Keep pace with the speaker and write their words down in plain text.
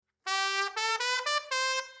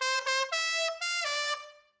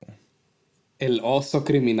El oso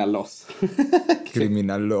criminaloso.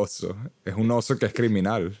 Criminaloso. Es un oso que es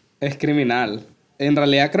criminal. Es criminal. En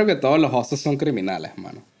realidad creo que todos los osos son criminales,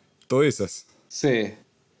 mano. ¿Tú dices? Sí.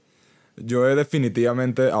 Yo he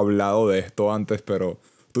definitivamente hablado de esto antes, pero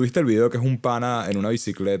 ¿tú viste el video que es un pana en una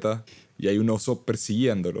bicicleta y hay un oso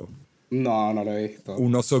persiguiéndolo? No, no lo he visto.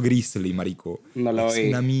 Un oso grizzly, marico. No lo Es vi.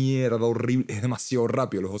 una mierda horrible. Es demasiado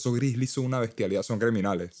rápido. Los osos grizzly son una bestialidad. Son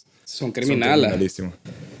criminales. Son Son criminales. criminalísimos.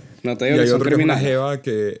 No te Y digo que hay son otro que es una criminales. jeva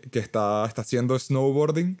que está haciendo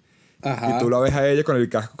snowboarding. Y tú Ajá. la ves a ella con el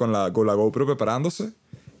casco, con la GoPro preparándose.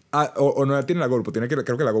 O no tiene la GoPro,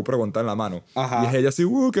 creo que la GoPro aguanta en la mano. Ajá. Y es ella así,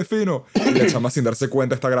 qué fino. Y la chama sin darse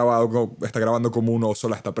cuenta está grabando como un oso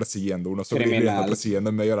la está persiguiendo. Un oso grizzly la está Criminal. persiguiendo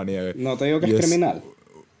en medio de la nieve. No te digo que Y es criminal.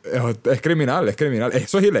 es criminal, es criminal.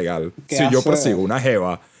 Eso es ilegal. ¿Qué Si yo hace? persigo una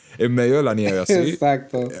jeva en medio de la nieve así,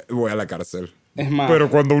 Exacto. voy a la cárcel. Es más, Pero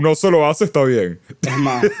cuando un oso lo hace, está bien. es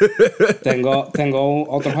más. Tengo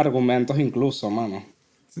otros argumentos incluso, mano.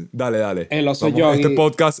 Dale. El oso Vamos, yogi. este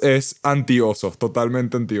podcast es anti-osos,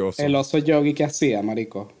 totalmente anti-osos. El oso yogi, ¿qué hacía,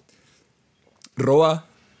 marico? Roba,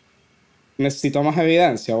 Necesito más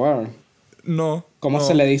evidencia, weón. no. ¿Cómo no,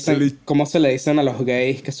 se le dicen, el- cómo se le dicen a los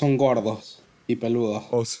gays que son gordos y peludos?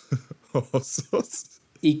 Osos.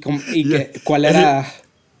 ¿Cuál era?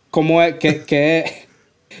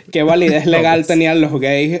 ¿Qué validez legal tenían los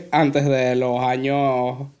gays antes de los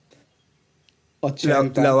años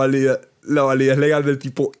 80? La validez legal del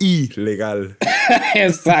tipo ilegal.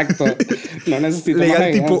 Exacto. No necesito más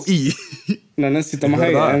Legal tipo evidencia. I. No necesito Es más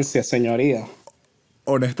verdad. evidencia, señoría.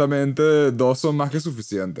 Honestamente, 2 son más que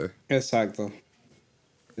suficientes. Exacto.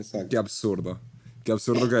 Qué absurdo. Qué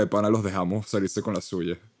absurdo que de pana los dejamos salirse con la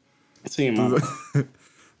suya. Sí, mano.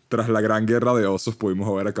 Tras la gran guerra de osos pudimos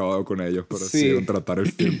haber acabado con ellos, pero Sí. decidieron tratar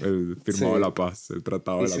el firmado Sí. de la paz, el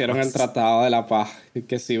tratado de la Hicieron paz. el tratado de la paz.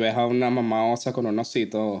 Que si ves a una mamá osa con un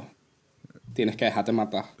osito, tienes que dejarte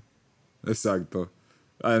matar. Exacto.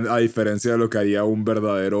 A diferencia de lo que haría un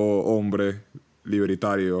verdadero hombre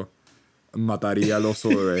libertario, mataría al oso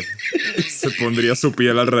bebé. Se pondría su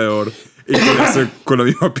piel alrededor y con la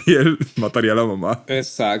misma piel mataría a la mamá.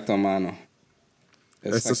 Exacto, mano.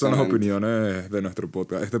 Estas son las Exactamente. opiniones de nuestro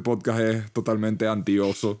podcast. Este podcast es totalmente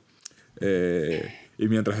anti-oso. Y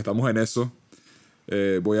mientras estamos en eso,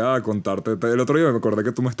 voy a contarte. El otro día me acordé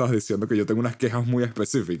que tú me estabas diciendo que yo tengo unas quejas muy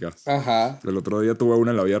específicas. Ajá. El otro día tuve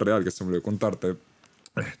una en la vida real que se me olvidó contarte.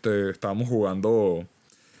 Estábamos jugando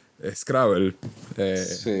Scrabble.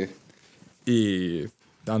 Sí. Y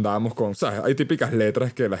andábamos con, ¿sabes? Hay típicas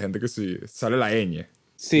letras que la gente que si sale la ñ.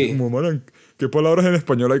 Sí. Como, "Man, ¿qué palabras en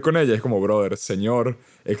español hay con ella?" Es como, brother, señor,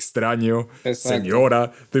 extraño, Exacto.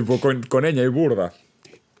 señora, tipo con ñ y burda.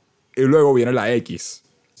 Y luego viene la X.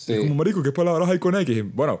 Sí. Es como, marico, ¿qué palabras hay con X?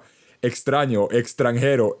 Bueno, extraño,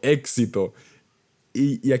 extranjero, éxito.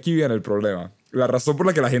 Y aquí viene el problema. La razón por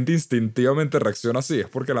la que la gente instintivamente reacciona así es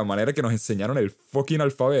porque la manera que nos enseñaron el fucking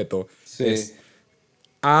alfabeto Sí. es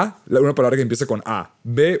A, una palabra que empiece con A.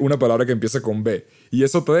 B, una palabra que empiece con B. Y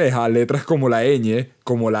eso te deja letras como la ñ,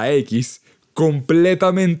 como la X,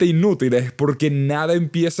 completamente inútiles porque nada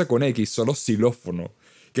empieza con X, solo xilófono.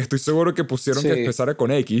 Que estoy seguro que pusieron Sí. que empezara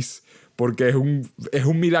con X porque es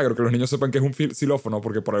un milagro que los niños sepan que es un xilófono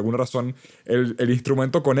porque por alguna razón el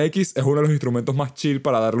instrumento con X es uno de los instrumentos más chill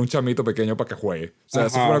para darle un chamito pequeño para que juegue. O sea,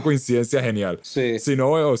 eso Ajá. fue una coincidencia genial. Sí. Si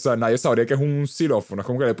no, o sea, nadie sabría que es un xilófono. Es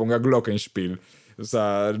como que le ponga Glockenspiel. O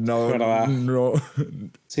sea, no. ¿Verdad? No.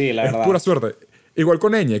 Sí, la Es verdad. pura suerte. Igual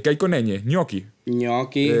con ñ. ¿Qué hay con ñ? Ñoqui.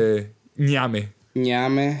 Ñoqui, Ñame.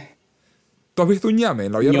 ñame, ¿Tú has visto un ñame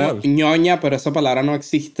en la vida real? ñoña, pero esa palabra no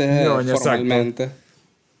existe Ñoña, formalmente.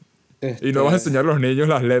 Y no vas a enseñar a los niños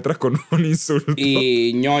las letras con un insulto.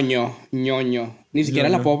 Y ñoño. Ni siquiera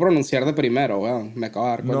la Ñoño. puedo pronunciar de primero, weón. Me acabo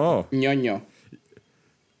de dar cuenta. No. Ñoño.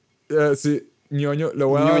 Sí, ñoño. Le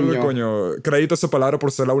voy a darle, Ñoño. coño, crédito a esa palabra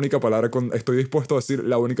por ser la única palabra con... Estoy dispuesto a decir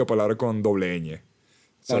la única palabra con doble ñ.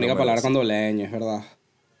 La única palabra con doble ñ, es verdad.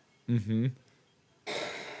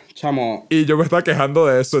 Chamo, Y yo me estaba quejando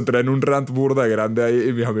de eso, entré en un rant burda grande ahí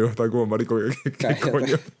y mis amigos estaban como, marico, ¿qué Cállate.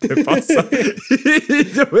 coño te pasa? Y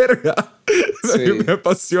yo, verga, a mí Sí. me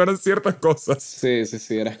apasionan ciertas cosas. sí.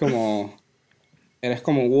 Eres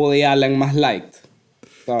como Woody Allen más light.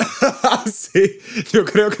 ¿Sabes? Sí, yo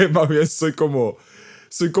creo que más bien soy como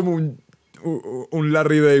un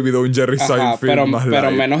Larry David o un Jerry Ajá, Seinfeld más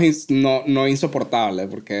pero light. menos no insoportable,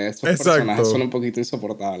 porque esos Exacto. personajes son un poquito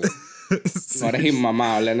insoportables. No eres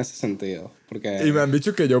inmamable en ese sentido. Porque... Y me han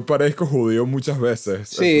dicho que yo parezco judío muchas veces.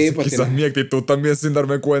 Sí, Entonces, pues quizás tienes- mi actitud también sin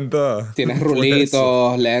darme cuenta. Tienes fue eso.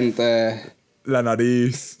 rulitos, lentes. La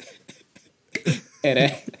nariz.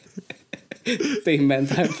 Eres, Te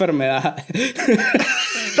inventas enfermedades.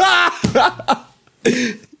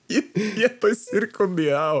 y estoy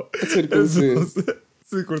circuncidado. Circuncido. Entonces,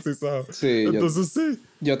 circuncisado. Sí, Entonces sí.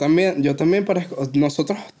 yo también parezco.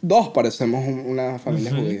 Nosotros dos parecemos una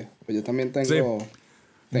familia judía. Pues yo también Sí. tengo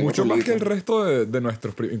Mucho más que rulitos. el resto de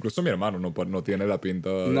nuestros primos. Incluso mi hermano no tiene la pinta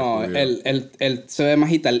de No, judío. él se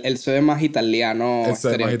ve él se ve más italiano Él se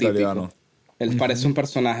ve más estereotípico. italiano. Él parece un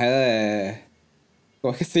personaje de...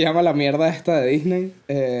 ¿Cómo es que se llama la mierda esta de Disney?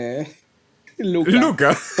 Luca.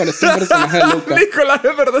 Luca. Parece un personaje de Luca. Nicolás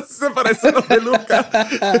de verdad sí se parece a los de Luca.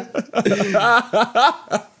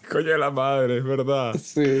 Coño de la madre, es verdad.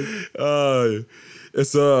 Sí. Ay.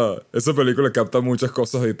 Esa película capta muchas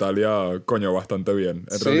cosas de Italia, coño, bastante bien.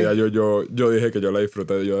 En Sí. realidad yo dije que yo la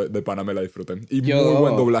disfruté, yo de pana me la disfruté. Y Yo- muy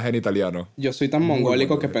buen doblaje en italiano. Yo soy tan Muy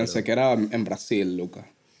mongólico buen que doblaje pensé que era en Brasil, Luca.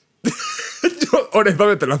 Yo,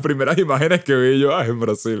 honestamente, las primeras imágenes que vi yo, en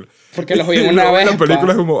Brasil. Porque los vi Y en una luego en la Vespa.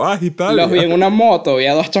 película es como, Italia. Los vi en una moto, vi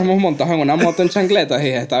a dos chamos montados en una moto en chancletas y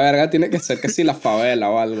dije, esta verga tiene que ser que sí la favela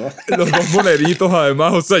o algo. Los dos moneditos,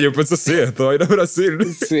 además, o sea, yo pensé, sí, esto va a ir a Brasil.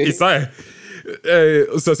 Sí. Y sabes,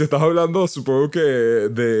 o sea, si estás hablando, supongo que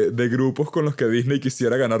de grupos con los que Disney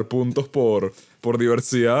quisiera ganar puntos por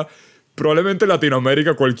diversidad, probablemente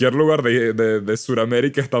Latinoamérica, cualquier lugar de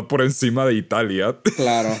Sudamérica está por encima de Italia.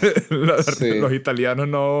 Claro. Sí. Los italianos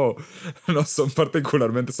no son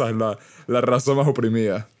particularmente, ¿sabes? La raza más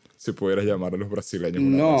oprimida, si pudieras llamar a los brasileños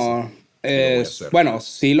una raza. No. Lo voy a hacer. Bueno,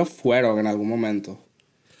 sí lo fueron en algún momento.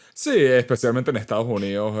 Sí, especialmente en Estados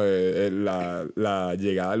Unidos, la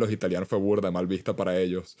llegada de los italianos fue burda, mal vista para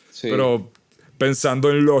ellos. Sí. Pero pensando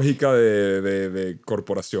en lógica de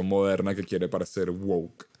corporación moderna que quiere parecer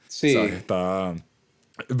woke, Sí. ¿sabes? Está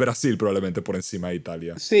Brasil probablemente por encima de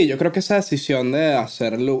Italia. Sí, yo creo que esa decisión de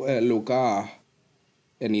hacer Luca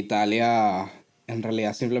en Italia en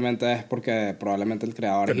realidad simplemente es porque probablemente el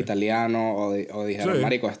creador es italiano o dijeron, Sí.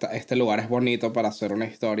 marico, este lugar es bonito para hacer una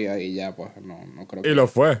historia y ya, pues no creo Y que... lo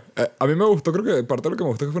fue. A mí me gustó, creo que parte de lo que me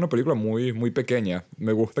gustó es que fue una película muy, muy pequeña.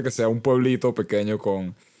 Me gusta que sea un pueblito pequeño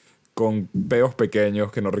con peos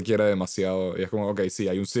pequeños que no requiere demasiado. Y es como, ok, sí,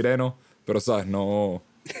 hay un sireno, pero sabes, no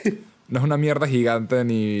es una mierda gigante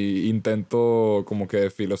ni intento como que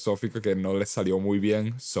filosófico que no les salió muy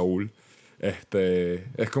bien, Soul.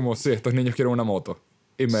 Es como, sí, estos niños quieren una moto.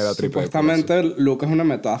 Y me da tripe. Supuestamente Luca es una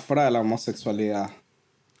metáfora de la homosexualidad,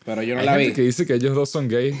 pero yo no Hay la gente vi. que dice que ellos dos son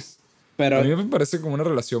gays. Pero A mí me parece como una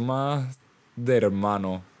relación más de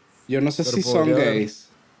hermano. yo no sé Pero si son podría haber- gays,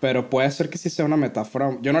 pero puede ser que sí sea una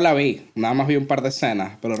metáfora. Yo no la vi, nada más vi un par de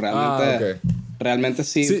escenas, pero realmente, ok. realmente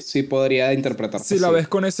Sí. sí podría interpretarse Si la así. ves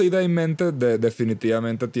con esa idea en mente,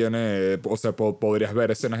 definitivamente tiene, o sea, podrías ver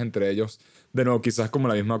escenas entre ellos. De nuevo, quizás como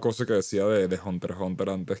la misma cosa que decía de Hunter x Hunter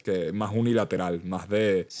antes, que más unilateral, más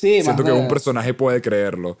de... Sí, más siento que de- un personaje puede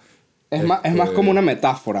creerlo. Es más como una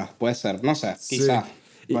metáfora, puede ser, no sé, Sí. quizás.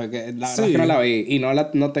 Y- Porque la verdad sí. es que no la vi y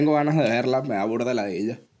no tengo ganas de verla, me da burda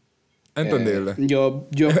ladilla. Entendible. Yo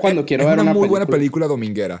cuando quiero es ver una una muy buena película... película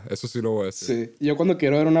dominguera, eso sí lo voy a decir. Sí, yo cuando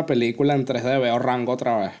quiero ver una película en 3D veo Rango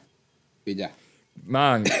otra vez. Y ya.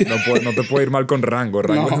 Man, no te puede ir mal con Rango.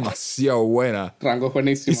 Rango No. es demasiado buena. Rango es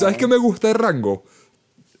buenísimo. ¿Y sabes ¿eh? qué me gusta de Rango?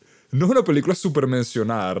 No es una película súper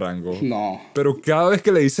mencionada, Rango. No. Pero cada vez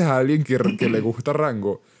que le dices a alguien que le gusta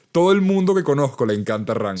Rango, todo el mundo que conozco le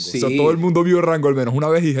encanta Rango. Sí. O sea, todo el mundo vio Rango al menos una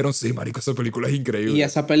vez y dijeron, sí, marico, esa película es increíble. Y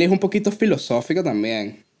esa peli es un poquito filosófica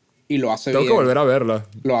también. Y lo hace Tengo bien. que volver a verla.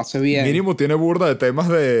 Lo hace bien. Mínimo tiene burda de temas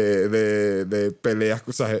de peleas.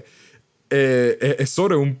 O sea, es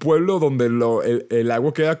sobre un pueblo donde el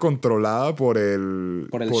agua queda controlada por el...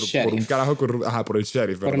 Por el por sheriff. un carajo corrupto. Ajá, por el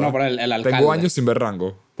sheriff, ¿verdad? No, por el alcalde. Tengo años sin ver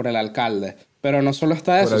Rango. Por el alcalde. Pero no solo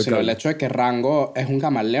está Por eso, el sino el alcalde. hecho de que Rango es un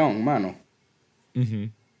camaleón, mano.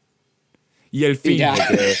 Y el Y fin. ya.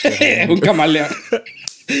 Es un camaleón.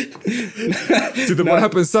 Si te pones a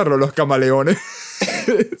pensarlo, los camaleones.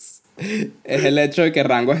 Es el hecho de que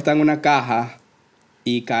Rango está en una caja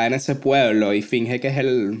y cae en ese pueblo y finge que es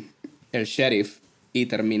el sheriff y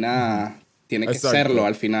termina... Tiene que Exacto. serlo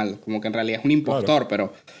al final. Como que en realidad es un impostor,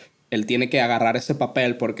 pero él tiene que agarrar ese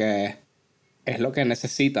papel porque es lo que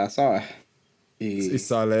necesita, ¿sabes? Y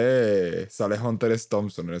sale Hunter S.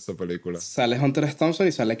 Thompson en esa película. Sale Hunter S. Thompson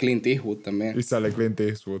y sale Clint Eastwood también. Y sale Clint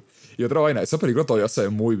Eastwood. Y otra vaina, esa película todavía se ve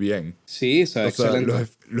muy bien. Sí, se ve O sea, excelente.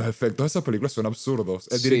 los efectos de esa película son absurdos.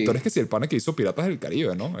 El Sí. director es que si el pana que hizo Piratas del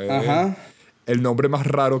Caribe, ¿no? Ajá. El nombre más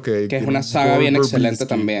raro que Que es una saga bien Gore excelente Verbinski.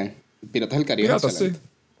 también. Piratas del Caribe es Piratas, excelente. sí.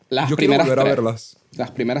 Las Yo quiero primeras volver a tres. verlas.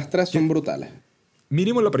 Las primeras tres son brutales.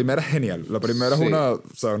 Mínimo la primera es genial. La primera Sí. es o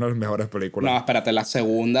sea, una de las mejores películas. No, espérate, la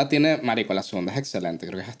segunda tiene... Marico, la segunda es excelente,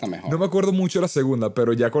 creo que es hasta No mejor. me acuerdo mucho de la segunda,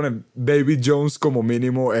 pero ya con el David Jones como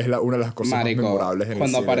mínimo es una de las cosas más Marico, memorables en el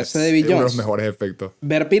cuando cine. aparece Es David uno de los Jones, mejores efectos.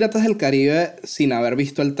 ver Piratas del Caribe sin haber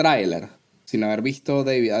visto el tráiler, sin haber visto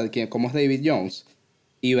cómo es David Jones,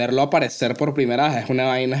 y verlo aparecer por primera vez es una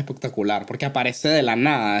vaina espectacular, porque aparece de la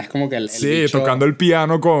nada, es como que el Sí, tocando bicho... el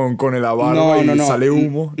piano con la barba No, no, y no, sale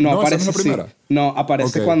humo. no No, esa no es aparece la así. primera. No, Ok.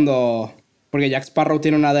 aparece cuando... Porque Jack Sparrow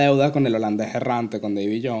tiene una deuda con el holandés errante, con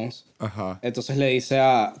David Jones. Ajá. Entonces le dice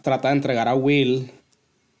trata de entregar a Will.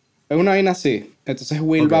 Es una vaina así. Entonces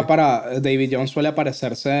Will Ok. va para... David Jones suele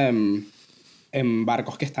aparecerse en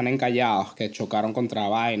barcos que están encallados, que chocaron contra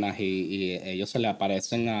vainas y ellos se le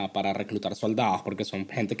aparecen para reclutar soldados porque son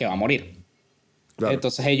gente que va a morir. Claro.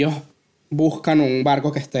 Entonces ellos buscan un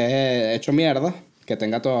barco que esté hecho mierda, que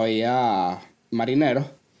tenga todavía marineros.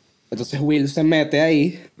 Entonces Will se mete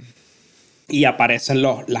ahí y aparecen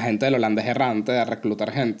la gente del holandés errante a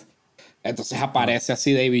reclutar gente. Entonces Ajá. aparece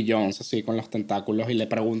así Davy Jones, así con los tentáculos, y le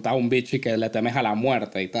pregunta a un bicho y que le temes a la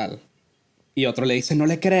muerte y tal. Y otro le dice, no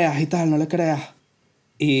le creas y tal, no le creas.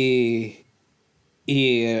 Y,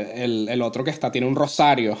 y el otro que está tiene un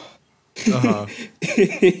rosario. Ajá.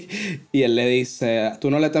 Y él le dice,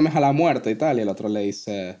 tú no le temes a la muerte y tal. Y el otro le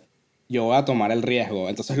dice, yo voy a tomar el riesgo.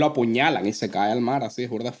 Entonces lo apuñalan y se cae al mar, así, es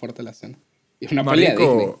burda fuerte la escena. Y es una pelea de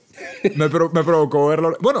Disney. Marico, me provocó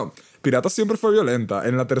verlo. Bueno, Pirata siempre fue violenta.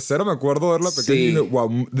 En la tercera me acuerdo verla pequeño y dije, Sí,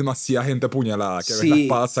 wow, demasiada gente apuñalada, que ves la sí.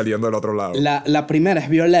 espada saliendo del otro lado. La primera es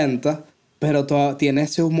violenta, pero tiene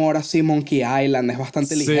ese humor así Monkey Island, es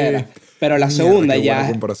bastante Sí. ligera. Pero Mierda, qué buena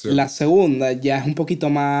comparación. la segunda ya es un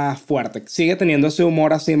poquito más fuerte. Sigue teniendo ese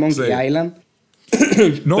humor así Monkey Sí. Island,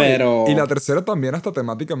 No, y la pero tercera también hasta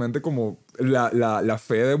temáticamente como la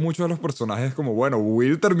fe de muchos de los personajes como, bueno,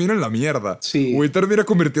 Will termina en la mierda. sí, Will termina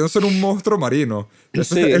convirtiéndose en un monstruo marino.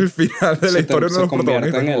 Ese es el sí, final de la historia de uno de se los convierte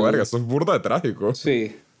protagonistas. en Como, verga, el... eso es burda de trágico.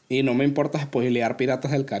 Sí, y no me importa spoilear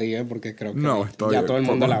Piratas del Caribe porque creo No, que está ya todo bien.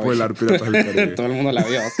 el mundo Podemos la ve. spoilar Piratas del Caribe. Todo el mundo la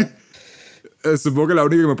vio, o sea. Supongo que la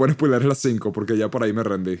única que me pueden spoiler es la 5 porque ya por ahí me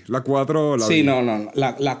rendí. La 4 la Sí, vi. no, no, no.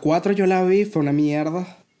 La 4 yo la vi, fue una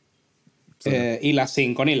mierda. Sí. Y la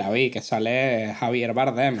 5 ni la vi, que sale Javier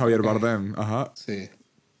Bardem, creo Javier que es. Bardem, ajá. Sí.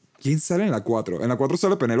 ¿Quién sale en la 4? En la 4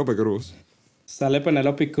 sale Penélope Cruz. Sale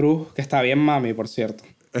Penélope Cruz, que está bien mami, por cierto.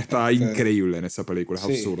 Está Este, increíble en esa película, es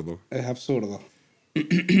sí, absurdo. es absurdo. Es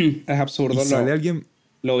Y absurdo sale alguien,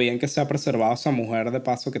 lo bien que se ha preservado esa mujer de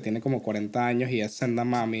paso que tiene como 40 años y es senda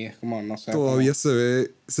mami. Es como, no sé, todavía como...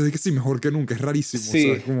 se ve que sí, mejor que nunca, es rarísimo, o sea, Sí.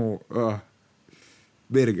 es como,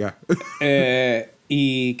 verga.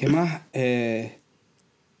 ¿Y qué más?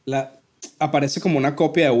 La, aparece como una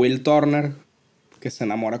copia de Will Turner que se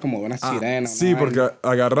enamora como de una sirena, una Sí, porque vaina.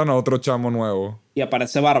 agarran a otro chamo nuevo. Y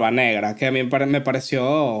aparece Barba Negra, que a mí me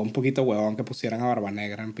pareció un poquito huevón que pusieran a Barba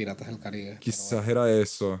Negra en Piratas del Caribe. Pero bueno. Quizás era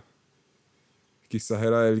eso. Quizás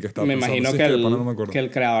era el que estaba Me pensando. imagino Sí, es que de pana no me acuerdo. que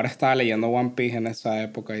el creador estaba leyendo One Piece en esa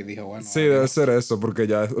época y dijo, bueno, Sí, debe ser eso, porque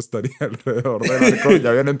ya estaría alrededor del arco. Ya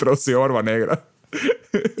habían introducido a Barba Negra.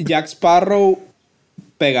 Jack Sparrow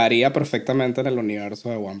pegaría perfectamente en el universo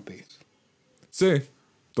de One Piece. Sí,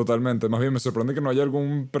 totalmente. Más bien me sorprende que no haya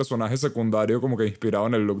algún personaje secundario como que inspirado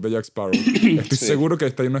en el look de Jack Sparrow. Estoy Sí, seguro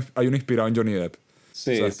que hay uno inspirado en Johnny Depp. O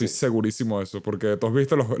sea, sí, estoy sí. segurísimo de eso, porque tú has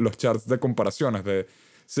visto los charts de comparaciones de...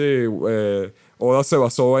 Sí, Oda se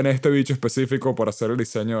basó en este bicho específico para hacer el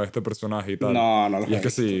diseño de este personaje y tal. No, no los Y he es que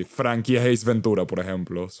visto. sí, Frankie es Ace Ventura, por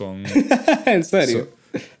ejemplo. ¿En serio?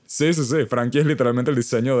 So- sí, sí, sí. Frankie es literalmente el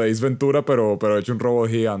diseño de Ace Ventura, pero hecho un robot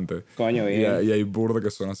gigante. Coño, bien. Y hay burda que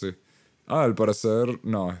son así. Al parecer,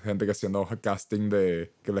 no, hay gente que haciendo casting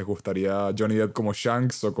de que les gustaría Johnny Depp como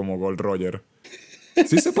Shanks o como Gold Roger.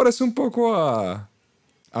 Sí se parece un poco a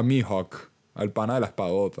Mihawk, al pana de la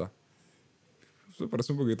espadota. Se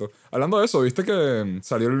parece un poquito. Hablando de eso, ¿viste que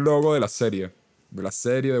salió el logo de la serie? De la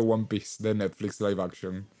serie de One Piece de Netflix Live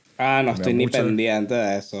Action. Ah, no Me da estoy ni mucha... pendiente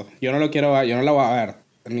de eso. Yo no lo quiero ver, yo no la voy a ver.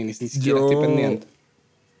 Ni siquiera estoy Yo pendiente.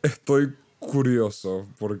 estoy curioso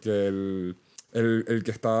porque el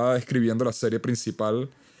que está escribiendo la serie principal,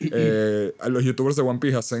 los youtubers de One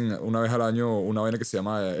Piece hacen una vez al año una vaina que se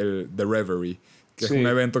llama el The Reverie, que es un Sí.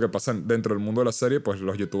 evento que pasa dentro del mundo de la serie, pues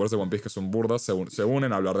los youtubers de One Piece que son burdas se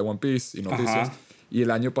unen a hablar de One Piece y noticias. Ajá. Y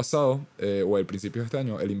el año pasado, o el principio de este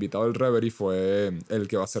año, el invitado del Reverie fue el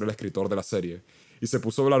que va a ser el escritor de la serie. Y se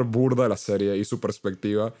puso a hablar burda de la serie y su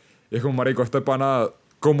perspectiva. Y es como, marico, este pana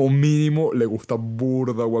como mínimo le gusta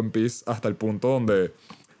burda One Piece hasta el punto donde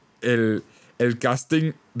el, el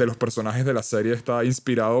casting de los personajes de la serie está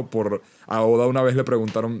inspirado por... A Oda una vez le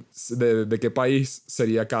preguntaron de qué país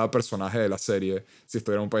sería cada personaje de la serie si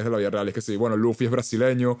estuviera en un país de la vida real. Es que sí, bueno, Luffy es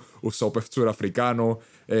brasileño, Usopp es surafricano,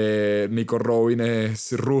 Nico Robin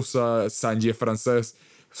es rusa, Sanji es francés,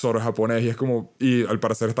 Zoro es japonés, y es como... Y al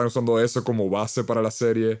parecer están usando eso como base para la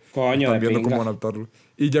serie. Coño, Están de viendo pinga. cómo adaptarlo.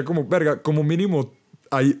 Y ya como, verga, como mínimo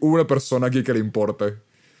hay una persona aquí que le importe.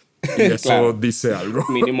 Y eso Claro. dice algo.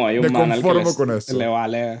 Mínimo hay un Me man al que conformo con le eso.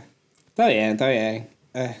 vale. Está bien, está bien.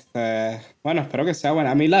 Bueno, espero que sea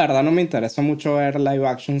buena. A mí la verdad no me interesa mucho ver live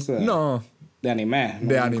actions No, de anime. de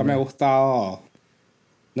Nunca me ha anime. gustado.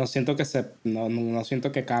 No siento que no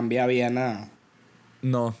siento que cambia bien a...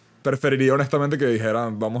 No. Preferiría honestamente que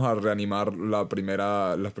dijeran, vamos a reanimar las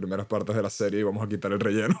primeras partes de la serie y vamos a quitar el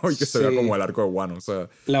relleno y que se vea como Sí. el arco de Wano. O sea,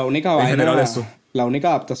 La única en general eso. la única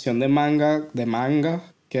adaptación de manga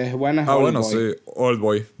que es buena es Ah, Old bueno, sí. Boy Old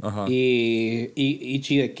Boy. Ajá. y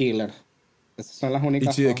Ichi the Killer. Esas son las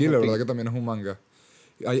únicas Ichi the dos de Killer, ¿verdad Pink. que también es un manga?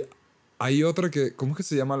 Hay, hay otra que... ¿Cómo es que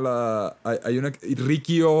se llama la...? Hay una...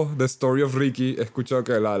 Rikio, The Story of Ricky. He escuchado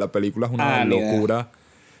que la película es una Ah, ni idea. locura.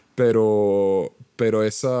 Pero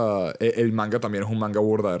esa... El manga también es un manga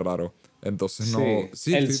burda de raro. Entonces no... Sí.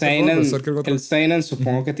 Sí, estoy tratando de pensar que algo El otro... seinen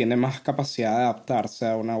supongo que tiene más capacidad de adaptarse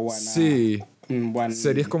a una buena, Sí. un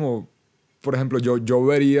Series buen, como... Por ejemplo,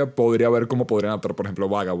 podría ver cómo podrían adaptar, por ejemplo,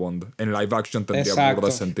 Vagabond. En live action tendría burda de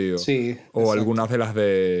exacto. sentido. Sí, O exacto. algunas de las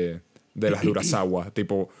de Urasawa.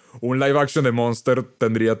 Tipo, un live action de Monster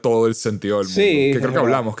tendría todo el sentido del mundo. Sí, Que es creo que verdad.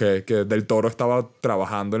 hablamos, que Del Toro estaba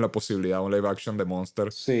trabajando en la posibilidad de un live action de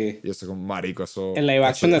Monster. Sí. Y eso como, marico, El live eso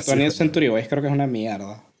action de así es 20th como... Century Boys creo que es una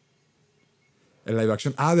mierda. El live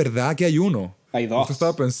action... Ah, ¿verdad que hay uno? Hay Justo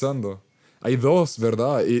estaba dos. pensando. Hay dos,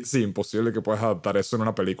 ¿verdad? Y sí, imposible que puedas adaptar eso en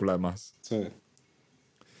una película además. Sí.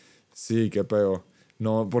 Sí, qué peo.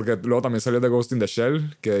 No, porque luego también salió The Ghost in the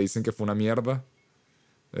Shell, que dicen que fue una mierda.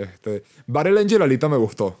 Battle Angel Alita me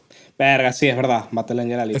gustó. Verga, sí, es verdad. Battle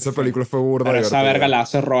Angel Alita Esa fue. película fue burda Pero esa verga divertida. la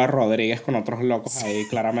hace Robert Rodríguez con otros locos ahí.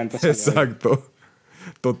 Claramente salió ahí. Exacto.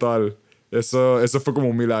 Total. Eso fue como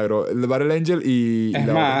un milagro. El de Battle Angel y Es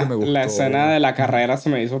la otra que me más, la escena gustó. de la carrera se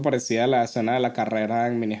me hizo parecida a la escena de la carrera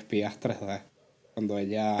en Mini Espías 3D. Cuando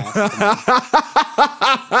ella hace como...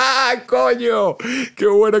 ¡Coño! ¡Qué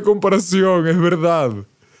buena comparación! Es verdad.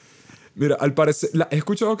 Mira, al parecer, he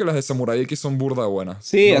escuchado que las de Samurai X son burda buenas.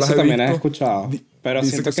 Sí, No las eso he también he visto. escuchado. Pero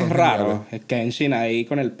Dice que siento que es son geniales. raro. Es Kenshin ahí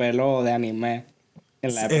con el pelo de anime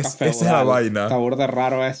en la época Esa es la feudal. Está vaina. burda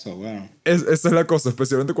raro eso, bueno. Esa es la cosa,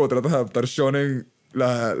 especialmente cuando tratas de adaptar shonen,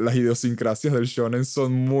 las idiosincrasias del shonen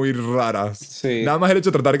son muy raras. Nada Sí, más el hecho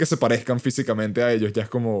de tratar de que se parezcan físicamente a ellos, ya es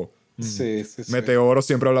como... sí, sí, sí. Meteoro,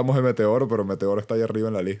 siempre hablamos de Meteoro, pero Meteoro está ahí arriba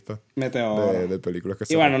en la lista Meteoro. de películas que Y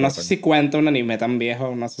se bueno, no sé respetan. si cuenta un anime tan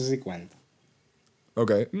viejo, no sé si cuenta.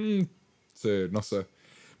 Ok, sí, no sé.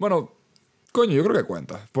 Bueno, coño, yo creo que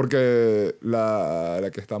cuenta, porque la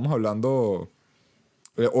que estamos hablando...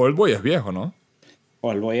 Oldboy es viejo, ¿no?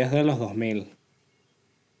 Oldboy es de los 2000.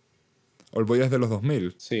 Oldboy es de los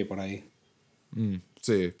 2000. Sí, por ahí.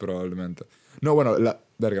 Sí, probablemente. No, bueno,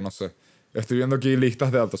 verga, no sé. Estoy viendo aquí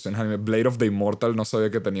listas de adaptaciones anime. Blade of the Immortal no sabía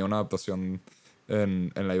que tenía una adaptación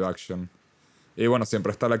en live action. Y bueno,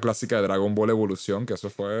 siempre está la clásica de Dragon Ball Evolución, que eso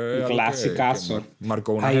Un fue algo que clasicazo.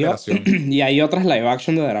 marcó una generación. Y hay otras live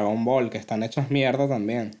action de Dragon Ball que están hechas mierda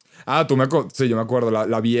también. Ah, sí, yo me acuerdo.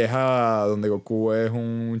 La vieja donde Goku es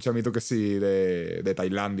un chamito que sí, de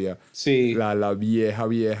Tailandia. Sí, La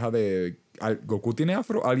vieja de... ¿Goku tiene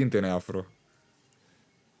afro? ¿Alguien tiene afro?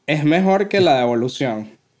 es mejor que la de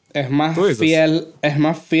Evolución. ¿Tú dices? Es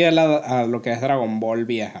más fiel a lo que es Dragon Ball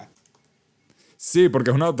vieja. Sí, porque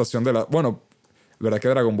es una adaptación de la... Bueno, verdad que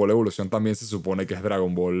Dragon Ball Evolución también se supone que es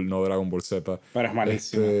Dragon Ball, no Dragon Ball Z. Pero es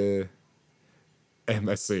malísima. Este...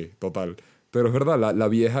 sí, total. Pero es verdad, la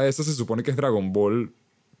vieja esa se supone que es Dragon Ball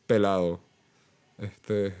pelado.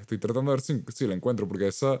 Estoy tratando de ver si la encuentro, porque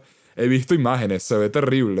esa... He visto imágenes, se ve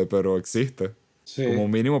terrible, pero existe. Como Sí,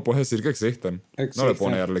 mínimo puedes decir que existen. No le puedo existe.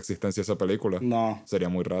 negar la existencia a esa película. No. Sería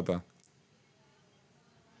muy rata.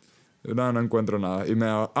 No, no encuentro nada.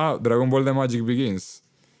 Dragon Ball The Magic Begins.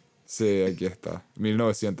 Sí, aquí está.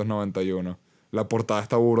 1991. La portada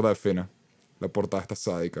está burda de fina. La portada está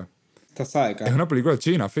sádica. Está Es sádica. una película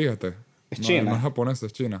china, fíjate. Es No es China. japonesa,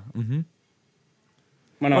 es china. Ujú.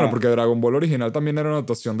 Bueno, Bueno, porque Dragon Ball original también era una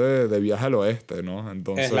adaptación de Viaje al Oeste, ¿no? es la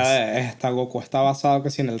Entonces... de esta Goku está basado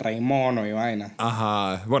que si en el Rey Mono y vaina.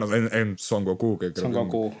 Ajá. Bueno, en Son Goku, que creo Son que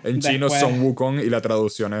Goku. en chino es Son Wukong y la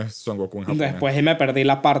traducción es Son Goku en japonés. Después y me perdí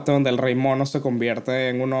la parte donde el Rey Mono se convierte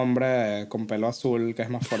en un hombre con pelo azul que es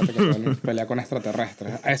más fuerte que todo y pelea con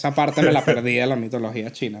extraterrestres. Esa parte me la perdí de la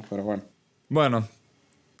mitología china, pero bueno. Bueno,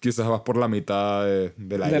 quizás vas por la mitad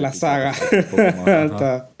de la De la épica, te saga. falta un poco más.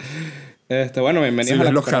 Ajá. Bueno, Si bienvenidos a ves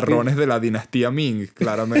la los cooperativa. jarrones de la dinastía Ming,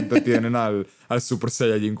 claramente tienen al Super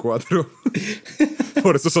Saiyajin 4.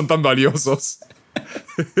 Por eso son tan valiosos.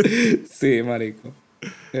 Sí, marico.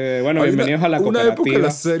 Bueno, Hay bienvenidos a la una época en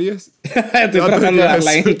las cooperativa. series. Estoy Antes de tratando que de ibas a dar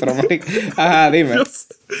la decir. intro, marico. Ajá, dime. Yo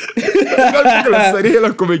sé. Hay una época en las series de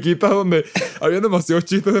las comiquitas donde había demasiados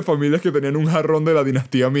chistes de familias que tenían un jarrón de la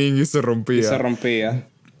dinastía Ming y se Y se rompía. rompía.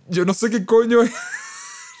 Yo no sé qué coño es.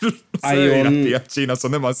 No sé, Hay de un... dinastías chinas,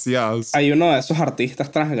 son demasiados. Hay uno de esos artistas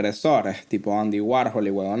transgresores, tipo Andy Warhol y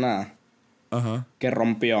huevonada, Ajá. que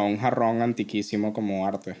rompió un jarrón antiquísimo como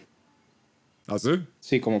arte. ¿Ah, sí?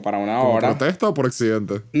 Sí, como para una ¿Como obra. protesta o por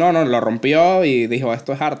accidente? No, no, lo rompió y dijo,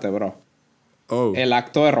 esto es arte, bro. Oh. El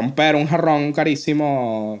acto de romper un jarrón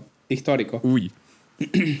carísimo histórico. Uy.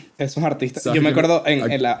 Esos artistas... Yo ¿Sabes me quién? acuerdo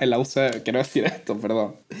en la UCB, quiero decir esto,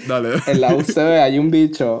 perdón. Dale. En la UCB hay un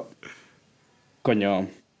bicho... Coño,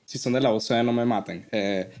 si son de la UCB no me maten.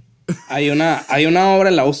 Hay una obra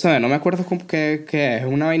en la UCB, no me acuerdo qué es.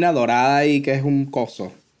 Una vaina dorada y que es un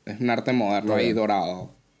coso. Es un arte moderno Está ahí bien.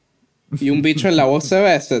 dorado. Y un bicho en la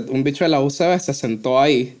UCB, un bicho de la UCB se sentó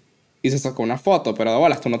ahí y se sacó una foto. Pero de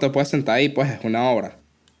bolas, tú no te puedes sentar ahí, pues es una obra.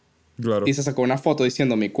 Y Claro. se sacó una foto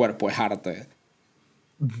diciendo mi cuerpo es arte.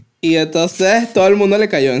 Y entonces todo el mundo le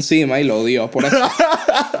cayó encima y lo odió por eso.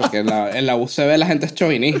 Porque en la UCB la gente es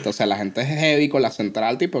chauvinista. O sea, la gente es heavy con la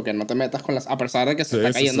central, tipo, que no te metas con las... A pesar de que se Sí, está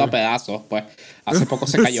sí, cayendo sí. a pedazos, pues. Hace poco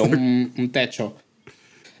se cayó un techo.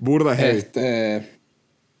 Burda heavy.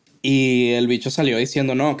 Y el bicho salió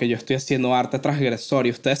diciendo, no, que yo estoy haciendo arte transgresor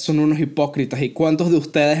y ustedes son unos hipócritas. ¿Y cuántos de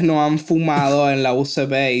ustedes no han fumado en la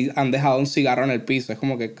UCB y han dejado un cigarro en el piso? Es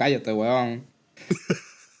como que cállate, weón.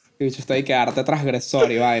 El bicho está ahí que arte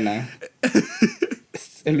transgresor y vaina.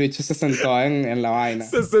 El bicho se sentó en la vaina.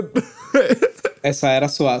 Se sentó- Esa era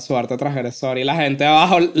su arte transgresor. Y la gente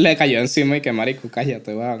abajo le cayó encima y que marico,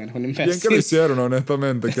 cállate, weón, eres un Bien que lo imbécil. hicieron,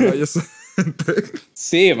 honestamente. Que haya esa gente.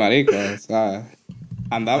 Sí, marico, ¿sabes?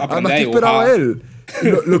 Anda, aprende Además, a ¿qué esperaba dibujar.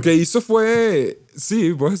 él? Lo que hizo fue.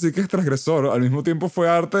 Sí, puedes decir que es transgresor. Al mismo tiempo fue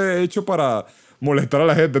arte hecho para molestar a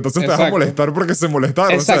la gente. Entonces te vas a Exacto. molestar porque se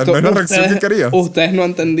molestaron. O sea, Exacto. no es la reacción que querías. Ustedes no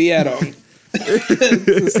entendieron.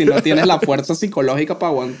 Si no tienes la fuerza psicológica para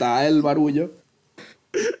aguantar el barullo,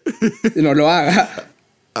 no lo hagas.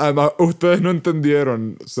 Además, ustedes no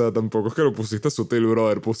entendieron. O sea, tampoco es que lo pusiste sutil,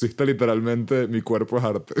 brother. Pusiste literalmente mi cuerpo es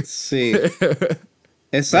arte. Sí. No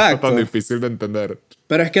está tan Exacto. difícil de entender.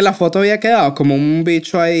 Pero es que la foto había quedado como un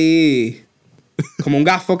bicho ahí. Como un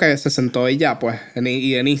gafo que se sentó ahí ya, pues.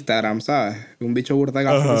 Y en Instagram, ¿sabes? Un bicho burda de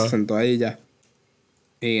gafo que se Ajá. sentó ahí ya.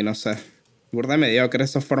 Y no sé. Burda de mediocre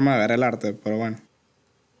esa forma de ver el arte, pero bueno.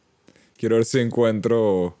 Quiero ver si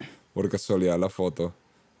encuentro por casualidad la foto.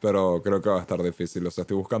 Pero creo que va a estar difícil. O sea,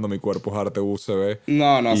 estoy buscando mi cuerpo es arte UCB.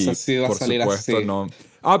 No sé Y si va a por salir supuesto así. no.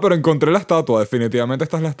 Ah, pero encontré la estatua. Definitivamente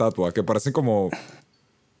esta es la estatua. Que parece como.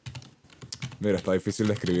 Mira, está difícil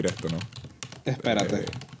de escribir esto, ¿no? Espérate.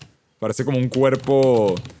 Parece como un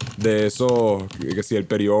cuerpo de esos. Que si el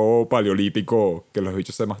periodo paleolítico. Que los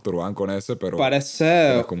bichos se masturbaban con ese, pero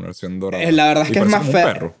Parece. es como una versión dorada. La verdad es Y que es parece más como un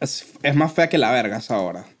fea. perro. Es más fea que la verga esa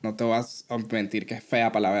hora. No te vas a mentir que es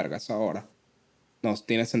fea para la verga esa hora. No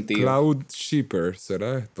tiene sentido. Cloud Shipper,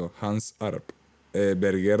 ¿será esto? Hans Arp.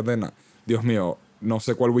 Berger de Dios mío, no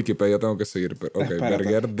sé cuál Wikipedia tengo que seguir, pero ok, Espérate.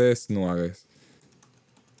 Berger de Snuages.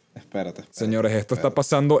 Espérate. Señores, esto está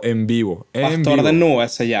pasando en vivo. En Pastor de vivo.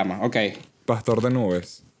 nubes se llama. Ok. Pastor de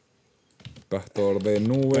nubes. Pastor de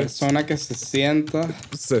nubes. Persona que se sienta.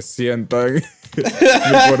 Se sienta en mi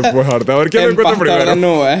cuerpo es arte. A ver quién lo En encuentra pastor de primero.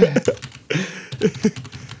 nubes.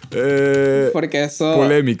 Eh, Porque eso.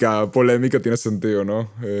 polémica tiene sentido,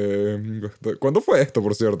 ¿no? ¿Cuándo fue esto,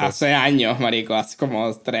 por cierto? Hace años, marico. Hace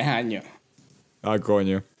como 3 años. Ah,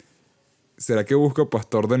 coño. ¿Será que busco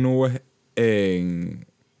pastor de nubes en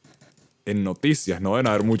noticias? No deben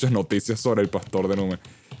haber muchas noticias sobre el pastor de nubes.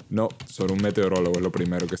 No, sobre un meteorólogo es lo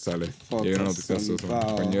primero que sale. Y hay una noticia sobre eso.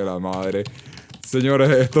 Fotosentado. Coño de la madre. Señores,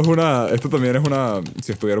 esto también es una...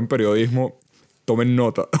 Si estudiaron periodismo, tomen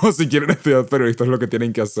nota. O si quieren estudiar periodismo es lo que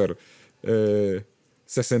tienen que hacer.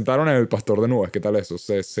 Se sentaron en el pastor de nubes. ¿Qué tal eso?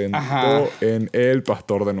 Se sentó Ajá. en el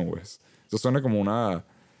pastor de nubes. Eso suena como una...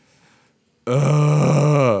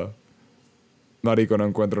 Ah. Marico, no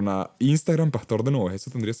encuentro nada. Instagram, pastor de nubes, ¿eso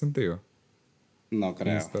tendría sentido? No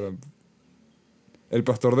creo. Instagram. El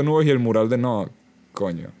pastor de nubes y el mural de no.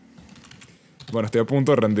 Coño. Bueno, estoy a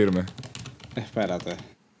punto de rendirme. Espérate.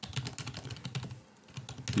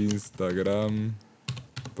 Instagram,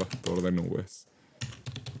 pastor de nubes.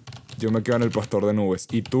 Yo me quedo en el pastor de nubes.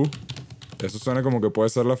 ¿Y tú? Eso suena como que puede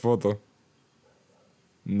ser la foto.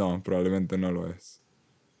 No, probablemente no lo es.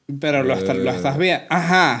 Pero lo estás viendo.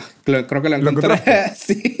 Ajá, creo que lo ¿Lo encontré. encontraste?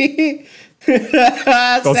 Sí.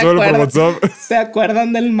 Pásamelo por WhatsApp. ¿Se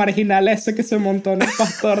acuerdan del marginal ese que se montó en el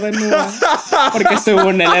pastor de Nubes? Porque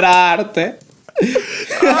según él era arte.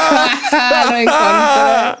 Lo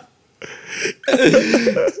encontré.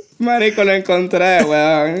 Marico, lo encontré,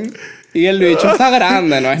 weón. Y el bicho está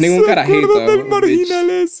grande, no es ningún carajito. ¿Se acuerdan del marginal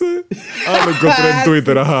ese? Lo encontré en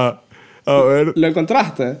Twitter, ajá. A ver. ¿Lo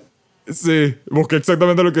encontraste? Sí, busqué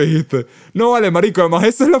exactamente lo que dijiste. No vale, marico, además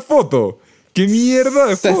esa es la foto. ¿Qué mierda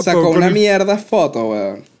de foto? Se sacó una mierda foto,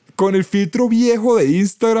 weón. Con el filtro viejo de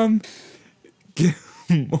Instagram. ¿Qué?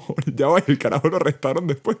 Ya va, el carajo lo arrestaron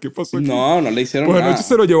después. ¿Qué pasó aquí? No le hicieron Pues nada. anoche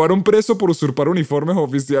se lo llevaron preso por usurpar uniformes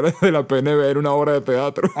oficiales de la PNB en una obra de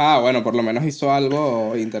teatro. Bueno, por lo menos hizo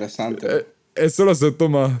algo interesante. Eso lo acepto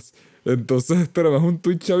más. Entonces, este era más un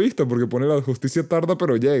tuit chavista porque pone la justicia tarda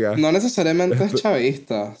pero llega. No necesariamente es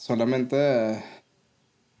chavista, solamente...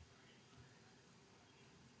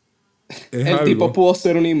 Es El tipo algo. pudo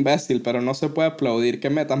ser un imbécil, pero no se puede aplaudir que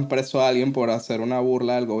metan preso a alguien por hacer una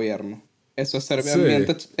burla del gobierno. Eso es ser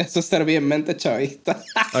bien mente chavista.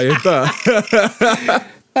 Ahí está.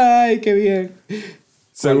 Ay, qué bien.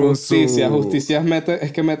 Según Justicia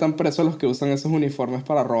es que metan presos a los que usan esos uniformes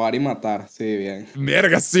para robar y matar. Sí, bien.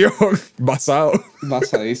 Vergación. Basado.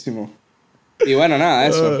 Basadísimo. Y bueno, nada,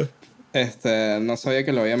 eso. No sabía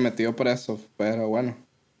que lo habían metido preso, pero bueno.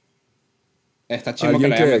 Está chimo que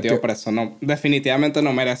lo hayan metido preso. No, definitivamente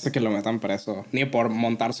no merece que lo metan preso. Ni por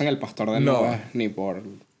montarse en el pastor de nubes, ni por...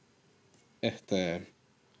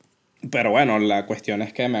 Pero bueno, la cuestión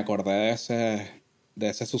es que me acordé de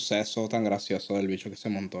ese suceso tan gracioso del bicho que se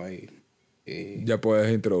montó ahí. Ya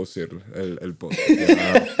puedes introducir el podcast.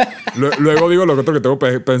 Luego digo lo otro que tengo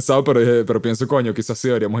pensado, pero pienso, coño, quizás sí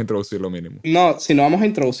deberíamos introducir lo mínimo. No, si no vamos a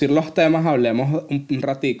introducir los temas, hablemos un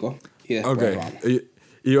ratico y después vamos.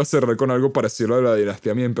 Iba a cerrar con algo parecido a lo de la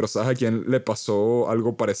dinastía Mien, pero ¿sabes a quién le pasó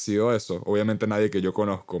algo parecido a eso? Obviamente nadie que yo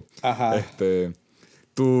conozco. Ajá.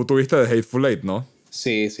 Tú viste The Hateful Eight, ¿no?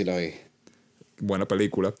 Sí, lo vi. Buena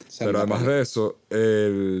película. Pero además de eso,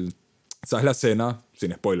 ¿sabes la escena,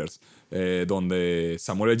 sin spoilers, donde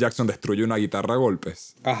Samuel L. Jackson destruye una guitarra a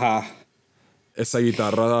golpes? Ajá. Esa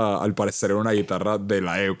guitarra, al parecer, era una guitarra de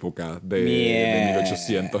la época, de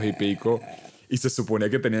 1800 y pico. Y se suponía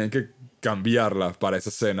que tenían que cambiarla para esa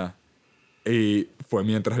escena. Y fue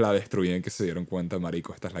mientras la destruían que se dieron cuenta,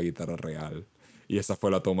 marico, esta es la guitarra real. Y esa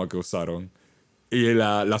fue la toma que usaron. Y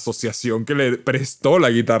la asociación que le prestó la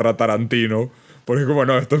guitarra a Tarantino, porque como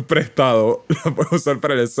no, esto es prestado, la puedo usar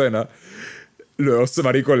para la escena. Luego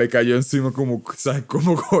marico le cayó encima como, ¿sabes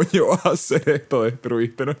cómo coño vas a hacer esto?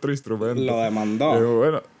 Destruiste nuestro instrumento. Lo demandó.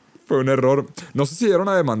 Bueno, fue un error. No sé si llegaron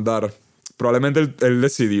a demandar. Probablemente él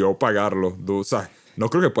decidió pagarlo. ¿Sabes? No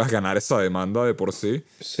creo que puedas ganar esa demanda de por sí.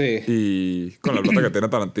 Sí. Y con la plata que tiene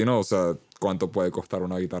Tarantino, o sea, ¿cuánto puede costar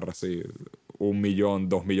una guitarra así? 1 millón,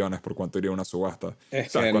 2 millones, ¿por cuánto iría una subasta?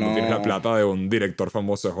 ¿Sabes? Cuando tienes la plata de un director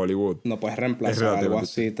famoso de Hollywood. No puedes reemplazar algo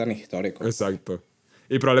así tan histórico. Exacto.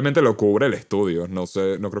 Y probablemente lo cubre el estudio. No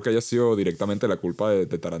sé, no creo que haya sido directamente la culpa de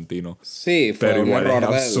Tarantino. Sí, fue pero un igual error.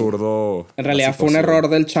 Es absurdo. En realidad fue un error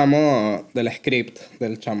del chamo, del script,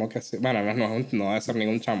 del chamo que... Bueno, no debe ser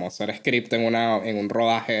ningún chamo. Ser script en un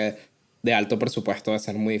rodaje de alto presupuesto debe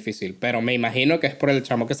ser muy difícil. Pero me imagino que es por el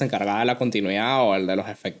chamo que se encargaba de la continuidad o el de los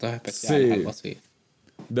efectos especiales, algo así.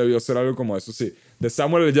 Debió ser algo como eso, sí. De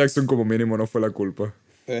Samuel L. Jackson como mínimo no fue la culpa.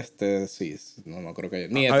 Sí, no creo que...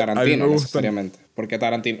 Ni de Tarantino necesariamente. Porque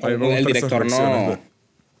Tarantino, el director no...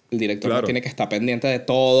 El director no tiene que estar pendiente de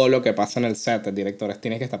todo lo que pasa en el set. El director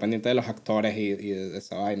tiene que estar pendiente de los actores y de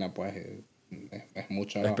esa vaina, pues es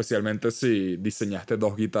mucho. Especialmente si diseñaste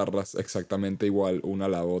 2 guitarras exactamente igual, una a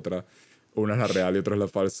la otra. Una es la real y otra es la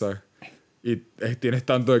falsa. Y tienes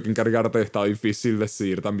tanto de que encargarte, está difícil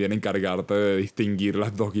decidir también encargarte de distinguir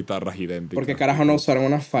las 2 guitarras idénticas. Porque carajo no usaron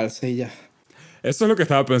una falsa y ya. Eso es lo que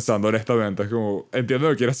estaba pensando, honestamente. Es como, entiendo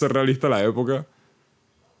que quieres ser realista a la época,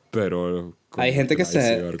 pero... Hay gente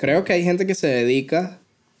creo que hay gente que se dedica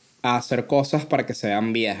a hacer cosas para que se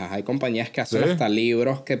vean viejas. Hay compañías que hacen hasta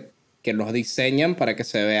libros que los diseñan para que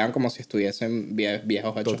se vean como si estuviesen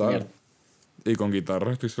viejos hechos mierda. Y con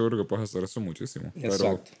guitarra estoy seguro que puedes hacer eso muchísimo.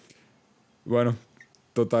 Exacto. Pero, bueno,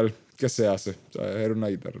 total, ¿qué se hace? O sea, era una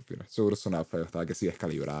guitarra, seguro sonaba feo. Estaba que sí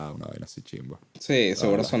descalibrada, una vaina así chimba. Sí,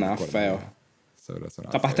 seguro sonaba feo.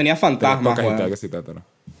 Capaz feo. tenía fantasmas,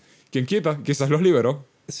 ¿Quién quita? Quizás los liberó.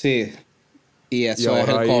 Sí. Y eso es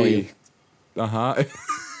el COVID. Ajá.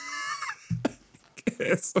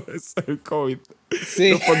 Eso es el COVID.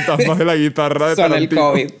 Sí. Los fantasmas de la guitarra de Tarantino.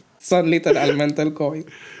 Son el COVID. Son literalmente el COVID.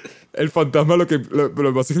 El fantasma lo que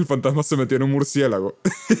pasa es que el fantasma se metió en un murciélago.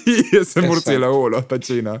 Y ese murciélago Exacto. voló hasta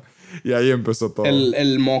China. Y ahí empezó todo.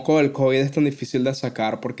 El moco del COVID es tan difícil de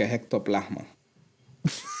sacar porque es ectoplasma.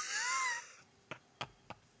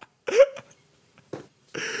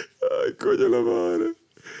 Ay, coño la madre.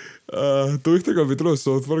 ¿Tuviste el capítulo de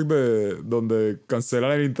South Park donde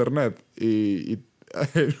cancelan el internet? Y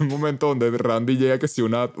hay un momento donde Randy llega que si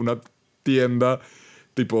una tienda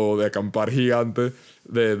tipo de acampar gigante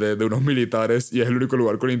de unos militares y es el único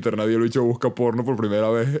lugar con internet y el bicho busca porno por primera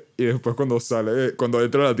vez y después cuando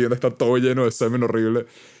entra a la tienda está todo lleno de semen horrible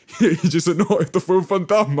y el bicho dice, no, esto fue un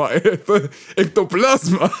fantasma, esto es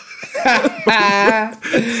ectoplasma. No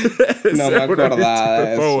Ese me es uno de mis acordaba chistes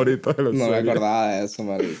de eso. favoritos de la No me serie. acordaba de eso,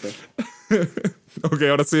 marico. Ok,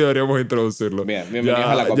 ahora sí deberíamos introducirlo. Bien, bienvenidos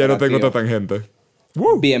a la Ya no tengo otra cooperativa. tangente.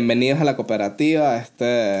 ¡Woo! Bienvenidos a la cooperativa.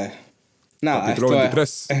 Nada, Capítulo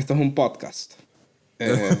 23. esto es un podcast.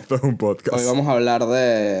 Esto es un Hoy podcast. vamos a hablar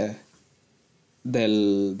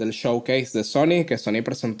del showcase de Sony, que Sony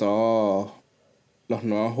presentó los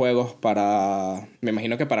nuevos juegos me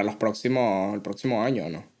imagino que para el próximo año,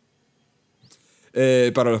 ¿no?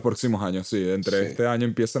 Para los próximos años, sí. Entre Sí. este año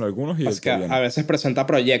empiezan algunos y el Así que que a viene. veces presenta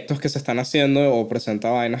proyectos que se están haciendo o presenta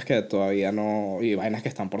vainas que todavía no... y vainas que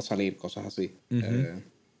están por salir, cosas así.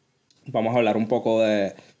 Vamos a hablar un poco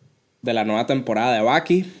de la nueva temporada de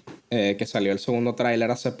Baki, que salió el segundo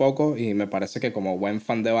tráiler hace poco y me parece que como buen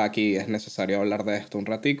fan de Baki es necesario hablar de esto un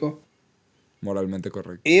ratico. Moralmente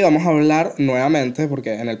correcto. Y vamos a hablar nuevamente,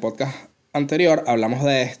 porque en el podcast anterior hablamos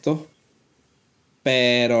de esto,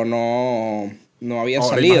 pero no había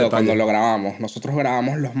Ahora hay más salido cuando detalles. lo grabamos. Nosotros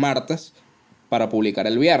grabamos los martes para publicar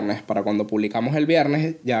el viernes. Para cuando publicamos el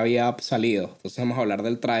viernes ya había salido. Entonces vamos a hablar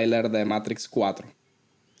del tráiler de Matrix 4.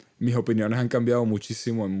 Mis opiniones han cambiado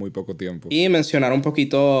muchísimo en muy poco tiempo. Y mencionar un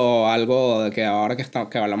poquito algo de que ahora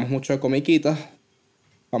que hablamos mucho de comiquitas,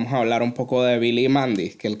 vamos a hablar un poco de Billy y Mandy,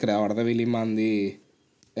 que el creador de Billy y Mandy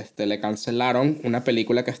le cancelaron una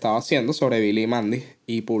película que estaba haciendo sobre Billy y Mandy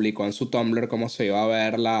y publicó en su Tumblr cómo se iba a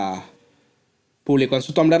ver publicó en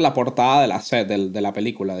su Tumblr la portada de la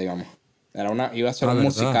película, digamos. Iba a ser Ah, un ¿verdad?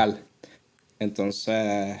 musical.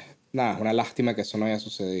 Entonces, nada, es una lástima que eso no haya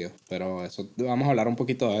sucedido. Pero vamos a hablar un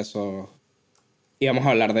poquito de eso. Y vamos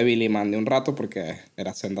a hablar de Billy y Mandy un rato porque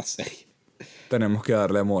era senda serie. Tenemos que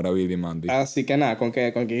darle amor a Billy y Mandy. Así que nada, ¿con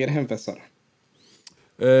qué quieres empezar?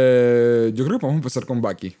 Yo creo que podemos empezar con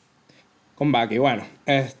Bucky. Con Bucky, bueno,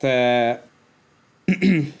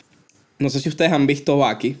 no sé si ustedes han visto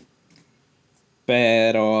Bucky,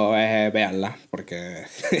 pero véanla, porque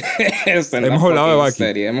es una Hemos hablado de fucking Bucky.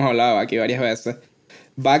 serie. Hemos hablado de Bucky varias veces.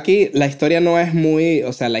 Bucky, la historia no es muy...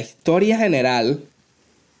 O sea, la historia general,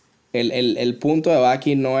 el punto de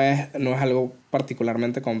Bucky no es algo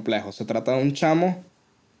particularmente complejo. Se trata de un chamo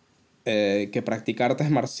que practica artes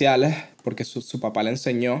marciales porque su papá le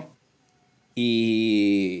enseñó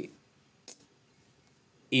y,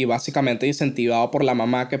 y básicamente incentivado por la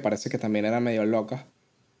mamá, que parece que también era medio loca.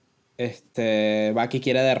 Bucky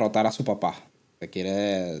quiere derrotar a su papá.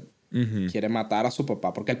 Ujú. Quiere matar a su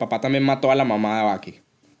papá, porque el papá también mató a la mamá de Bucky.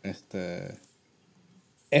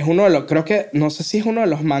 Es uno de los, creo que, no sé si es uno de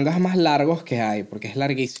los mangas más largos que hay, porque es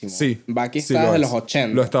larguísimo. Sí, Bucky sí está lo desde los es. Lo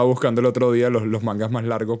 80. estaba buscando el otro día, los mangas más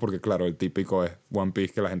largos, porque claro, el típico es One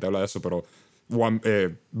Piece, que la gente habla de eso, pero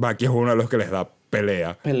Bucky es uno de los que les da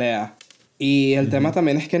pelea. Pelea. Y el tema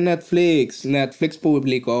también es que Netflix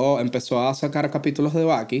empezó a sacar capítulos de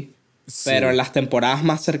Bucky, pero en Sí, las temporadas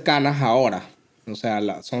más cercanas ahora. O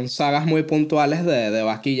sea, son sagas muy puntuales de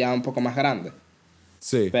Bucky ya un poco más grandes.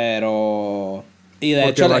 sí. Pero... Y de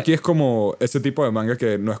Porque hecho, Bucky es como ese tipo de manga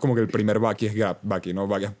que no es como que el primer Bucky es Bucky, ¿no?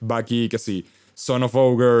 Bucky que sí, Son of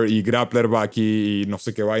Ogre y Grappler Bucky y no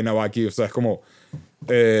sé qué vaina Bucky. O sea, es como...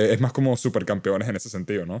 es más como supercampeones en ese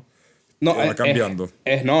sentido, ¿no? no, Que va cambiando.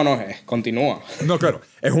 continúa. No, claro,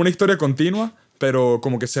 es una historia continua, pero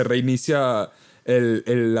como que se reinicia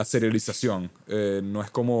la serialización. No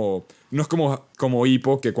es como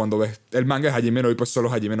Hippo, que cuando ves el manga es Hajime no Ippo, es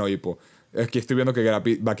solo Hajime no Ippo. Aquí estoy viendo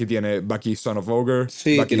que Bucky tiene Bucky Son of Ogre,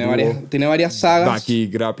 Sí, Bucky Duo, tiene varias sagas. Bucky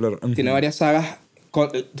Grappler. Tiene Ujú. varias sagas.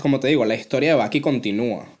 Como te digo, la historia de Bucky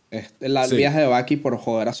continúa. El Sí, viaje de Bucky por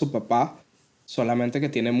joder a su papá. Solamente que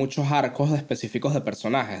tiene muchos arcos específicos de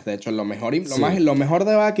personajes. De hecho, sí, lo mejor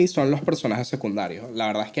de Bucky son los personajes secundarios. La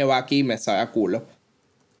verdad es que Bucky me sabe a culo.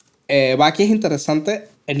 Bucky es interesante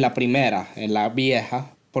en la primera, en la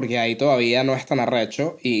vieja, porque ahí todavía no es tan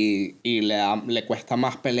arrecho y le cuesta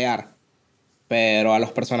más pelear. Pero a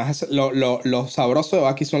los personajes, lo sabroso de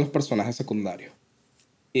Bucky son los personajes secundarios.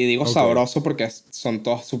 Y digo Ok. sabroso porque son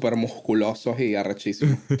todos súper musculosos y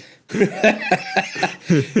arrechísimos.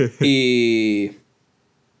 Y...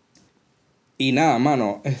 Y nada,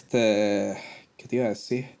 mano, ¿qué te iba a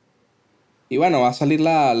decir? Y bueno, va a salir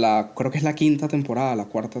creo que es la quinta temporada, la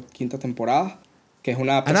quinta temporada, que es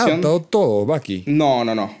una Han adaptación. adaptado todo, Bucky. No,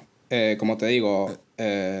 no, no. Como te digo,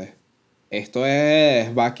 esto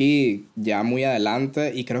es Baki ya muy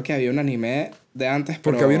adelante y creo que había un anime de antes,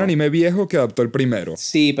 Porque había un pero anime viejo que adaptó el primero.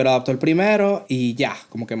 sí, pero adaptó el primero y ya,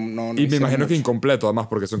 como que no Y me hicieron imagino que mucho. incompleto, además,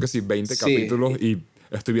 porque son que sí 20 Sí, capítulos y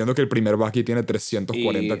estoy viendo que el primer Bucky tiene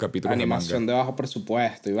 340 y capítulos de manga. animación de bajo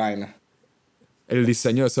presupuesto y vaina. El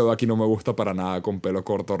diseño de ese Bucky no me gusta para nada, con pelo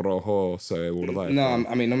corto rojo se ve burda de No, feo.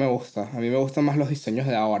 a mí no me gusta. A mí me gustan más los diseños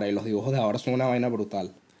de ahora y los dibujos de ahora son una vaina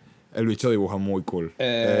brutal. El bicho dibuja muy cool.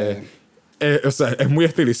 Eh, O sea, es muy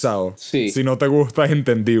estilizado. Si sí, no te gusta es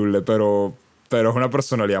entendible, pero es una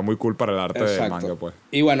personalidad muy cool para el arte del exacto. manga, pues.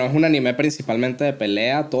 Y bueno, es un anime principalmente de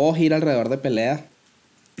pelea, todo gira alrededor de pelea.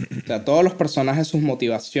 O sea, todos los personajes, sus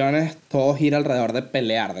motivaciones, todo gira alrededor de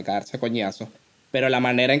pelear, de caerse a coñazos. Pero la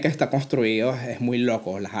manera en que está construido es muy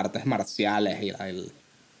loco. Las artes marciales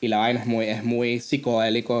y la vaina es muy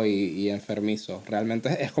psicodélico y enfermizo. Realmente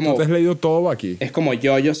 ¿Tú te has leído todo Bucky? es como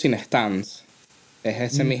yo sin stands. Es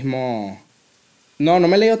ese Mm, mismo... No, no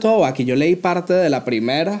me he leído todo aquí. Yo leí parte de la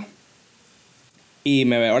primera y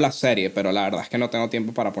me veo la serie, pero la verdad es que no tengo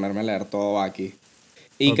tiempo para ponerme a leer todo aquí.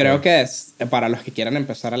 Y ok. creo que es, para los que quieran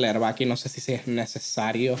empezar a leer Baki, no sé si es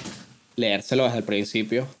necesario leérselo desde el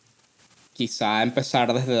principio. Quizá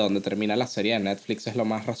empezar desde donde termina la serie de Netflix es lo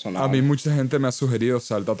más A mí razonable. mucha gente me ha sugerido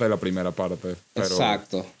sáltate la primera parte, pero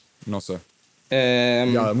Exacto. no sé. Ya,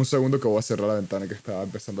 Em, dame un segundo que voy a cerrar la ventana que está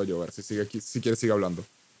empezando a llover. Si sigue aquí, si quieres sigue hablando.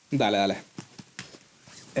 dale, dale.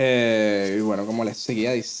 Y bueno, como les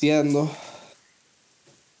seguía diciendo,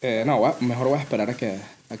 no, mejor voy a esperar a que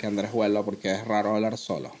Andrés vuelva porque es raro hablar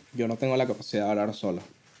solo. Yo no tengo la capacidad de hablar solo.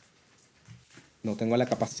 No tengo la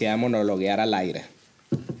capacidad de monologuear al aire.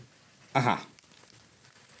 Ajá,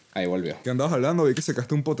 ahí volvió. ¿Qué andabas hablando? Vi que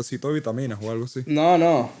sacaste un potecito de vitaminas o algo así. No,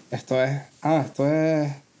 no, esto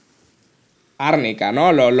es árnica,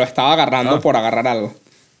 ¿no? Lo estaba agarrando Ah. por agarrar algo.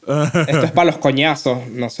 Esto es para los coñazos.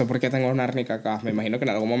 No sé por qué tengo una árnica acá. Me imagino que en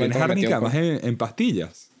algún ¿Tienes momento me metí un árnica más coño. en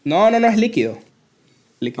pastillas? No, no, no, es líquido.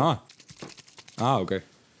 Líquido. Ah. Ah, ok.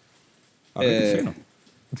 Árnica y Eh, fino.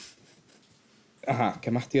 ajá, ¿qué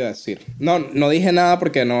más te iba a decir? No, no dije nada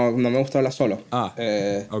porque no me gusta hablar solo. Ah.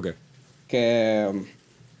 Ok. Que...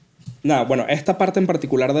 Nada, bueno, esta parte en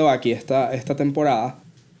particular de Baki, esta temporada,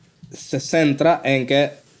 se centra en que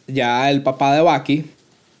ya el papá de Baki,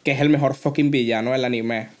 que es el mejor fucking villano del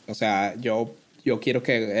anime, o sea, yo quiero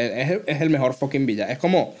que... Es el mejor fucking villano. Es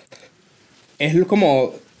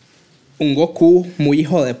como un Goku muy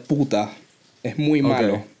hijo de puta. Es muy Ok.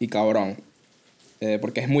 malo y cabrón.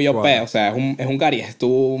 Porque es muy OP, Suave. o sea, es un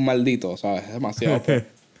Gariestu maldito, ¿sabes? Es demasiado OP.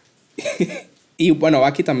 Y bueno,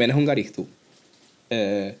 Baki también es un Gariestu.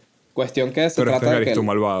 Cuestión que se Pero este trata es de que Garisto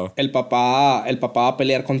malvado. el papá va a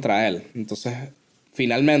pelear contra él. Entonces,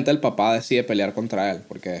 finalmente el papá decide pelear contra él,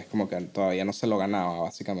 porque es como que todavía no se lo ganaba,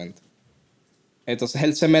 básicamente. Entonces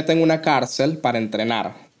él se mete en una cárcel para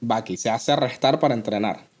entrenar. Baki se hace arrestar para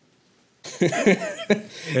entrenar.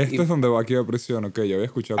 Este Y, es donde va aquí a prisión. Ok, yo había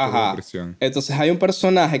escuchado que iba a ajá. prisión. Entonces hay un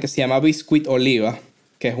personaje que se llama Biscuit Oliva,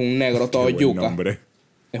 que es un negro Qué todo buen yuca. nombre.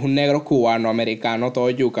 Es un negro cubano, americano, todo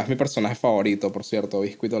yuca. Es mi personaje favorito, por cierto,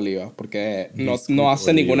 Biscuit Oliva. Porque no Biscuit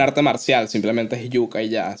hace ningún Oliva. arte marcial, simplemente es yuca y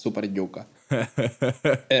ya, es súper yuca.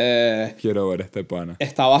 Quiero ver este pana.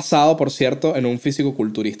 Está basado, por cierto, en un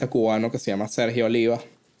físico-culturista cubano que se llama Sergio Oliva.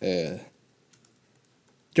 Eh,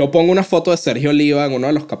 yo pongo una foto de Sergio Oliva en uno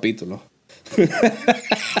de los capítulos.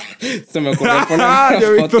 Se me ocurrió poner una Yo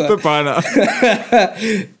he visto foto. este pana.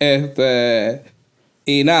 Este,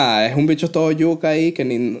 y nada, es un bicho todo yuca ahí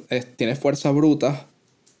que tiene fuerza bruta.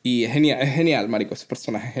 Y es genial, marico, ese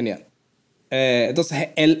personaje es genial. Entonces,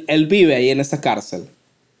 él vive ahí en esa cárcel.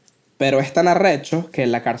 Pero es tan arrecho que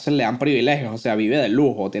en la cárcel le dan privilegios. O sea, vive de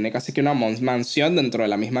lujo. Tiene casi que una mansión dentro de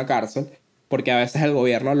la misma cárcel. Porque a veces el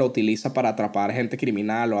gobierno lo utiliza para atrapar gente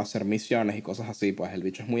criminal o hacer misiones y cosas así. Pues el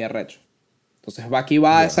bicho es muy arrecho. Entonces Bucky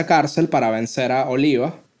va a Ya. esa cárcel para vencer a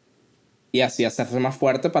Oliva. Y así hacerse más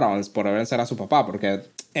fuerte para poder vencer a su papá. Porque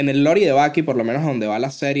en el lore de Bucky, por lo menos donde va la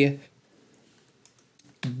serie,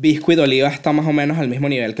 Biscuit Oliva está más o menos al mismo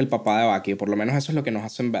nivel que el papá de Bucky. Por lo menos eso es lo que nos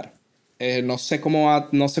hacen ver. No sé cómo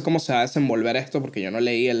se va a desenvolver esto porque yo no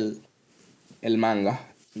leí el manga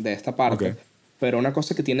de esta Ok. parte. Pero una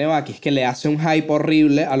cosa que tiene Bucky es que le hace un hype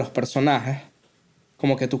horrible a los personajes.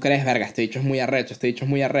 Como que tú crees, verga, este dicho es muy arrecho, este dicho es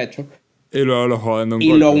muy arrecho. Y luego lo joden de un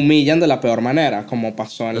Y lo golpe. humillan de la peor manera, como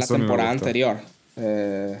pasó en la Eso a mí me temporada gusta. anterior.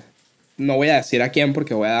 No voy a decir a quién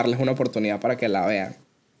porque voy a darles una oportunidad para que la vean.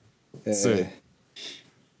 Sí.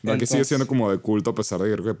 Eh, Que sigue siendo entonces, como de culto a pesar de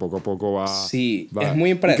que creo que poco a poco sí, es va.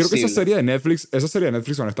 muy Y creo que impredecible. esa serie de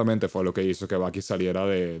Netflix honestamente fue lo que hizo que Bucky saliera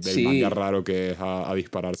del manga Sí, raro que es a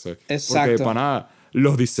dispararse. Porque exacto. para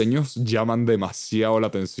los diseños llaman demasiado la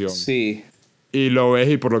atención. Sí, Y lo ves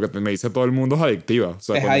y por lo que me dice todo el mundo es adictiva. O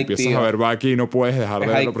sea, es cuando empiezas a ver adictiva. Bucky no puedes dejar Es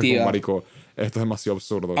de verlo porque es como adictiva. marico, esto es demasiado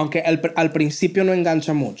absurdo. Aunque al principio no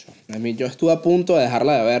engancha mucho. A mí, yo estuve a punto de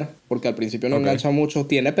dejarla de ver porque al principio no Ok. engancha mucho.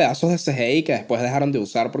 Tiene pedazos de CGI que después dejaron de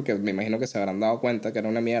usar porque me imagino que se habrán dado cuenta que era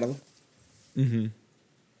una mierda.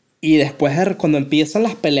 Y después, cuando empiezan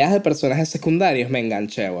las peleas de personajes secundarios, me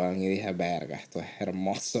enganché, weón. Y dije, verga, esto es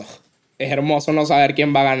hermoso. Es hermoso no saber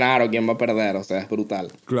quién va a ganar o quién va a perder. O sea, es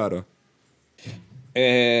brutal. Claro.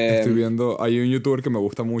 Estoy Eh, viendo, hay un youtuber que me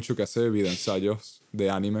gusta mucho que hace videoensayos de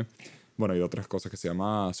anime. Bueno, y otras cosas que se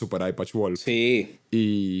llama Super Eye Patch Wolf. sí,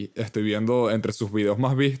 Y estoy viendo entre sus videos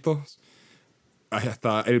más vistos, ahí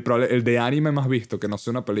está el de anime más visto, que no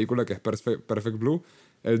sea una película, que es Perfect Blue.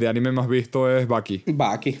 El de anime más visto es Bucky,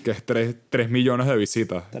 Bucky. que es 3 millones de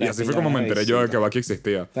visitas. Y 3 así fue como millones me de enteré yo de que visitas. Bucky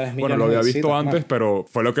existía. 3 Bueno, lo millones de había visto visitas, antes, claro. pero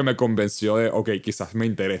fue lo que me convenció de, ok, quizás me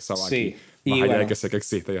interesa Bucky. Sí. Más Y allá de bueno, que sé que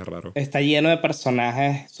existe y es raro. está lleno de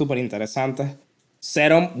personajes súper interesantes.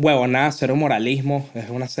 Cero huevonada, cero moralismo.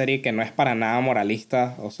 Es una serie que no es para nada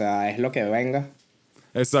moralista. O sea, es lo que venga.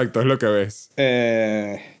 Exacto, es lo que ves.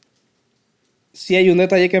 Eh, sí hay un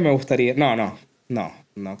detalle que me gustaría... No.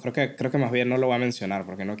 Creo que más bien no lo voy a mencionar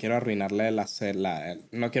porque no quiero arruinarle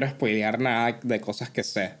no quiero spoilear nada de cosas que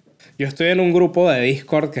sé. Yo estoy en un grupo de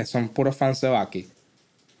Discord que son puros fans de Bucky.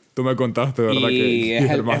 Tú me contaste, ¿verdad? Y Que es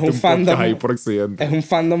armaste un un podcast ahí fandom... por accidente. Es un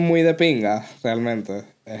fandom muy de pinga, realmente.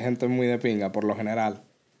 Es gente muy de pinga, por lo general.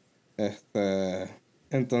 Este...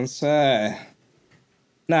 Entonces...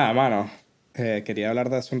 Nada, mano. Quería hablar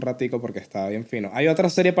de eso un ratico porque estaba bien fino. Hay otra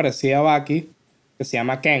serie parecida a Baki que se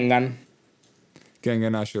llama Kengan.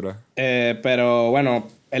 Kengen Ashura. Pero bueno,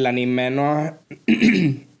 el anime no...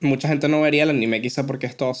 Mucha gente no vería el anime quizá porque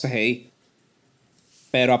es todo CGI.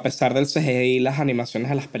 Pero a pesar del CGI, las animaciones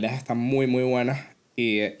de las peleas están muy, muy buenas.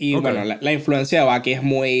 Y Ok. bueno, la influencia de Baki es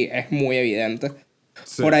muy evidente.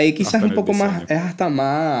 Sí, Por ahí quizás hasta en un el poco más, diseño. es hasta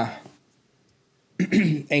más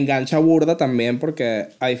engancha burda también porque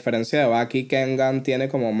a diferencia de Baki, Kengan tiene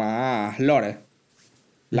como más lore.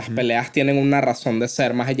 Las peleas tienen una razón de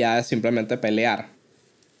ser más allá de simplemente pelear.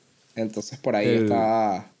 Entonces por ahí El.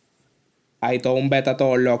 está... Hay todo un beta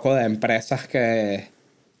todo loco de empresas que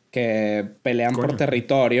pelean por Coño.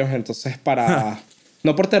 territorios. Entonces para...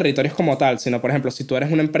 No por territorios como tal, sino por ejemplo, si tú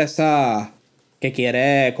eres una empresa que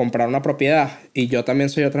quiere comprar una propiedad y yo también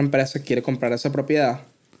soy otra empresa que quiere comprar esa propiedad,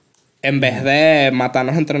 en vez de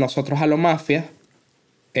matarnos entre nosotros a lo mafia,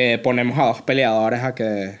 ponemos a dos peleadores a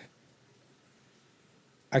que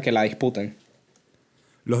la disputen.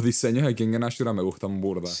 Los diseños de Kengen Ashura me gustan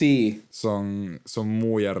burda. Sí, Son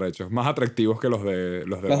muy arrechos. Más atractivos que los de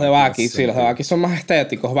los de Baki en Baki, ese sí, los de sentido. Baki son más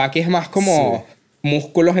estéticos. Baki es más Sí. como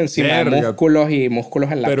músculos encima de Verga. músculos y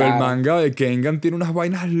músculos en la Pero el cara. manga de Kengan tiene unas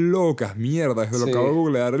vainas locas, mierda. Desde lo acabo de Sí,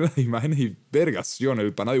 googlear en las imágenes y vergación.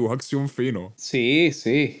 El pana dibuja acción fino. sí,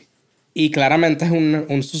 sí. Y claramente es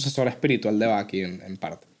un sucesor espiritual de Baki en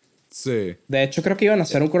parte. Sí. De hecho, creo que iban a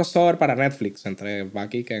hacer un crossover para Netflix entre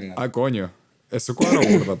Baki y Kengan. Ah, coño. Eso cuadra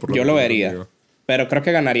burda, por lo Yo que lo tengo vería. entendido. Pero creo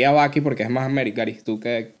que ganaría Baki porque es más Americanistú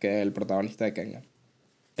que el protagonista de Kengan.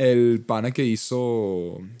 El pana que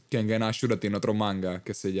hizo Kengan Ashura tiene otro manga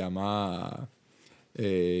que se llama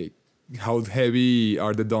eh, How Heavy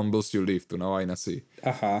Are the Dumbbells You Lift, una vaina así.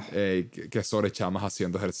 Ajá, Que es sobre chamas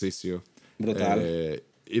haciendo ejercicio. brutal.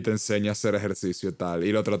 Y te enseña a hacer ejercicio y tal.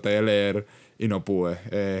 Y lo traté de leer y no pude.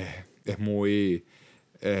 Es muy...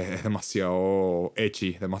 es demasiado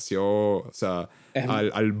ecchi, demasiado... O sea, Es,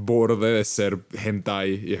 al borde de ser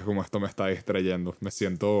hentai. Y es como esto me está distrayendo. Me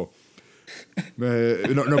siento...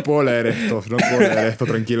 no puedo leer esto, no puedo leer esto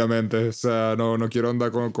tranquilamente. O sea, no quiero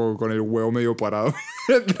andar con el huevo medio parado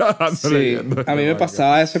trabajando sí, leyendo a este mí me manga.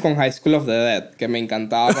 pasaba eso con High School of the Dead, que me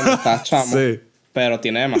encantaba cuando estaba chamo, Sí, pero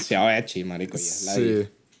tiene demasiado ecchi, marico, y es ladilla. sí,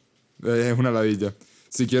 es una ladilla.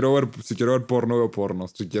 Si quiero ver porno, veo porno.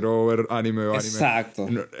 Si quiero ver anime, veo anime. Exacto,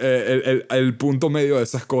 El punto medio de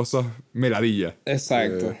esas cosas me ladilla.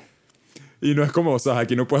 exacto. Y no es como, o sea,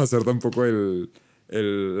 aquí no puedes hacer tampoco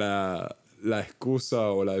la la excusa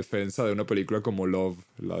o la defensa de una película como Love,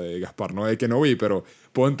 la de Gaspar Noé, que no vi, pero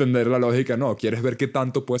puedo entender la lógica. No, quieres ver qué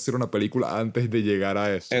tanto puede ser una película antes de llegar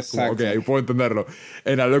a eso. Como, ok, Exacto. ahí puedo entenderlo.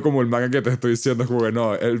 En algo como el manga que te estoy diciendo, es como que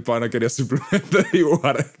no, el pana quería simplemente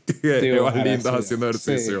dibujar evas Dibujar lindas eso ya. haciendo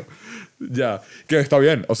Sí. ejercicio. Ya, que está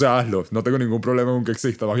bien, o sea, hazlo. No tengo ningún problema con que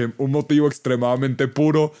exista. Más bien, un motivo extremadamente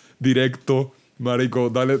puro, directo. Marico,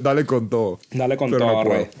 dale con todo. Dale con Pero no todo,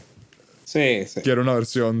 Rey. puedo. Sí, sí. Quiero una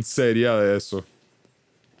versión seria de eso.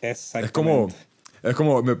 Es como, Exactamente. es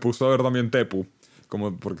como me puso a ver también Tepu,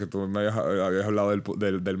 como porque tú me habías hablado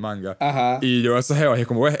del manga. Ajá. Y yo esas jevas, y es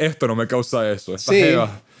como, ves, esto no me causa eso. Estas Sí. jevas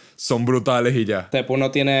son brutales y ya. Tepu no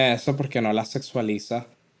tiene eso porque no la sexualiza.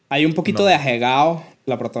 Hay un poquito de No. ajegao.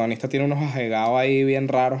 La protagonista tiene unos ajegaos ahí bien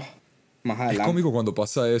raros más Es adelante. cómico cuando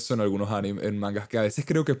pasa eso en algunos animes, en mangas, que a veces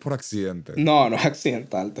creo que es por accidente. No, no es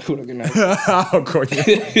accidental, te juro que no es accidental. Oh,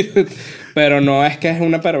 coño. Pero no es que es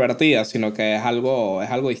una pervertida, sino que es algo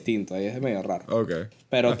distinto. Ahí es medio raro. Ok.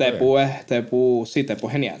 Pero Está bien. Sí, Tepu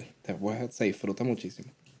es genial. Se disfruta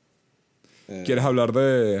muchísimo. ¿Quieres hablar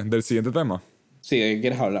del siguiente tema? Sí, ¿de qué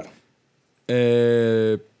quieres hablar?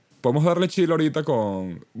 Eh, Podemos darle chill ahorita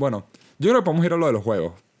con... Bueno, yo creo que podemos ir a lo de los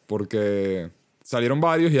juegos, porque salieron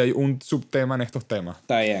varios y hay un subtema en estos temas.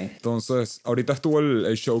 Está bien. Entonces, ahorita estuvo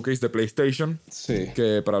el showcase de PlayStation, Sí.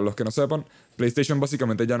 que para los que no sepan, PlayStation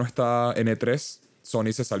básicamente ya no está en E3,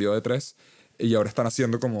 Sony se salió de E3 y ahora están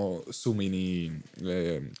haciendo como su mini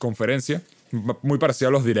conferencia, muy parecida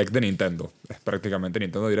a los Direct de Nintendo. Es prácticamente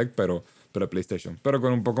Nintendo Direct, pero PlayStation. Pero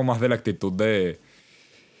con un poco más de la actitud de...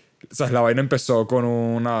 O sea, la vaina empezó con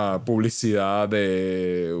una publicidad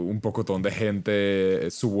de un pocotón de gente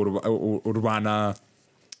urbana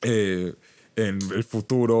en el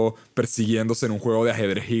futuro persiguiéndose en un juego de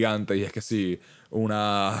ajedrez gigante. Y es que sí,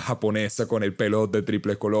 una japonesa con el pelo de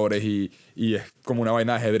triple colores y es como una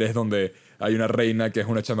vaina de ajedrez donde hay una reina que es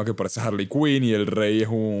una chama que parece Harley Quinn y el rey es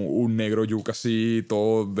un negro yuca así,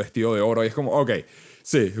 todo vestido de oro. Y es como, ok,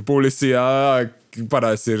 sí, publicidad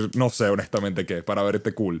para decir, no sé honestamente qué, para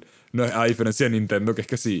verte cool. No, a diferencia de Nintendo, que es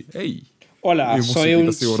que sí, hey, y Hola, musiquita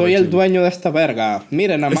así burda soy el chill. dueño de esta verga.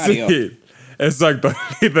 Miren a Mario. Sí, exacto.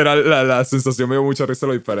 Literal, la sensación me dio mucha risa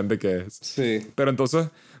lo diferente que es. Sí. Pero entonces,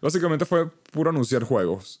 básicamente fue puro anunciar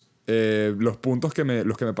juegos. Los puntos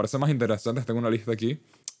los que me parecen más interesantes, tengo una lista aquí.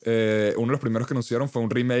 Uno de los primeros que anunciaron fue un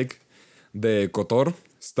remake de KOTOR,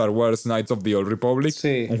 Star Wars Knights of the Old Republic.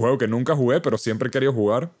 Sí. Un juego que nunca jugué, pero siempre he querido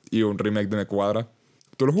jugar. Y un remake de Me Cuadra.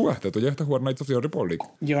 ¿Tú lo jugaste? ¿Tú llegaste a jugar Knights of the Old Republic?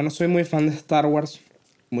 Yo no soy muy fan de Star Wars,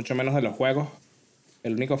 mucho menos de los juegos.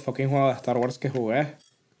 El único fucking juego de Star Wars que jugué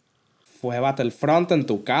fue Battlefront en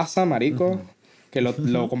tu casa, marico. Que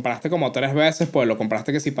lo compraste como 3 veces, pues lo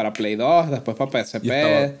compraste que sí para Play 2, después para Y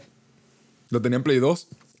estaba... PSP. Lo tenía en Play 2.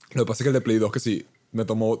 Lo que pasa es que el de Play 2 que sí, me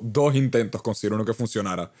tomó 2 intentos conseguir uno que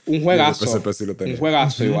funcionara. Un Y el de juegazo. PSP sí lo Un tenía.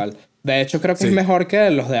 juegazo igual. De hecho, creo que es Sí. mejor que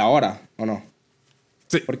los de ahora, ¿o no?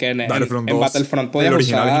 Sí. Porque Battlefront en 2, Battlefront podías el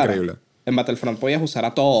original es usar. increíble. En Battlefront podías usar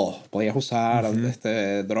a todos. Podías usar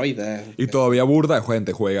droides. Y todavía burda de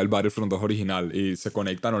gente juega el Battlefront 2 original y se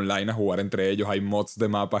conectan online a jugar entre ellos. Hay mods de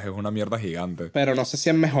mapas, es una mierda gigante. Pero no sé si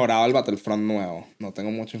han mejorado el Battlefront nuevo. No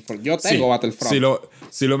tengo mucha información. Yo tengo Sí, Battlefront.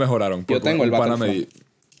 sí lo mejoraron. Yo Porque tengo el un pana Battlefront.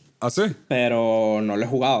 ¿Ah, sí? Pero no lo he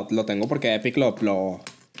jugado. Lo tengo porque Epic lo tiró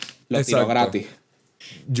Exacto. gratis.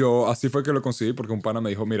 Yo así fue que lo conseguí porque un pana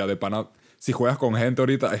me dijo, mira, de pana, si juegas con gente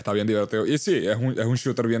ahorita está bien divertido. Y sí, es un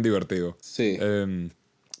shooter bien divertido. Sí.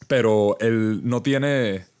 Pero él no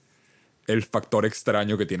tiene el factor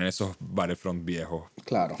extraño que tienen esos Battlefront viejos.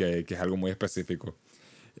 Claro. Que es algo muy específico.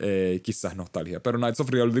 Quizás nostalgia. Pero Knights of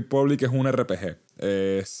the Old Republic es un RPG.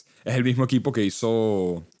 Es el mismo equipo que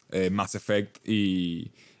hizo Mass Effect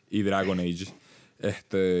y Dragon Age.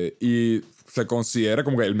 Y se considera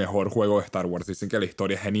como que el mejor juego de Star Wars. Dicen que la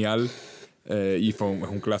historia es genial y es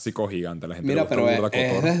un clásico gigante. La gente le Mira, gusta pero burda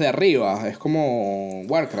es KOTOR. desde arriba. Es como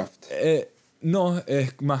Warcraft. No,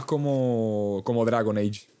 es más como Dragon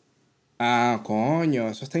Age. Ah, coño.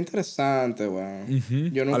 Eso está interesante,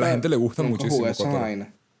 weón. Yo A la gente le gusta nunca muchísimo jugué esa KOTOR.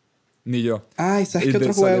 vaina. Ni yo. Ay, ¿sabes Y qué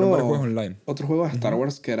otro salieron varios juego? juegos online. Otro juego de Star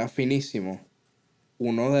Wars que era finísimo.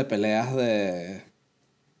 Uno de peleas de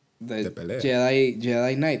De pelea.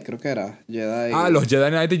 Jedi Knight, creo que era. Los Jedi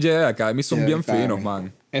Knight y Jedi Academy son Jedi bien Academy. finos,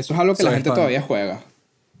 man. Eso es algo que O la sea, gente todavía juega.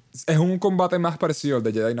 Es un combate más parecido al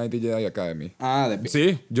de Jedi Knight y Jedi Academy. Ah,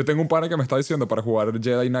 Sí, yo tengo un pana que me está diciendo para jugar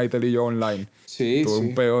Jedi Knight él y yo online. Sí, Tuve un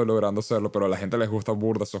sí. peo logrando hacerlo, pero a la gente les gusta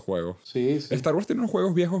burda esos juegos. Sí, sí. Star Wars tiene unos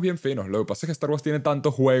juegos viejos bien finos. Lo que pasa es que Star Wars tiene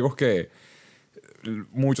tantos juegos que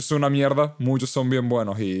muchos son una mierda, muchos son bien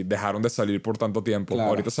buenos y dejaron de salir por tanto tiempo. Claro.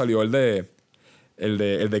 Ahorita salió el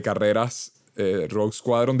de carreras Rogue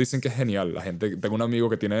Squadron dicen que es genial. La gente, tengo un amigo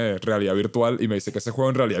que tiene realidad virtual y me dice que ese juego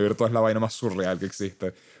en realidad virtual es la vaina más surreal que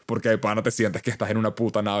existe. Porque de pana te sientes que estás en una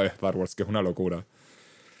puta nave de Star Wars, que es una locura.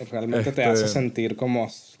 Realmente te hace sentir como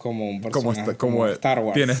un personaje, como Star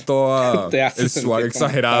tienes Wars. todo Te hace el swag sentir como Star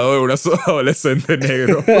exagerado de un adolescente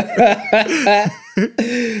negro.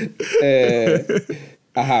 Eh,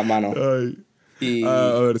 ajá, mano. Ay. A Y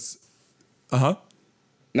ver. Ajá.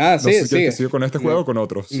 nada, No sé sigue, si quieres que sigue. siga con este juego No, o con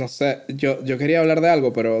otros. no sé, yo quería hablar de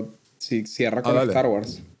algo, pero si cierra Ah, con dale. Star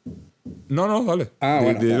Wars. No, no, dale. Ah,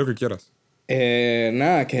 bueno, Di lo está. que quieras.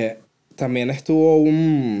 Nada, que también estuvo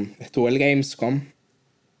el Gamescom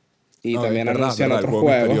y Ay, también verdad, anuncian verdad, el otros juego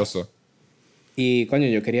juegos. misterioso. Y coño,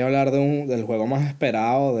 yo quería hablar del juego más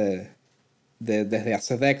esperado desde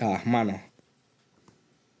hace décadas, mano.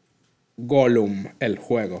 Gollum, el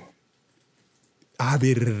juego. Ah,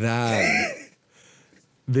 verdad.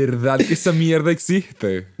 Verdad que esa mierda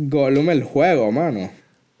existe. Gollum, el juego, mano.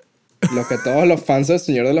 Lo que todos los fans del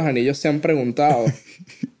Señor de los Anillos se han preguntado.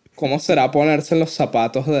 ¿Cómo será ponerse en los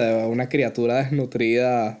zapatos de una criatura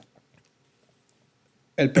desnutrida?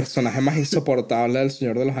 El personaje más insoportable del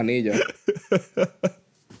Señor de los Anillos.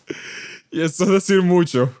 Y eso es decir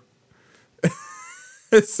mucho.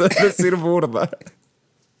 Eso es decir burda.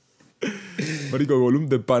 Marico, Gollum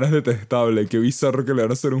de pana es detestable. Qué bizarro que le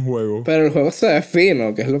van a hacer un juego. Pero el juego se ve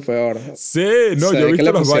fino, que es lo peor. Sí, no, Se yo he ve que visto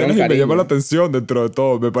le las pusieron vainas y me llama la cariño. atención dentro de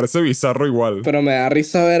todo. Me parece bizarro igual. Pero me da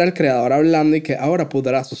risa ver al creador hablando y que ahora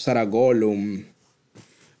podrás usar a Gollum.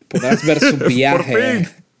 Podrás ver su Por viaje. fin.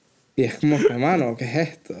 Y es como que, mano, ¿qué es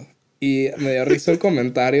esto? Y me dio risa el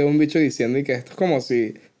comentario de un bicho diciendo y que esto es como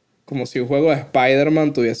si un juego de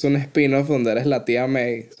Spider-Man tuviese un spin-off donde eres la tía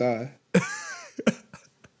May, ¿sabes?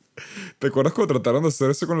 ¿Te acuerdas cuando trataron de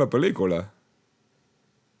hacer eso con la película?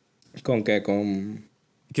 ¿Con qué? Con...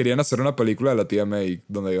 Querían hacer una película de la tía May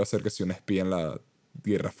donde iba a ser que si un espía en la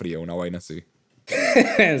Guerra Fría, una vaina así.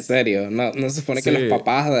 En serio, no se supone que los Sí,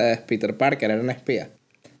 papás de Peter Parker eran espías.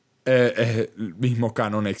 es el mismo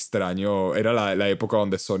canon extraño. Era la época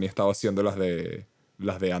donde Sony estaba haciendo las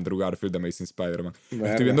de Andrew Garfield de Amazing Spider-Man. Estoy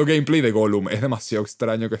Verga. viendo gameplay de Gollum. Es demasiado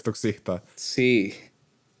extraño que esto exista. Sí,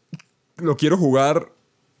 Lo quiero jugar,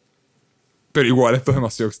 pero igual esto es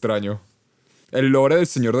demasiado extraño. El lore del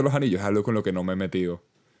Señor de los Anillos es algo con lo que no me he metido.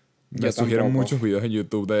 Me yo sugieren tampoco. muchos videos en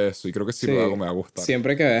YouTube de eso y creo que si lo hago Sí, me va a gustar.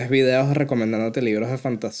 siempre que ves videos recomendándote libros de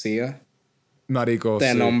fantasía, Marico,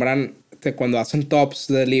 te sí. nombran, cuando hacen tops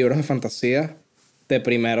de libros de fantasía, de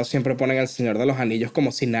primero siempre ponen El Señor de los Anillos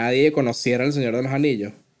como si nadie conociera El Señor de los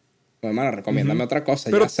Anillos. Pues, hermano, recomiéndame otra cosa,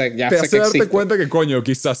 Pero ya te sé hace que darte existe. cuenta que, coño,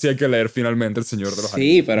 quizás sí hay que leer finalmente El Señor de los Sí,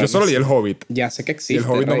 Anillos. pero Yo no solo leí sé, El Hobbit ya sé que y El existe,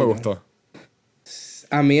 Hobbit no me Reina. gustó.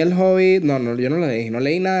 A mí el Hobbit, no, yo no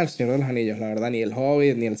leí nada del Señor de los Anillos, la verdad, ni el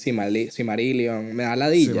Hobbit, ni el Silmarillion, me da Sí,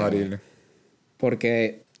 ladilla, güey. Maril.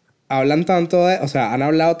 Porque hablan tanto de, o sea, han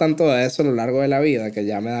hablado tanto de eso a lo largo de la vida que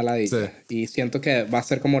ya me da Sí. ladilla. Y siento que va a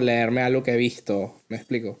ser como leerme algo que he visto, ¿me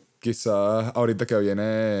explico? Quizás ahorita que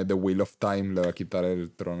viene The Wheel of Time le va a quitar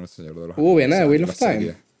el trono al Señor de los Anillos. O Viene de sea, Wheel la of Time.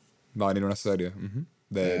 serie. Va a venir una serie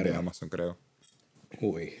de Verga. Amazon, creo.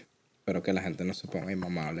 Uy, espero que la gente no se ponga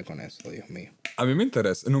inmamable con eso, Dios mío. A mí me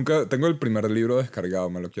interesa. Nunca tengo el primer libro descargado,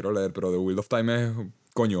 me lo quiero leer, pero The Wheel of Time es,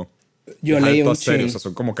 coño, Yo es leí alto un a serio. O sea, chin.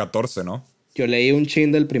 son como 14, ¿no? Yo leí un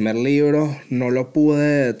chin del primer libro, no lo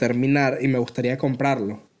pude terminar y me gustaría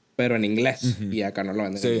comprarlo, pero en inglés. Y acá no lo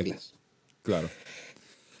venden en Sí, inglés. claro.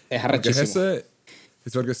 Es Porque es arrechísimo. ese.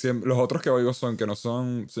 Es porque los otros que oigo son que no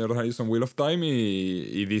son Señor de los Anillos, son Wheel of Time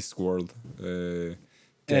y Discworld.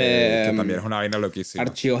 Que también es una vaina loquísima.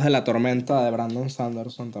 Archivos de la Tormenta de Brandon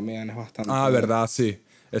Sanderson también es bastante... Ah, verdad, sí.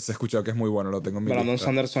 Ese he escuchado que es muy bueno, lo tengo en mi Brandon lista.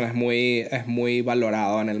 Sanderson es muy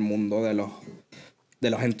valorado en el mundo de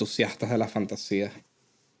los entusiastas de la fantasía.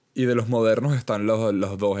 Y de los modernos están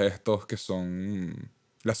los dos estos que son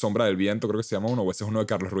La Sombra del Viento, creo que se llama uno, o ese es uno de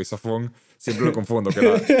Carlos Ruiz Zafón. Siempre lo confundo, que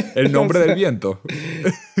el No nombre del sé. viento.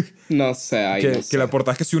 No sé, ahí no Que la sé.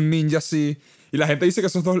 portada es que si un ninja así. Y la gente dice que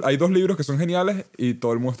hay dos libros que son geniales y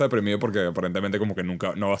todo el mundo está deprimido porque aparentemente como que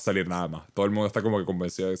nunca no va a salir nada más. Todo el mundo está como que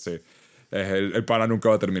convencido de que sí, el pana nunca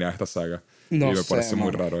va a terminar esta saga. Y No me sé, parece muy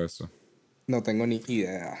mano. raro eso. No tengo ni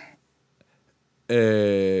idea.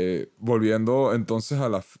 Volviendo entonces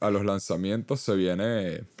a los lanzamientos, se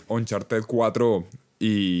viene Uncharted 4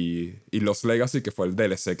 y Lost Legacy, que fue el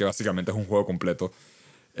DLC, que básicamente es un juego completo.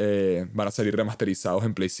 Van a salir remasterizados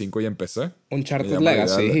en Play 5 y en PC. Uncharted llama la idea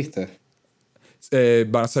Legacy, dijiste.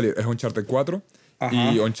 Van a salir, es Uncharted 4 y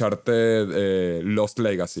Ajá. Uncharted Lost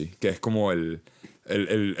Legacy, que es como el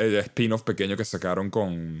spin-off pequeño que sacaron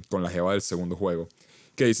con la jeva del segundo juego.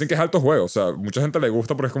 Que dicen que es alto juego. O sea, mucha gente le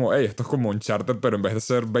gusta porque es como, hey, esto es como Uncharted, pero en vez de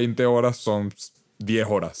ser 20 horas, son 10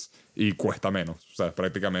 horas. Y cuesta menos. O sea, es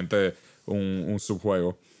prácticamente un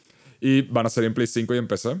subjuego. Y van a salir en Play 5 y en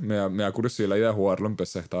PC. Me da curiosidad la idea de jugarlo en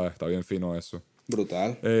PC. Está bien fino eso.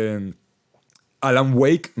 Brutal. Alan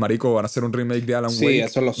Wake, marico, van a hacer un remake de Alan Sí, Wake.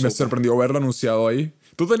 eso lo supe. Me sorprendió verlo anunciado ahí.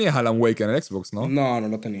 Tú tenías Alan Wake en el Xbox, ¿no? No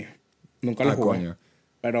lo tenía. Nunca lo jugué. Coño.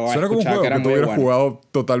 Pero Suena como un escuchaba juego que era que tú muy hubieras bueno. jugado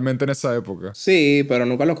totalmente en esa época. Sí, pero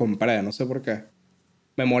nunca lo compré, no sé por qué.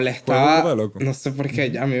 Me Juego molestaba, burda de loco. no sé por qué,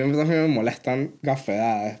 a mí también me molestan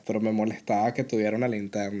gafedades, pero me molestaba que tuviera una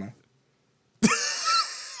linterna.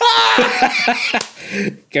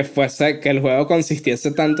 Que el juego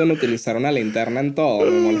consistiese tanto en utilizar una linterna en todo,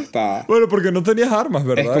 me molestaba. Bueno, porque no tenías armas,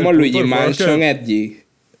 ¿verdad? Es como El punto Luigi del juego es que- Mansion Edgy.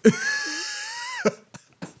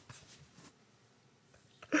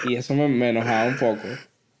 Y eso me enojaba un poco.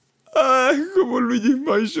 Ay, como Luigi's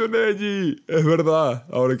Mansion Edgy. Es verdad,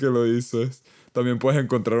 ahora que lo dices. También puedes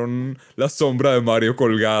encontrar la sombra de Mario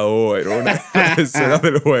colgado en una escena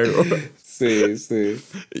del juego. Sí, sí.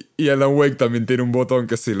 Y Alan Wake también tiene un botón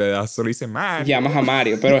que si le das solo dice Mario. Llamas a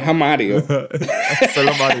Mario, pero es a Mario.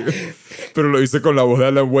 Solo Mario. Pero lo hice con la voz de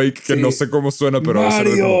Alan Wake, que Sí. no sé cómo suena, pero va a ser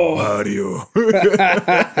como, Mario.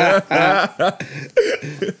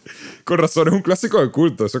 Con razón, es un clásico de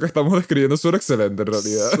culto. Eso que estamos describiendo suena excelente en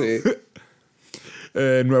realidad. Sí.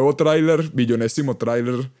 Nuevo tráiler, billonésimo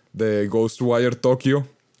tráiler de Ghostwire Tokyo.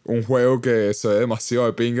 Un juego que se ve demasiado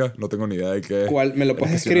de pinga. No tengo ni idea de qué es. ¿Cuál? ¿Me lo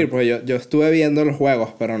puedes escribir? Porque yo estuve viendo los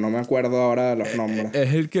juegos, pero no me acuerdo ahora de los nombres.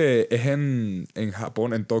 Es el que es en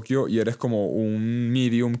Japón, en Tokio, y eres como un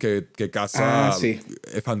medium que caza Sí.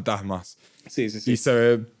 fantasmas. Sí, sí, sí. Y se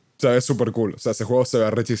ve súper cool. O sea, ese juego se ve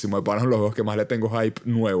rechísimo. De panos los juegos que más le tengo hype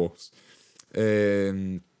nuevos.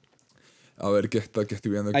 A ver qué estoy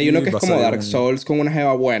viendo aquí. Hay uno que es Va a como salir Dark Souls con una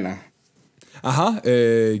jeva buena. Ajá,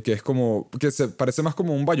 que es como... Que se parece más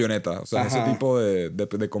como un Bayonetta. O sea, Ajá. ese tipo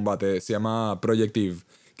de combate. Se llama Projective,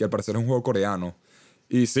 que al parecer es un juego coreano.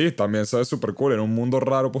 Y sí, también se ve súper cool. En un mundo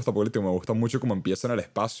raro postapocalíptico. Me gusta mucho cómo empieza en el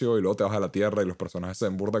espacio y luego te vas a la tierra y los personajes se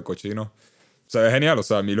ven burda de cochinos. Se ve genial. O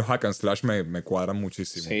sea, a mí los hack and slash me cuadran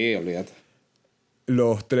muchísimo. Sí, olvídate.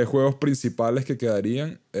 Los 3 juegos principales que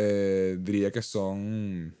quedarían, diría que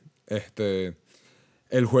son...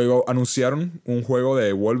 El juego... Anunciaron un juego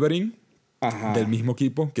de Wolverine. Ajá. Del mismo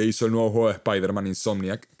equipo que hizo el nuevo juego de Spider-Man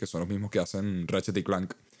Insomniac, que son los mismos que hacen Ratchet y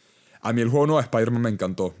Clank. A mí el juego nuevo de Spider-Man me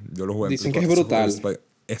encantó. Yo lo jugué en Dicen Play que es 4, brutal. ese juego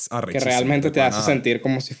es Que arrechísimo. realmente de te hace pana. sentir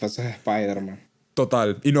como si fueses Spider-Man.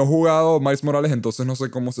 Total. Y no he jugado Miles Morales, entonces no sé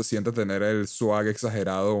cómo se siente tener el swag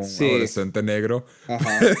exagerado, un Sí. adolescente negro.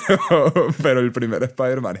 Ajá. Pero el primer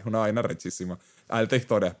Spider-Man es una vaina rechísima. Alta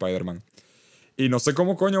historia de Spider-Man. Y no sé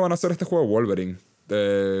cómo coño van a hacer este juego Wolverine.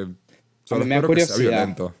 A Solo mí me da espero que sea curiosidad.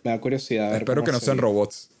 violento. Me da curiosidad. ver Espero cómo que no sean sería.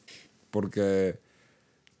 robots. Porque,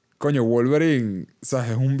 coño, Wolverine,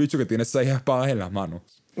 ¿sabes? Es un bicho que tiene 6 espadas en las manos.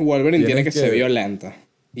 Wolverine tiene Tienes que ser violenta.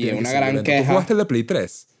 Y tiene es que una ser gran violento. ¿Tú queja. jugaste el de Play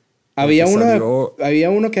 3? Había El que uno, salió- había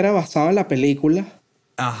uno que era basado en la película,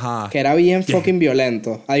 Ajá. que era bien Que- fucking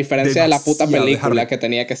violento. A diferencia de la puta demasiado, película déjame- que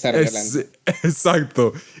tenía que ser violenta.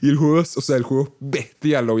 Exacto. Y el juego es, o sea, el juego es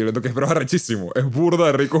bestial lo violento que es, pero es arrechísimo. Es burda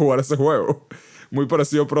de rico jugar ese juego. Muy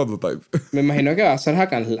parecido a Prototype. Me imagino que va a ser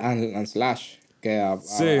hack and slash. Que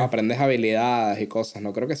Sí. aprendes habilidades y cosas.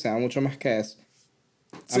 No creo que sea mucho más que eso.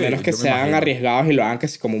 A Sí, menos que yo me sean imagino. arriesgados y lo hagan que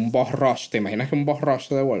si como un boss rush. ¿Te imaginas que un boss rush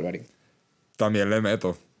de Wolverine? También le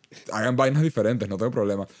meto. Hagan vainas diferentes, no tengo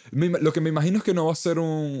problema. Lo que me imagino es que no va a ser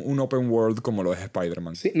un open world como lo es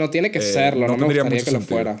Spider-Man. Sí, no tiene que serlo. No me tendría gustaría mucho que lo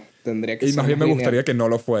sentido. fuera. Tendría que Y ser más bien me lineal. gustaría que no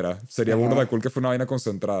lo fuera. Sería Ajá. burda cool que fuera una vaina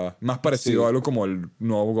concentrada. Más parecido Sí. a algo como el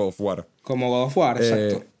nuevo God of War. Como God of War,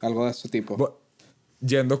 exacto. Algo de ese tipo.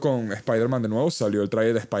 Yendo con Spider-Man de nuevo, salió el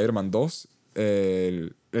tráiler de Spider-Man 2.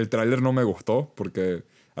 El tráiler no me gustó porque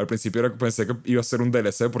al principio pensé que iba a ser un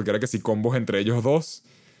DLC porque era que si combos entre ellos dos.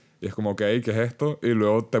 Y es como, ok, ¿qué es esto? Y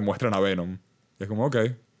luego te muestran a Venom. Y es como, ok.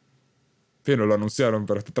 Fino, lo anunciaron,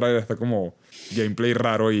 pero este tráiler está como gameplay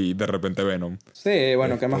raro y de repente Venom. Sí,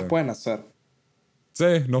 bueno, ¿qué más pueden hacer? Sí,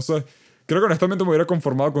 no sé. Creo que honestamente me hubiera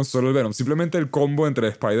conformado con solo el Venom. Simplemente el combo entre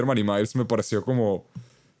Spider-Man y Miles me pareció como...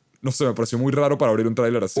 No sé, me pareció muy raro para abrir un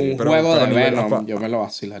tráiler así. Un pero juego a de nivel- Venom, yo me lo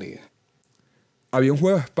vacilaría. Había un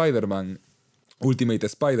juego de Spider-Man, Ultimate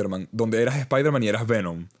Spider-Man, donde eras Spider-Man y eras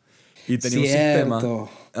Venom. Y tenía un Cierto. sistema...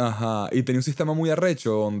 Ajá. Y tenía un sistema muy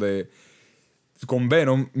arrecho donde... Con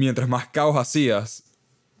Venom, mientras más caos hacías,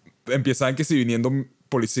 empezaban que si viniendo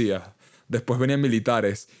policías. Después venían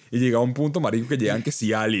militares. Y llegaba un punto, marico, que llegan que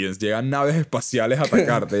si aliens. Llegan naves espaciales a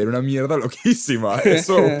atacarte. Era una mierda loquísima.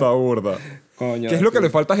 Eso está burda. Coño, ¿Qué es lo que tío. le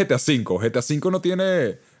falta a GTA V? GTA V no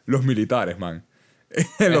tiene los militares, man.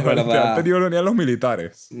 Es Los que han verdad. tenido venían los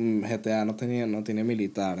militares. GTA no tiene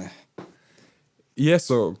militares. Y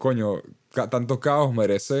eso, coño, tanto caos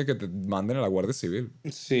merece que te manden a la Guardia Civil.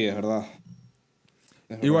 Sí, es verdad.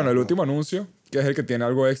 Es Y verdad, bueno, es el verdad. último anuncio, que es el que tiene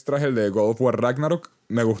algo extra, es el de God of War Ragnarok.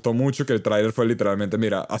 Me gustó mucho que el tráiler fue literalmente,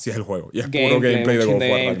 mira, así es el juego. Y es puro Gameplay, un gameplay de chin God of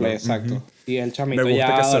de War gameplay, Ragnarok. Ujú. exacto. Y el Me chamito gusta que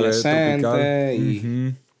ya se ve tropical. adolescente y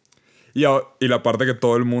Ujú. Y la parte que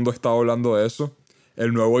todo el mundo está hablando de eso,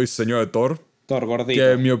 el nuevo diseño de Thor, Thor que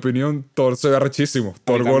gordito. en mi opinión Thor se ve rechísimo. A mí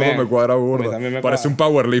Thor gordo me también. cuadra A mí burda. también me Parece un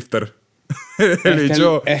cuadra. powerlifter. El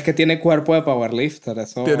bicho Es que tiene cuerpo de powerlifter,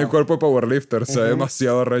 tiene eso. cuerpo de powerlifter, se ve Ujú.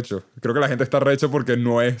 demasiado recho. Creo que la gente está recha porque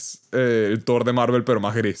no es el Thor de Marvel, pero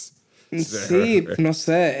más gris. Sí, no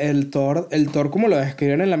sé, el Thor como lo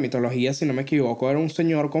describen en la mitología, si no me equivoco, era un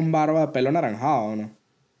señor con barba de pelo anaranjado, ¿no? Y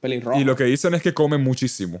lo Pelirrojo. que dicen es que come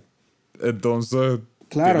muchísimo. Entonces, tiene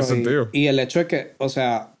Claro, sentido. y el hecho de que, o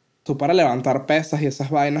sea, tú para levantar pesas y esas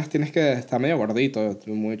vainas tienes que estar medio gordito.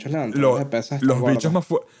 Muchos levantadores de Lo- pesas están los bichos gordos. más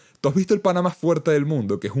fuertes. ¿Tú has visto el pana más fuerte del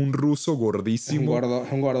mundo? Que es un ruso gordísimo.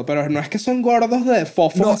 Es un gordo. Pero no es que son gordos de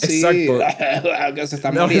fofos No, así, exacto. que se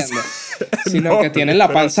están No, muriendo. Sino no, que tienen la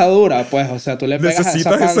literal. panza dura, pues. O sea, tú le pegas a esa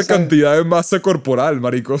Necesitas esa panza. cantidad de masa corporal,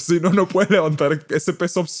 marico. Si no, no puedes levantar ese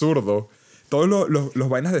peso absurdo. Todos los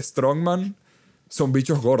vainas de Strongman son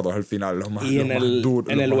bichos gordos al final. Y Los más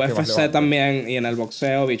duros, en los el más que más UFC levantan. también, y en el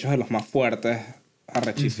boxeo, bichos de los más fuertes,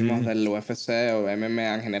 arrechísimos del UFC o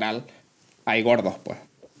MMA en general, hay gordos, pues.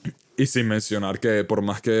 Y sin mencionar que por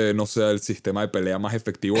más que no sea el sistema de pelea más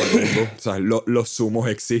efectivo del mundo, o sea, los sumos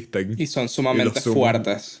existen. Y son Y los sumamente sumos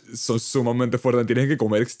fuertes. son sumamente fuertes. Tienes que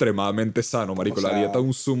comer extremadamente sano, O marico. La dieta sea, de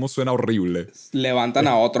un sumo suena horrible. levantan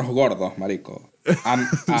a otros gordos, marico. Sí,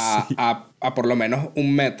 A por lo menos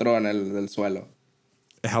 1 metro en el del suelo.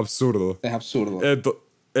 es absurdo. Es absurdo.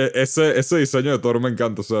 Ese diseño de Thor me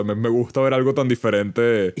encanta. O sea, me gusta ver algo tan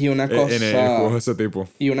diferente Y una en juegos de cosa, ese tipo.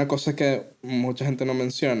 y una cosa que mucha gente no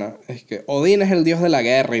menciona es que Odín es el dios de la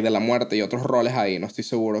guerra y de la muerte y otros roles ahí. No estoy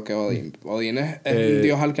seguro que Odín. Odín es un Eh,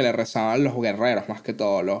 dios al que le rezaban los guerreros más que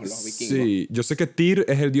todos, los vikingos. sí, yo sé que Tyr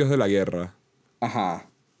es el dios de la guerra. Ajá.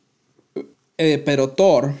 Pero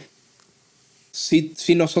Thor, si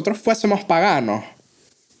nosotros fuésemos paganos,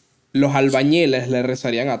 los albañiles le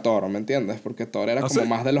rezarían a Thor, ¿me entiendes? Porque Thor era ¿Ah, sí? como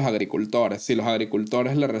más de los agricultores. Si los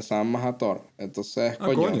agricultores le rezaban más a Thor. Entonces, Ah,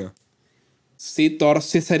 coño. coño. Sí, Thor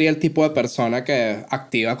sí sería el tipo de persona que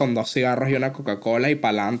activa con 2 cigarros y una Coca-Cola y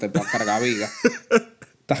pa'lante para cargar viga.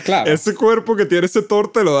 ¿Estás claro? Ese cuerpo que tiene ese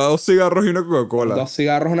Thor te lo da 2 cigarros y una Coca-Cola. 2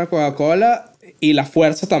 cigarros, una Coca-Cola y la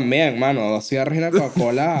fuerza también, mano. 2 cigarros y una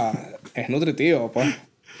Coca-Cola es nutritivo, pues.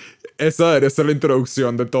 Esa debería ser la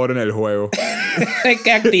introducción de Thor en el juego.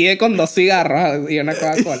 Que active con 2 cigarros y una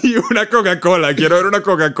Coca-Cola. Y una Coca-Cola. Quiero ver una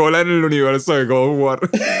Coca-Cola en el universo de God of War.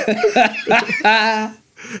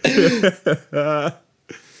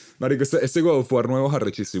 Marico, ese God of War nuevo es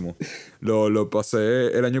arrechísimo. Lo pasé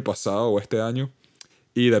el año pasado o este año.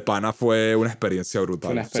 Y de pana fue una experiencia Fue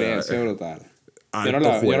brutal. una O sea, experiencia brutal. alto Yo no lo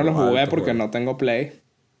juego, jugué alto porque juego. no tengo Play.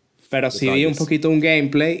 Pero sí vi un Detalles. poquito un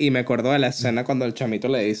gameplay y me acuerdo de la escena cuando el chamito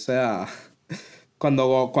le dice a...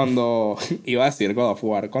 Cuando iba a decir God of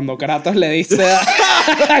War. Cuando Kratos le dice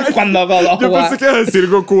a... Cuando God of Yo pensé War... que ibas a decir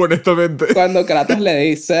Goku, honestamente. Cuando Kratos le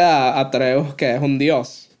dice a Atreus que es un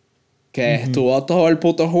dios. Que estuvo todo el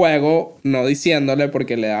puto juego no diciéndole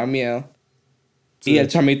porque le da miedo. Y el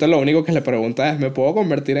Sí. chamito lo único que le pregunta es, ¿me puedo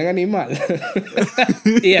convertir en animal?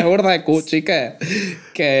 Y es burda de cuchi que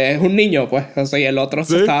es un niño, pues. O sea, y el otro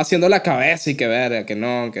se Sí. estaba haciendo la cabeza y que verga, que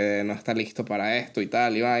no está listo para esto y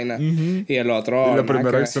tal, y vaina. Y el Y otro, la nada que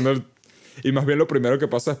primera ver. acción del... Y más bien lo primero que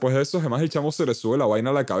pasa después de eso es además el chamo se le sube la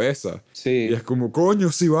vaina a la cabeza. Sí. Y es como,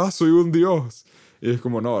 coño, si va, soy un dios. Y es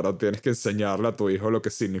como, no, ahora tienes que enseñarle a tu hijo lo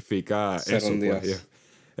que significa Ser eso, un pues. dios.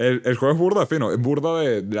 El juego es burda, fino. Es burda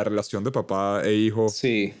de la relación de papá e hijo.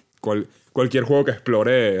 Sí. Cualquier juego que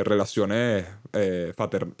explore relaciones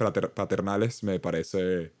paternales me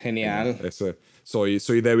parece Genial. genial.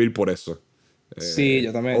 Soy débil por eso. Sí,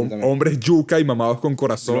 yo también, yo también. Hombres yuca y mamados con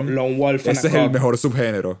corazón. Lone Wolf and a Ese es el Cub. mejor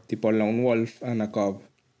subgénero. Tipo Lone Wolf and a Cub.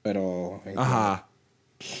 Pero... Ajá.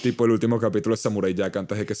 Tipo el último capítulo de Samurai Jack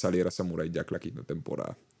antes de que saliera Samurai Jack la quinta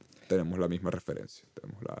temporada. Tenemos la misma referencia.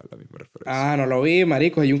 Tenemos la misma referencia. Ah, no lo vi,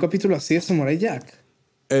 marico. Hay un capítulo así de Samurai Jack.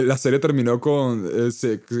 La serie terminó con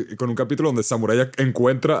un capítulo donde Samurai Jack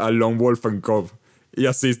encuentra a Lone Wolf and Cub. Y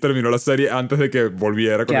así terminó la serie antes de que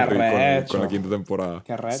volviera Qué arrecho. con la quinta temporada.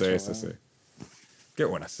 Qué arrecho, Sí. weón. Qué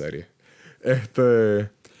buena serie.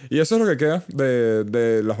 Y eso es lo que queda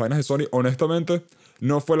de las vainas de Sony. Honestamente,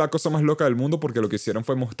 no fue la cosa más loca del mundo porque lo que hicieron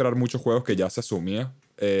fue mostrar muchos juegos que ya se asumía.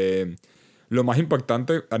 lo más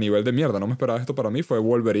impactante a nivel de mierda, no me esperaba esto para mí, fue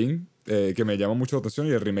Wolverine, que me llama mucho la atención,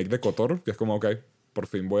 y el remake de KOTOR, que es como, ok, por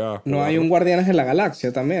fin voy a No hay un jugarlo. Guardianes de la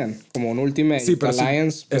Galaxia también, como un Sí, Ultimate pero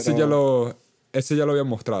Alliance, pero... ese ya lo habían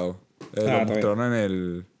mostrado. Lo Ah, está bien. mostraron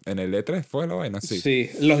en el E3, ¿fue la vaina? Sí. Sí,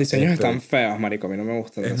 los diseños están Este, feos, marico. A mí no me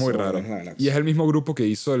gustan de es muy esos Guardianes raro. de la Y es Galaxia. el mismo grupo que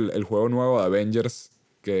hizo el juego nuevo de Avengers,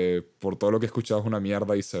 que por todo lo que he escuchado es una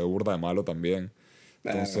mierda y se ve burda de malo también.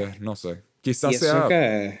 Verga. Entonces, no sé. Y Quizás eso sea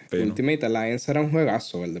que fino. Ultimate Alliance era un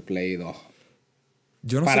juegazo, el de Play 2.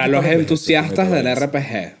 Yo no sé Para qué los carajo es ese Ultimate entusiastas del Alliance.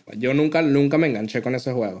 RPG. Yo nunca me enganché con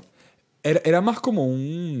ese juego. Era más como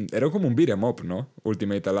un... Era como un beat 'em up, ¿no?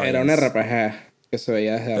 Ultimate Era un Alliance. RPG que se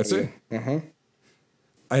veía desde arriba. ¿Ese? Ajá.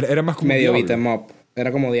 Era más como un Medio beat Diablo. 'em up.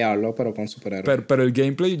 Era como Diablo, pero con superhéroes. Pero el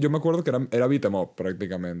gameplay, yo me acuerdo que era beat 'em up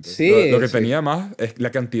prácticamente. Lo Sí, que sí. tenía más es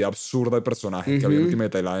la cantidad absurda de personajes que había en Ujú.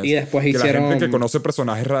 Ultimate Y Alliance. después Que la gente que hicieron... conoce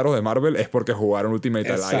personajes raros de Marvel es porque jugaron Ultimate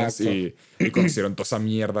Alliance Exacto. y conocieron toda esa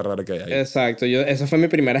mierda rara que hay ahí. Exacto. Esa fue mi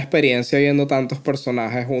primera experiencia viendo tantos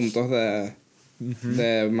personajes juntos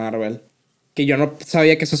de Marvel. Que yo no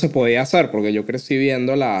sabía que eso se podía hacer, porque yo crecí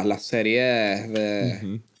viendo las series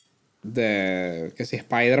de que si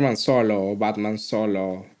Spider-Man solo, Batman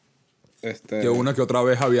solo, Que una que otra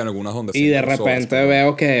vez habían algunas donde y hacían de crossovers, repente pero...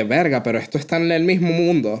 veo que, verga, pero esto está en el mismo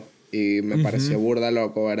mundo. Y me pareció burda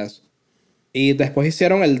loco ver eso. Y después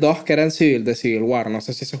hicieron el 2 que era de Civil War. No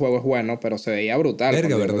sé si ese juego es bueno, pero se veía brutal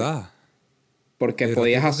Verga, porque, ¿verdad? porque ¿Verdad que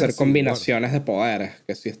podías hay dos de hacer Civil War? combinaciones de poderes.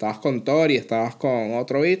 Que si estabas con Thor y estabas con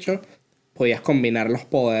otro bicho, podías combinar los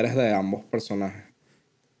poderes de ambos personajes.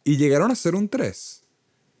 Y llegaron a hacer un 3.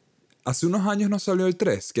 Hace unos años no salió el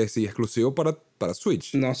 3, que sí, exclusivo para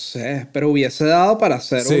Switch. No sé, pero hubiese dado para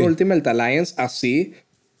hacer un Sí, Ultimate Alliance así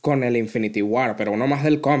con el Infinity War, pero uno más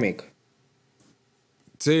del cómic.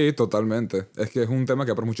 sí, totalmente. Es que es un tema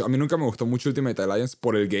que por mucho. A mí nunca me gustó mucho Ultimate Alliance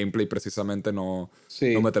por el gameplay, precisamente no me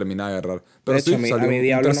Sí. termina de agarrar. De Pero hecho, sí, a salió mí un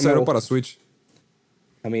Diablo no me tercero para gusta. Switch.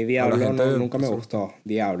 A mí A la Diablo gente no, nunca me pues, gustó.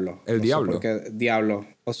 Diablo. el No sé por Diablo. qué. Diablo.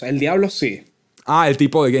 O sea, el Diablo sí. Ah, el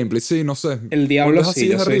tipo de gameplay, sí, no sé. El Cuando Diablo es sí, así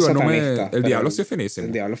yo desde soy arriba, no me. satanista, El pero Diablo sí es el finísimo.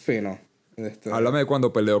 Diablo es fino. Háblame de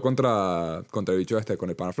cuando peleó contra el bicho este, con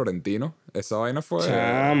el pana florentino. Esa vaina fue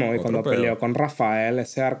Chamo, y otro cuando peleó peo. con Rafael,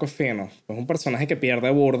 ese arco es fino. Es un personaje que pierde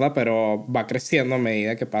burda, pero va creciendo a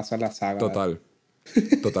medida que pasa la saga. Total.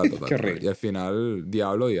 Total, total, Qué total. Y horrible. al final,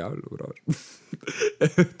 diablo, diablo, brother.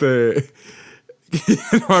 Este.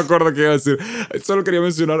 No me acuerdo qué iba a decir. Solo quería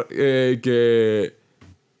mencionar que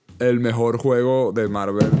el mejor juego de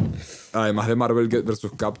Marvel, además de Marvel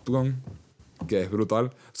vs. Capcom, que es brutal.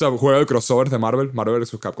 O sea, juego de crossovers de Marvel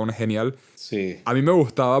vs. Capcom es genial. Sí. A mí me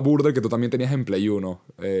gustaba burda que tú también tenías en Play 1,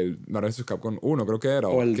 el Marvel vs. Capcom 1 creo que era,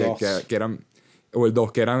 O el 2. que eran, o el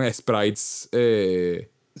 2 que eran sprites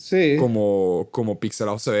Sí. como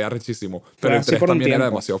pixelados, se veía rechísimo. Fue Pero el así 3 por un también era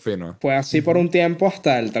tiempo. demasiado fino, Fue así por un tiempo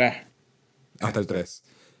hasta el 3. hasta el 3.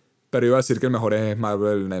 Pero iba a decir que el mejor es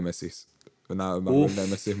Marvel Nemesis. Marvel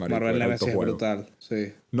Nemesis, Uf, marico, Marvel es alto Nemesis es juego. brutal.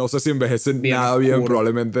 Sí. No sé si envejece Bien nada bien, oscuro.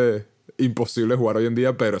 probablemente imposible jugar hoy en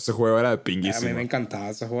día, pero ese juego era de A mí me pinguísimo. encantaba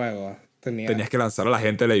ese juego. Tenía... Tenías que lanzar a la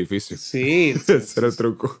gente del edificio. Sí, sí, Ese era sí, el sí.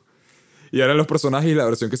 truco. Y eran los personajes y la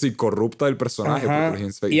versión que sí corrupta del personaje, porque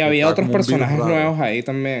los Ajá. Y había infectaba otros como un virus personajes raro. nuevos ahí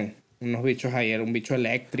también. Unos bichos ahí. Era un bicho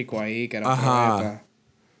eléctrico ahí que era otro Ajá. beta.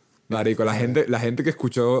 Marico, la gente que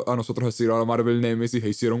escuchó a nosotros decir a Marvel Nemesis e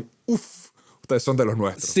hicieron, uff, ustedes son de los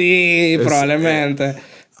nuestros. Sí, Es, probablemente.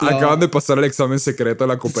 acaban Lo de pasar el examen secreto de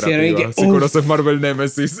la hicieron y cooperativa. que... Si conoces Uf. Marvel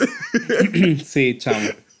Nemesis. Sí, chamo.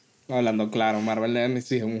 Hablando claro, Marvel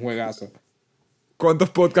Nemesis es un juegazo.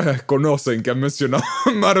 ¿Cuántos podcasts conocen que han mencionado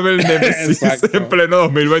Marvel Nemesis en Exacto. pleno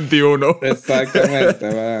 2021? Exactamente,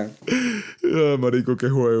 man. Ah, marico, qué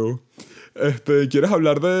juego. ¿Quieres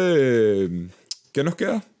hablar de... ¿Qué nos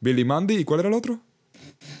queda? Billy Mandy, ¿y cuál era el otro?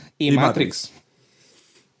 Y Y Matrix. Matrix.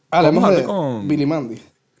 Vamos Hablemos a darle de con... Billy Mandy.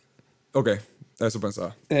 Ok, eso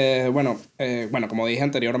pensaba. Bueno, como dije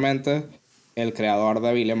anteriormente, el creador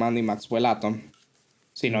de Billy Mandy, Maxwell Atom.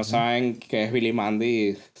 Si no saben qué es Billy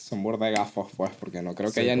Mandy, son burda de gafos, pues, porque no creo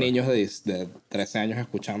que Sí, haya pues. niños de 13 años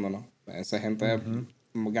escuchándonos. Esa gente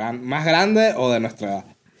más grande o de nuestra edad.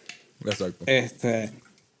 Exacto.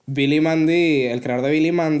 Billy Mandy, el creador de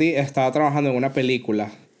Billy Mandy, estaba trabajando en una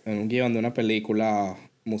película, en un guión de una película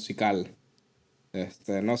musical.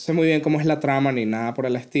 No sé muy bien cómo es la trama ni nada por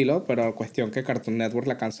el estilo, pero cuestión que Cartoon Network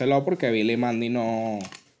la canceló porque Billy Mandy no...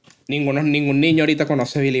 Ningún niño ahorita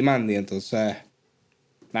conoce Billy Mandy, entonces...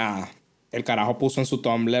 Nada, el carajo puso en su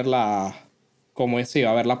Tumblr cómo se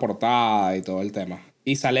iba a ver la portada y todo el tema.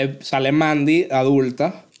 Y sale Mandy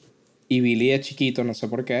adulta y Billy de chiquito, no sé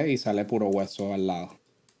por qué, y sale puro hueso al lado.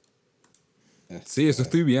 Sí, eso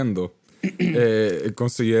estoy viendo.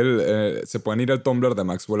 Conseguí se pueden ir al Tumblr de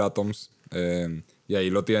Maxwell Atoms y ahí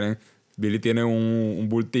lo tienen. Billy tiene un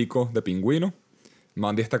bultico de pingüino.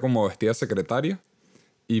 Mandy está como vestida secretaria.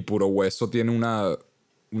 Y Puro Hueso tiene una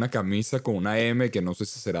camisa con una M que no sé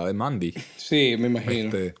si será de Mandy. Sí, me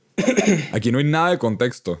imagino. Aquí no hay nada de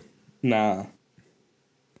contexto. Nada.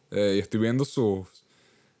 Y estoy viendo sus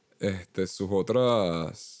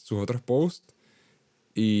otros posts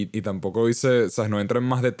y tampoco dice, o sea, no entra en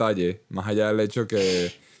más detalle, más allá del hecho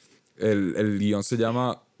que el guión se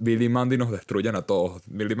llama Billy y Mandy nos destruyen a todos.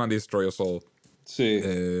 Billy y Mandy destroy us all. Sí.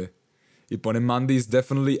 Y pone Mandy is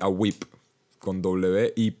definitely a whip, con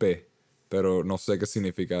W-I-P, pero no sé qué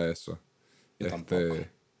significa eso. Yo tampoco.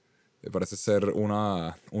 Parece ser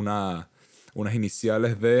unas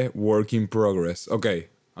iniciales de Work in Progress. Ok.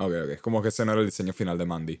 Es como que ese no era el diseño final de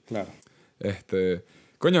Mandy. Claro.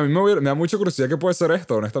 Coño, a mí me da mucha curiosidad qué puede ser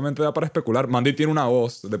esto. Honestamente da para especular. Mandy tiene una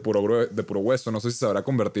voz de puro hueso. No sé si se habrá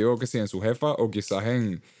convertido que sí, en su jefa o quizás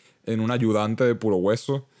en un ayudante de puro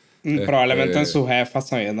hueso. Probablemente en su jefa,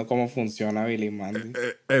 sabiendo cómo funciona Billy y Mandy.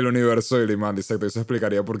 El universo de Billy y Mandy, exacto. Eso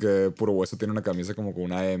explicaría por qué Puro Hueso tiene una camisa como con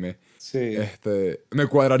una M. Sí. Me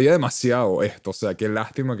cuadraría demasiado esto. O sea, qué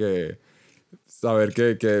lástima que saber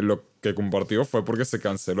que lo que compartió fue porque se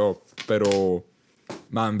canceló. Pero,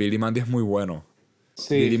 man, Billy y Mandy es muy bueno.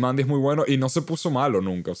 Sí. Billy Mandy es muy bueno y no se puso malo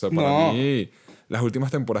nunca. O sea, para mí, las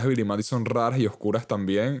últimas temporadas de Billy Mandy son raras y oscuras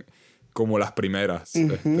también, como las primeras.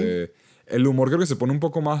 El humor creo que se pone un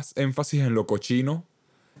poco más énfasis en lo cochino,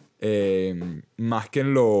 más que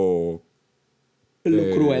en lo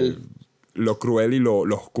cruel. Lo cruel y lo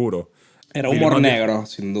oscuro. Era humor negro,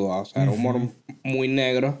 sin duda. O sea, era humor muy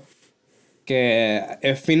negro. Que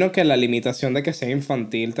es fino que la limitación de que sea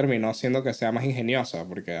infantil terminó haciendo que sea más ingeniosa.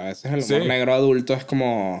 Porque a veces el humor negro adulto es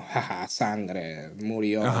como, jaja, sangre,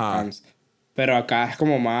 murió, cáncer. Pero acá es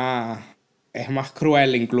como más... Es más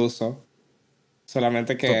cruel incluso.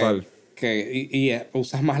 Solamente que... Total. Y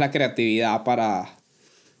usas más la creatividad para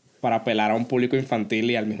apelar a un público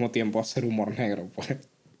infantil y al mismo tiempo hacer humor negro, pues.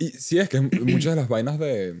 Y sí, es que muchas de las vainas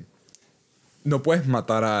de... No puedes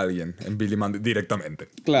matar a alguien en Billy Mandy directamente.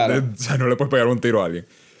 Claro. O sea, no le puedes pegar un tiro a alguien.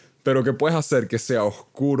 Pero que puedes hacer que sea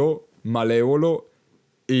oscuro, malévolo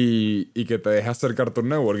y que te deje hacer Cartoon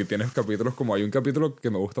Network. Y tienes capítulos como... Hay un capítulo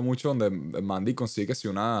que me gusta mucho donde Mandy consigue si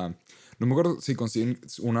una... No me acuerdo si consigue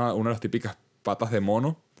una de las típicas patas de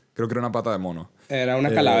mono. Creo que era una pata de mono. Era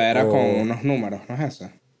una calavera con unos números, ¿no es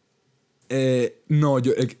ese? No,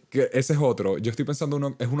 ese es otro. Yo estoy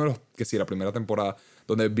pensando es uno de los que sí, la primera temporada,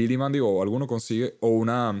 donde Billy Mandy o alguno consigue, o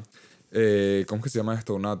una, ¿cómo es que se llama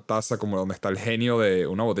esto? Una taza como donde está el genio de,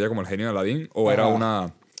 una botella como el genio de Aladdin, o era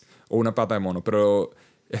una pata de mono. Pero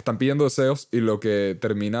están pidiendo deseos y lo que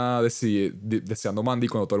termina deseando Mandy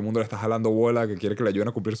cuando todo el mundo le está jalando bola, que quiere que le ayuden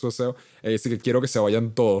a cumplir su deseo, dice que quiero que se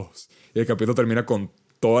vayan todos. Y el capítulo termina con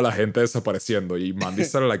toda la gente desapareciendo y Mandy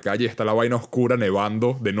sale a la calle y está la vaina oscura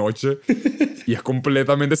nevando de noche y es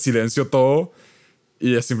completamente silencio todo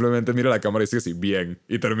y ella simplemente mira a la cámara y dice que sí, bien,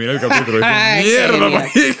 y termina el capítulo y dice, ¡mierda,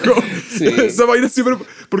 marico! Sí. Esa vaina siempre,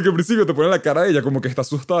 porque al principio te pone la cara de ella como que está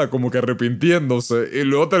asustada, como que arrepintiéndose y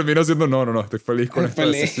luego termina siendo, no, estoy feliz con esta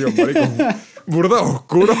decisión, marico. Burda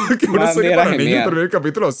oscuro que una serie para niños y termina el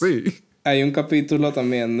capítulo así. Hay un capítulo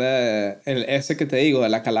también de ese que te digo, de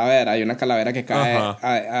la calavera. Hay una calavera que cae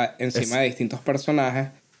encima de distintos personajes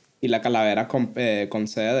y la calavera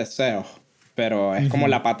concede deseos. Pero es como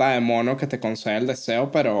la pata de mono que te concede el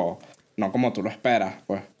deseo, pero no como tú lo esperas,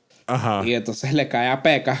 pues. Y entonces le cae a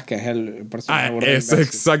Pecas, que es el personaje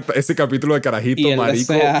ese capítulo de carajito, y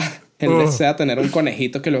marico. Él desea tener un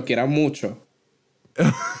conejito que lo quiera mucho.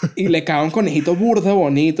 Y le cae un conejito burda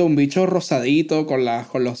bonito, un bicho rosadito con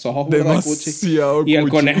los ojos burda de cuchi. Y el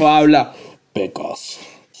conejo habla: Pecas,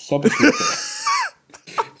 ¿sabes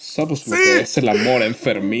lo que es el amor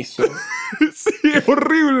enfermizo? Sí, es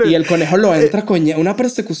horrible. Y el conejo lo entra con una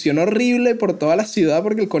persecución horrible por toda la ciudad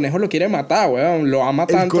porque el conejo lo quiere matar, weón. Lo ama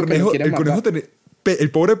tanto que lo quiere matar.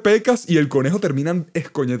 El pobre Pecas y el conejo terminan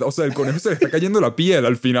escoñetados. O sea, el conejo se le está cayendo la piel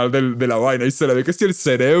al final de la vaina. Y se le ve que si el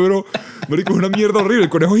cerebro... Marico, es una mierda horrible. El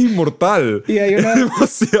conejo es inmortal. Y hay una... Es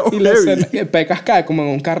demasiado heavy. Y Pecas cae como en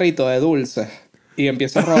un carrito de dulces. Y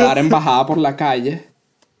empieza a rodar en bajada por la calle.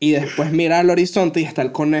 Y después mira al horizonte y está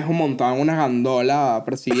el conejo montado en una gandola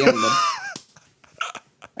persiguiendo.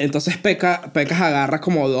 Entonces Pecas agarra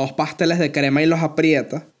como 2 pasteles de crema y los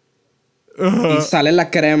aprieta. Y sale la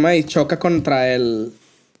crema y choca contra el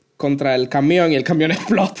camión y el camión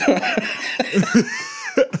explota.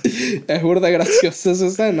 Es burda graciosa esa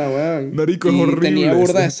escena, weón. Marico, es horrible. Tenía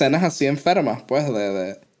burda de escenas así enfermas, pues,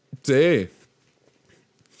 Sí.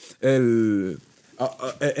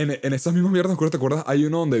 En esas mismas mierdas, ¿te acuerdas? Hay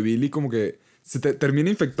uno donde Billy como que termina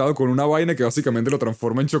infectado con una vaina que básicamente lo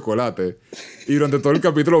transforma en chocolate. Y durante todo el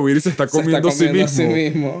capítulo Billy se está comiendo a sí a sí mismo.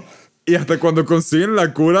 mismo. Y hasta cuando consiguen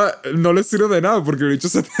la cura, no les sirve de nada porque el bicho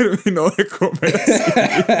se terminó de comer a sí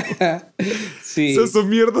mismo. Sí. O sea, son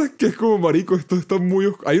mierdas que es como, marico, esto está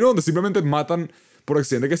muy... Hay uno donde simplemente matan por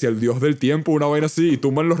accidente que si el dios del tiempo, una vaina así, y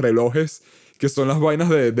tumban los relojes, que son las vainas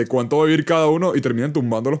de cuánto va a vivir cada uno, y terminan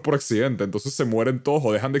tumbándolos por accidente. Entonces se mueren todos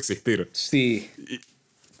o dejan de existir. Sí.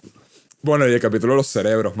 Bueno, y el capítulo de los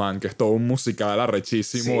cerebros, man, que es todo un musical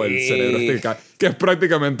arrechísimo. Sí. El cerebro que es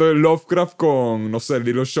prácticamente Lovecraft con, no sé,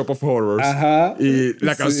 Little Shop of Horrors. Ajá. Y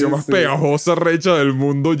la Sí, canción más sí. pegajosa, recha del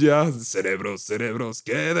mundo ya. Cerebros, cerebros,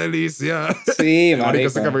 qué delicia. Sí, Marico,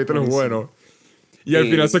 ese marico, capítulo es buenísimo. bueno. Y al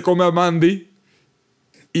final se come a Mandy.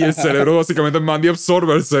 Y el cerebro, básicamente, Mandy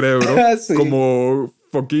absorbe el cerebro. Sí. Como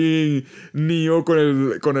fucking Neo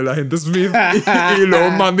con el agente Smith. Y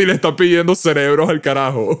luego Mandy le está pidiendo cerebros al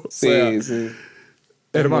carajo. O sea, Sí, sí.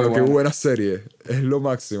 hermano, muy qué bueno. buena serie. Es lo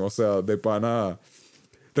máximo. O sea, de pana.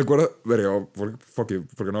 ¿Te acuerdas? Verga,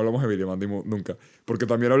 porque no hablamos de Billy Mandy nunca. Porque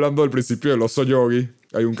también hablando del principio del oso yogi,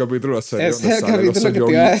 hay un capítulo de la serie Ese donde es el sale el oso capítulo que te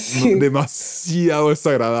yogi iba a decir. demasiado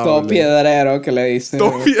desagradable. Todo piedrero que le dicen.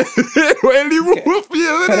 Todo piedrero. El dibujo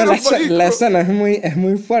piedrero, Pero marico. la escena es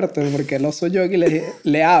muy fuerte porque el oso yogi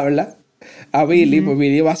le habla a Billy, pues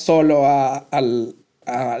Billy va solo a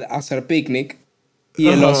hacer picnic y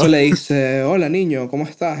el oso le dice, hola niño, ¿cómo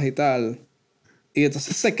estás? Y tal. Y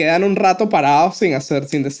entonces se quedan un rato parados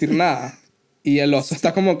sin decir nada. Y el oso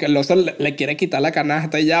está como que el oso le quiere quitar la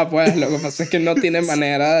canasta y ya, pues. Lo que pasa es que no tiene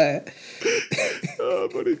manera de... Ah,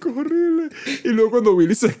 marico, es horrible. Y luego cuando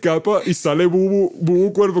Billy se escapa y sale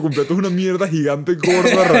Bubu cuerpo completo, es una mierda gigante,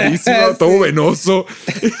 gorda, rarísima, Sí. todo venoso.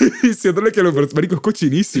 Y diciéndole que marico, es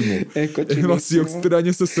cochinísimo. Es cochinísimo. Es demasiado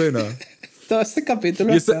extraña esa escena. Todo ese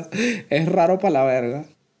capítulo Y ese- es raro para la verga.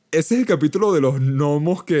 Ese es el capítulo de los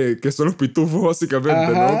gnomos que son los pitufos,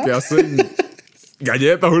 básicamente, Ajá. ¿no? Que hacen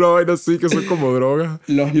galletas, una vaina así, que son como drogas.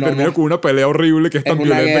 Los Y termina gnomos. con una pelea horrible que es tan Es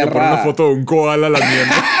una violenta que pone una guerra. foto de un koala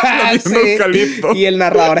lamiendo, lamiendo Sí. eucalipto. Y el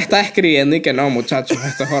narrador está describiendo y que no, muchachos,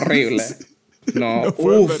 esto es horrible. No, No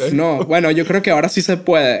pueden ver esto. no. Bueno, yo creo que ahora sí se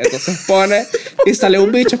puede. Entonces pone y sale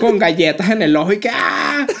un bicho con galletas en el ojo y que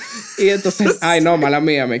 ¡ah! Y entonces, ay no, mala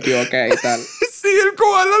mía, me equivoqué y tal. Sí, el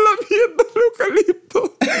koala lamiendo el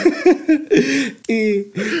eucalipto.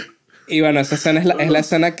 Y bueno, esa escena es la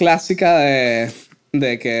escena clásica de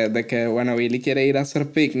que, bueno, Billy quiere ir a hacer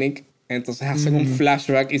picnic. Entonces hacen un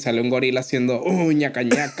flashback y sale un gorila haciendo ñaca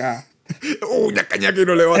ñaca. Ñaca ñaca y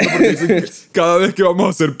no levanta porque dicen que cada vez que vamos a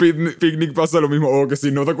hacer picnic pasa lo mismo. O que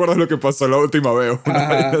si no te acuerdas lo que pasó la última vez. Una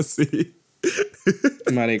Ajá. vaina así.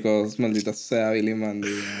 Maricos, maldita sea Billy Mandy.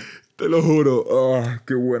 ¿No? Te lo juro. Ah,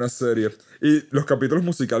 qué buena serie. Y los capítulos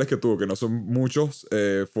musicales que tuvo, que no son muchos,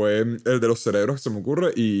 fue el de los cerebros, se me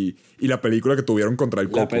ocurre, y la película que tuvieron contra el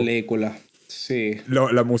La coco. película, sí.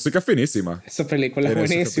 La música es finísima. Esa película es En esos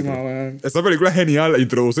buenísima, capítulos. weón. Esa película es genial.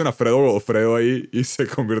 Introducen a Fredo Godofredo ahí y se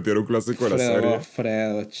convirtió en un clásico de la serie.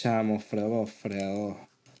 Fredo.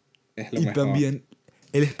 Es lo Y mejor. también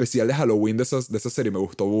el especial de Halloween de esa serie me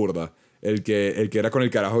gustó burda. El que era con el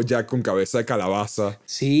carajo Jack con cabeza de calabaza.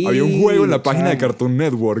 Sí, Había un juego en la página de chamo. Cartoon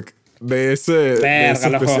Network de ese Verga,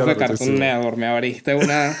 los juegos de especial. Cartoon Network. Me abriste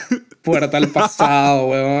una puerta al pasado,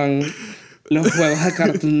 weón. Los juegos de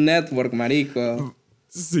Cartoon Network, marico.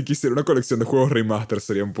 Si quisiera una colección de juegos remaster,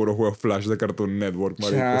 serían puros juegos Flash de Cartoon Network,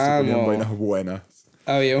 marico. Se Chamo. ponían vainas buenas.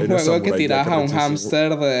 Había un Era juego que Samurai tirabas Jack a un arrechísimo.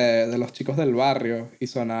 hámster de los chicos del barrio y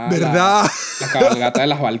sonaba ¿Verdad? la cabalgata de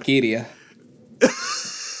las Valquirias.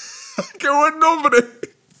 ¡Qué buen nombre!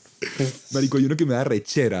 Marico, hay uno que me da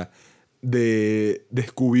rechera de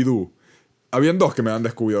Scooby-Doo. Habían dos que me dan de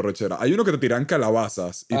Scooby-Doo rechera. Hay uno que te tiran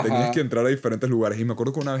calabazas y Ajá. tenías que entrar a diferentes lugares. Y me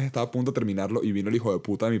acuerdo que una vez estaba a punto de terminarlo y vino el hijo de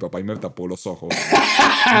puta de mi papá y me tapó los ojos.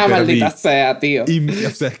 Maldita sea, tío. Y,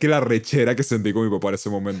 o sea, es que la rechera que sentí con mi papá en ese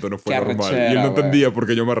momento no fue Qué normal. arrechera, Y él no güey. entendía por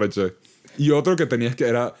qué yo me arreché. Y otro que tenías que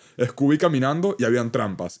era Scooby caminando y habían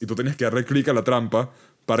trampas. Y tú tenías que darle clic a la trampa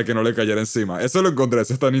para que no le cayera encima. Eso lo encontré,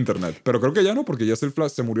 eso está en internet. Pero creo que ya no, porque ya es el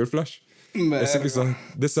Flash, se murió el Flash. Ese Verga. quizás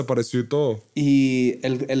desapareció y todo. Y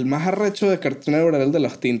el más arrecho de Cartoon Network era el de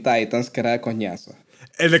los Teen Titans, que era de coñazo.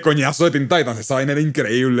 El de coñazo de Teen Titans, esa vaina era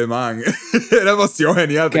increíble, man. Era demasiado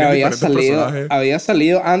genial. Que tenía había diferentes personajes.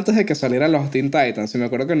 salido antes de que salieran los Teen Titans. Y me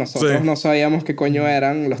acuerdo que nosotros Sí. no sabíamos qué coño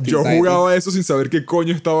eran los Teen Yo Titans. jugaba eso sin saber qué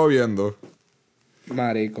coño estaba viendo.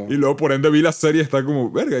 Marico. Y luego por ende vi la serie y está como,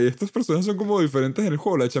 verga, y estos personajes son como diferentes en el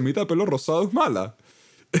juego. La chamita de pelo rosado es mala.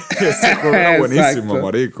 Ese juego era buenísimo, Exacto.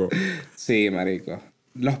 marico. Sí, marico.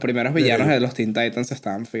 Los primeros villanos de los Teen Titans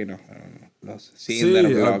estaban finos. los Sí,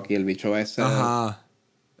 Cinderblock y el bicho ese. ajá.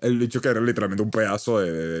 El bicho que era literalmente un pedazo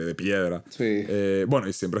de piedra. Sí. Bueno,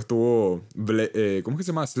 y siempre estuvo... ¿cómo es que se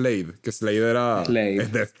llama? Slade. Que Slade era... Slade.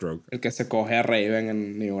 Es Deathstroke. El que se coge a Raven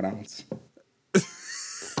en Newgrounds.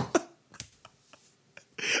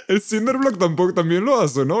 El Cinderblock tampoco también lo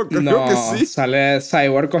hace, ¿no? Creo que No, sí. sale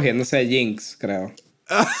Cyborg cogiéndose a Jinx, creo.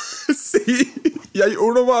 Sí. Y hay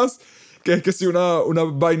uno más que es que sí, una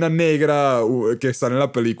vaina negra que sale en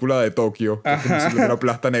la película de Tokio. Que es como si una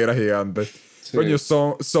plasta negra gigante. Sí. Coño,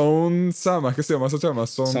 son Sama, ¿qué se llama esa chama?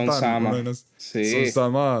 Son Tan, Sama. una vaina- Sí. Son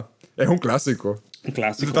Sama. Es un clásico. Un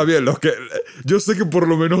clásico. Está bien, yo sé que por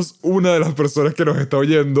lo menos una de las personas que nos está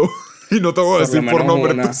oyendo, y no te voy a Por decir lo por menos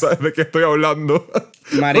nombre, una. tú sabes de qué estoy hablando.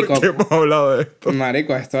 Marico. Porque hemos hablado de esto.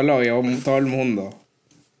 Marico, esto lo vio todo el mundo.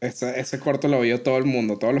 Ese corto lo vio todo el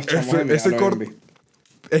mundo. Todos los chamos de mi edad Ese lo corto habían visto.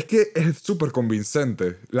 es que es súper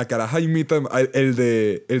convincente. La caraja imita el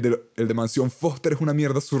de Mansión Foster, es una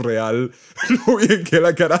mierda surreal. Lo bien que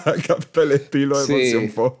la caraja capta el estilo de Sí. Mansión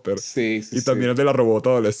Foster. Sí, Y también el de la robota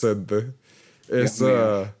adolescente.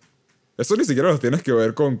 mío. Eso ni siquiera lo tienes que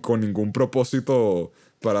ver con ningún propósito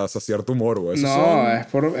para saciar tu morbo. No, es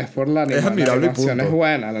por la animación. Es admirable y La animación punto. es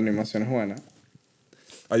buena, la animación es buena.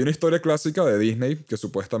 Hay una historia clásica de Disney que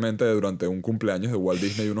supuestamente durante un cumpleaños de Walt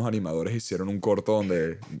Disney unos animadores hicieron un corto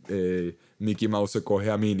donde Mickey Mouse se coge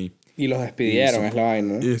a Minnie. Y los despidieron, es la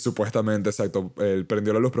vaina, ¿no? Y supuestamente, exacto, él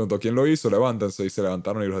prendió la luz, preguntó quién lo hizo, levántense, y se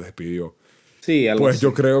levantaron y los despidió. Sí, algo Pues así.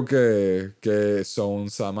 yo creo que Son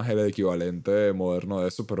Sama es el equivalente moderno de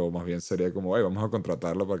eso, pero más bien sería como, hey, vamos a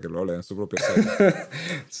contratarla para que luego le den su propia serie.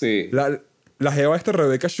 Sí. La jeva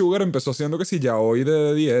Rebecca Sugar empezó haciendo que si yaoi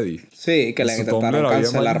de Eddie. Sí, que En la su intentaron Tumblr había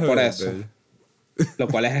cancelar imágenes por de eso. ella. Lo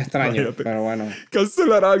cual es extraño, Imagínate. pero bueno.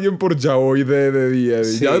 Cancelar a alguien por yaoi de Eddie.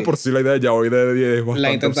 Sí. Ya de por sí la idea de yaoi de Eddie es bastante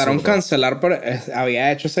La intentaron absurda. cancelar, pero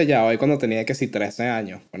había hecho ese ya hoy cuando tenía que 13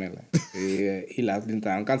 años, ponele. Y la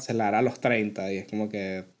intentaron cancelar a los 30. Y es como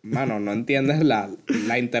que, mano, no entiendes la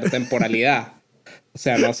intertemporalidad. O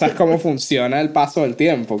sea, no sabes cómo funciona el paso del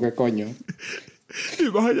tiempo, ¿qué coño? Y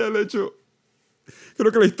más allá del hecho,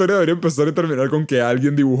 creo que la historia debería empezar y terminar con que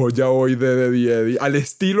alguien dibujó yaoi de Eddie al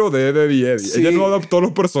estilo de Eddie. Sí. Ella no adaptó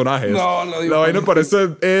los personajes. No, lo dibujó. La vaina parece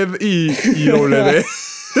Ed y WD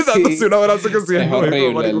dándose un abrazo que sí Es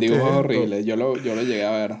horrible, marico, el ¿qué dibujo es esto? horrible. Yo lo llegué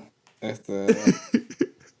a ver.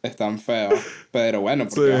 Es tan feo. Pero bueno,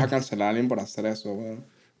 ¿por qué Sí. vas a cancelar a alguien por hacer eso? Bueno.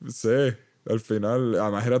 Sí, al final,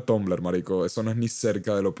 además era Tumblr, marico. Eso no es ni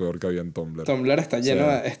cerca de lo peor que había en Tumblr. Tumblr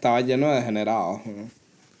estaba lleno de degenerados, ¿no?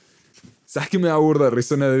 ¿Sabes qué me da burda de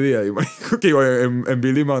risa en Eddie Eddie, marico? Que iba en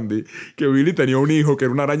Billy Mandy, que Billy tenía un hijo que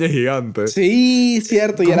era una araña gigante. Sí,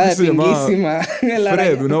 cierto, y ¿Cómo era que de se llamaba? pinguísima. La Fred,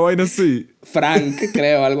 araña. una vaina así. Frank,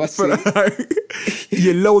 creo, algo así. Y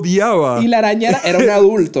él la odiaba. Y la araña era un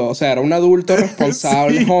adulto, o sea, era un adulto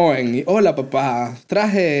responsable, Sí. joven. Y, hola, papá,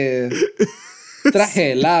 traje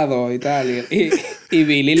helado y tal. Y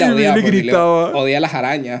Billy la Y odiaba. Billy Porque gritaba. odia las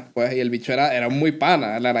arañas, pues. Y el bicho era muy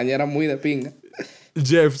pana. La araña era muy de pinga.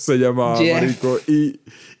 Jeff se llamaba, Jeff. marico. Y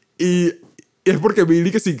es porque Billy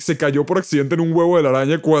que se cayó por accidente en un huevo de la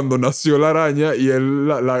araña cuando nació la araña y él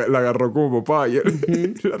la agarró como papá. Y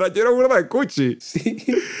la araña era burda de cuchi. Sí.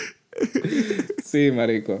 Sí,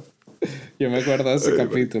 marico. Yo me acuerdo de ese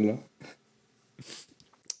capítulo.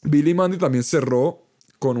 Billy Mandy también cerró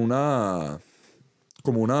con un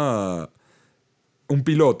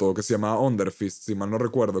piloto que se llamaba Underfist, si mal no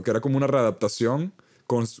recuerdo, que era como una readaptación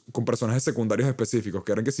con personajes secundarios específicos,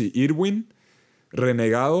 que eran que sí, Irwin,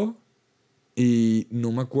 Renegado y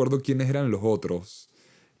no me acuerdo quiénes eran los otros.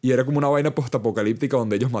 Y era como una vaina postapocalíptica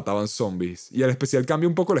donde ellos mataban zombies. Y el especial cambia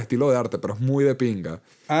un poco el estilo de arte, pero es muy de pinga.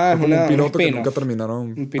 Ah, Fue es como un piloto que spin-off. nunca terminaron.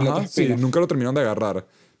 Un piloto Ajá, sí, spin-off. nunca lo terminaron de agarrar.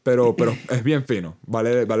 Pero es bien fino.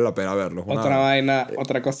 Vale la pena verlo. Otra vaina,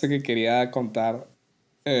 otra cosa que quería contar.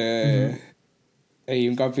 Hay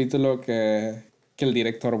un capítulo que el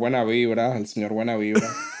director Buena Vibra, el señor Buena Vibra,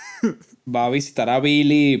 va a visitar a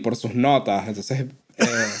Billy por sus notas. Entonces,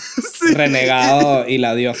 Sí. Renegado y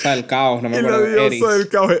la diosa del caos, no me Y la acuerdo. diosa del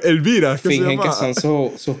caos, Elvira, que se Fingen que llama.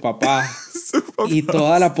 son sus papás. Su papá. Y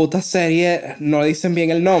toda la puta serie no dicen bien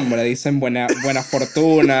el nombre, dicen buena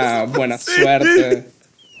fortuna, buena suerte.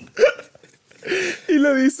 Y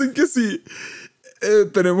le dicen que sí.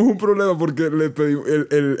 Tenemos un problema porque le pedí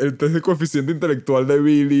el test de coeficiente intelectual de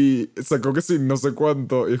Billy sacó que sí, no sé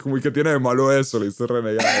cuánto. Y es como, ¿y qué tiene de malo eso? Le dice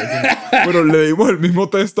Renegado. Pero le dimos el mismo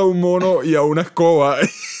test a un mono y a una escoba.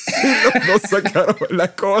 Y los dos sacaron. La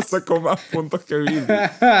escoba sacó más puntos que Billy.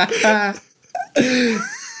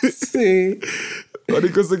 Sí.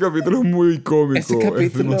 Marico, ese capítulo es muy cómico. Ese capítulo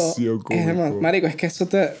es demasiado cómico. Marico, es que eso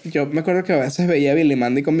te... Yo me acuerdo que a veces veía Billy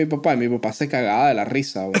Mandy con mi papá y mi papá se cagaba de la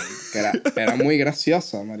risa, güey. Que era muy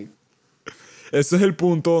graciosa, marico. Ese es el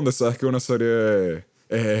punto donde sabes que una serie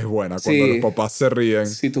es buena. Cuando los Sí, papás se ríen.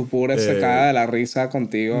 si tu pure se caga de la risa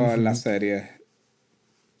contigo en la serie.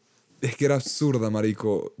 Es que era absurda,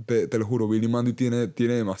 marico. Te lo juro, Billy Mandy tiene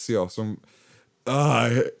demasiado. Son...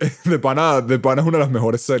 Ay, de pana es una de las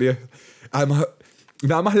mejores series. Además,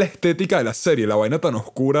 nada más la estética de la serie, la vaina tan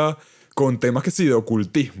oscura con temas que sí de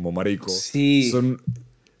ocultismo, marico. Sí.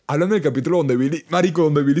 Háblame del capítulo donde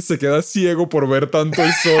Billy se queda ciego por ver tanto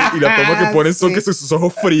el sol y la toma que ponen son Sí. que sus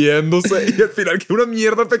ojos friéndose y al final que una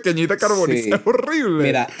mierda pequeñita carbonizada. Sí. Es horrible.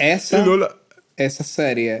 Mira, Y luego esa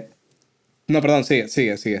serie... No, perdón, sigue,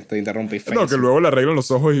 te interrumpí. no, que luego le arreglan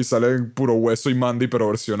los ojos y salen puro hueso y Mandy, pero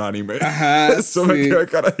versión anime. Ajá, Eso me sí. queda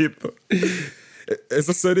carajito.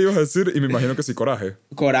 Esa serie ibas a decir, y me imagino que sí, Coraje.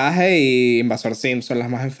 Coraje y Invasor Sim son las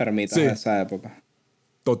más enfermitas Sí. de esa época.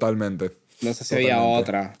 Totalmente. No sé si había Totalmente.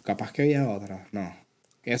 otra. Capaz que había otra. No.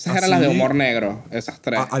 Esas eran Así- las de humor negro. Esas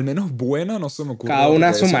tres. Al menos buena, no se me ocurre. Cada otra una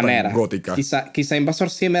a que su sea tan manera. Gótica. Quizá Invasor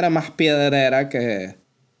Sim era más piedrera que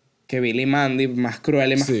Billy Mandy. Más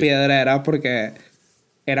cruel y más Sí. piedrera porque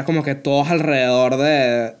era como que todos alrededor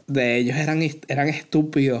de ellos eran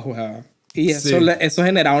estúpidos, weón. Y eso, Sí. eso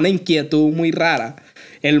generaba una inquietud muy rara.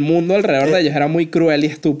 El mundo alrededor de ellos era muy cruel y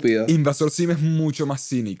estúpido. Invasor Sim es mucho más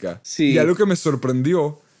cínica. Sí. Y algo que me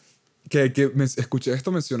sorprendió, que escuché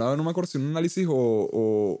esto mencionado, no me acuerdo si en un análisis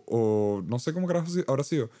o no sé cómo carajo habrá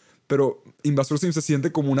sido, pero Invasor Sim se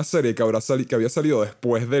siente como una serie que había salido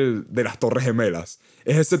después de las Torres Gemelas.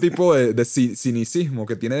 Es ese tipo de cinicismo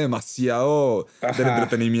que tiene demasiado del Ajá.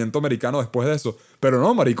 entretenimiento americano después de eso. Pero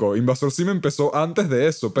no, marico, Invasor Sim empezó antes de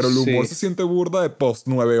eso, pero el humor Sí. se siente burda de post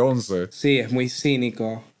 9/11. Sí, es muy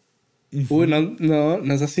cínico. Uy,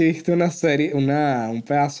 no sé si viste una serie, un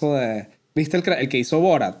pedazo de... ¿Viste el que hizo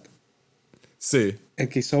Borat? Sí. El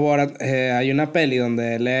que hizo Borat, hay una peli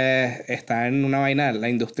donde él está en una vaina de la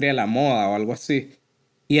industria de la moda o algo así.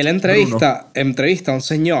 Y él entrevista a un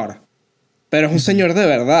señor, pero es un señor de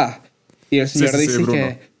verdad. Y el señor sí, dice Bruno.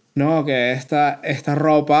 que no, que esta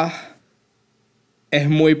ropa es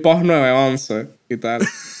muy post 9/11 y tal.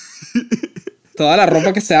 Toda la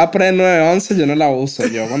ropa que sea pre 9/11 yo no la uso.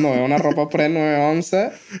 Yo cuando veo una ropa pre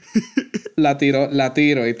 9/11 la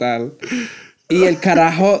tiro y tal. Y el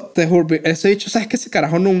carajo, te juro, ese dicho, ¿sabes que ese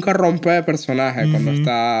carajo nunca rompe de personaje cuando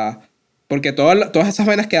está... Porque todas esas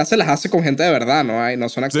vainas que hace las hace con gente de verdad, no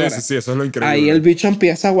son actores. Sí, eso es lo increíble. Ahí el bicho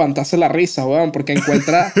empieza a aguantarse la risa, weón, porque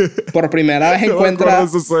encuentra, por primera vez No me acuerdo de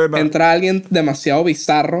esa escena. entra alguien demasiado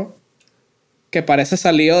bizarro que parece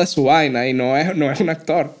salido de su vaina y no es un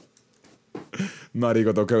actor.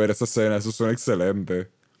 Marico, tengo que ver esa escena, eso suena excelente.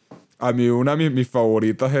 A mí una de mis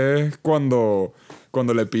favoritas es cuando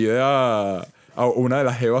le pide a una de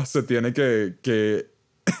las jevas se tiene que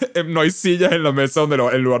no hay sillas en la mesa donde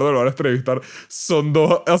en lugar de lo van a entrevistar. Son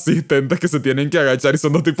dos asistentes que se tienen que agachar y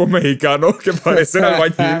son dos tipos mexicanos que parecen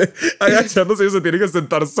albañiles agachándose y se tienen que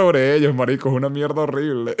sentar sobre ellos, marico. Es una mierda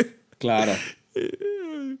horrible. Claro.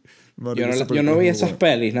 Marico, Yo no vi esas esas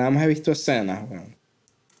pelis, nada más he visto escenas, weón.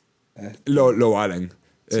 Lo valen.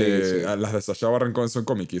 Sí, sí. Las de Sacha Baron Cohen son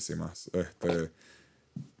comiquísimas.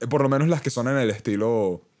 Por lo menos las que son en el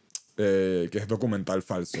estilo que es documental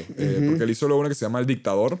falso. Porque él hizo luego una que se llama El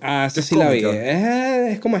Dictador. Ah, que esa es sí la vi. cómica.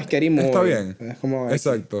 Es como Scary Movie. Está bien. Es como...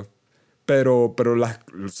 Exacto. Pero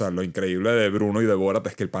o sea, lo increíble de Bruno y de Borat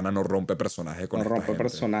es que el pana no rompe personajes con No esta rompe gente.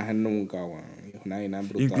 personajes nunca, weón. Es una vaina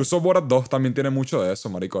brutal. Incluso Borat 2 también tiene mucho de eso,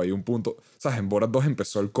 marico. Hay un punto... ¿Sabes? En Borat 2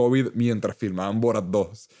 empezó el COVID mientras filmaban Borat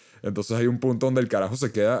 2. Entonces hay un punto donde el carajo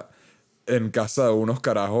se queda en casa de unos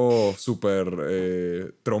carajos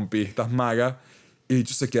súper trompistas maga. Y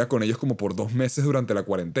dicho se queda con ellos como por 2 meses durante la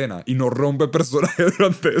cuarentena. Y no rompe personajes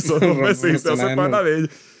durante esos 2 meses. Y se hace pana de ellos.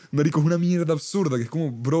 Marico, es una mierda absurda. Que es como,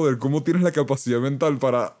 brother, ¿cómo tienes la capacidad mental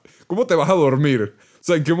para... ¿Cómo te vas a dormir? O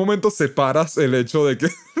sea, ¿en qué momento separas el hecho de que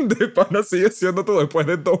de pana sigue siendo tú después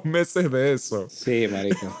de 2 meses de eso? Sí,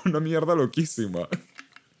 marico. Una mierda loquísima.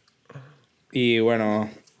 Y bueno...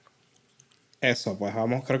 Eso, pues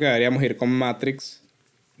vamos... Creo que deberíamos ir con Matrix.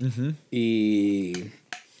 Y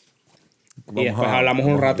después hablamos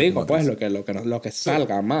un ratico, pues, lo que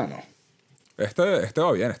salga, mano. Este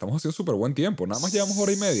va bien, estamos haciendo súper buen tiempo. Nada más llevamos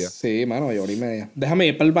hora y media. Sí, mano, hora y media. Déjame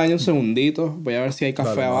ir para el baño un segundito. Voy a ver si hay café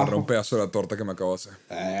Dale, me agarré abajo. un pedazo de la torta que me acabo de hacer.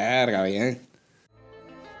 Verga, bien.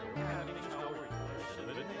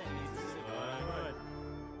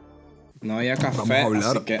 No había Vamos café, a hablar.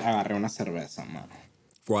 así que agarré una cerveza, mano.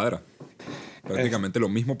 Cuadra. Prácticamente lo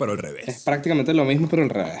mismo, pero al Es revés. prácticamente lo mismo, pero al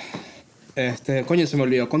revés. Coño, se me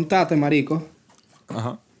olvidó contarte, marico,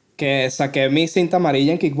 Ajá. que saqué mi cinta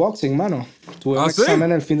amarilla en kickboxing, mano. Tuve un ¿Sí?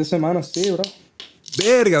 examen el fin de semana, sí, bro.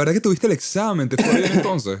 Verga, ¿verdad que tuviste el examen? ¿Te fue bien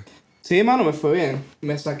entonces? Sí, mano, me fue bien.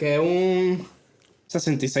 Me saqué un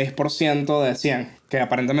 66% de 100, que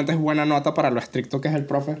aparentemente es buena nota para lo estricto que es el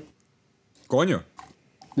profe. Coño.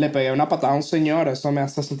 Le pegué una patada a un señor, eso me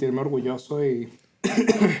hace sentirme orgulloso y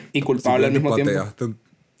culpable al Simplemente mismo tiempo.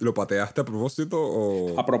 ¿Lo pateaste a propósito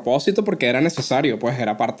A o...? propósito, porque era necesario, pues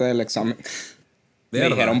era parte del examen. Me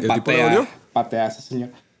Mierda, dijeron ¿y el tipo le dolió? patea a ese señor.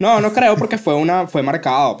 No, no creo porque fue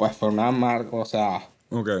marcado, pues fue una marca, o sea...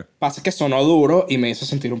 Ok. Pasa que sonó duro y me hizo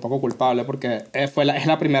sentir un poco culpable porque es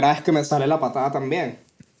la primera vez que me sale la patada también.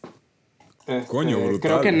 Coño, Creo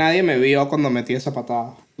brutal. que nadie me vio cuando metí esa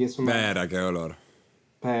patada. Y eso me... Verga, qué dolor.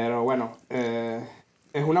 Pero bueno,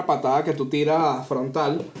 es una patada que tú tiras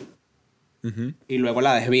frontal y luego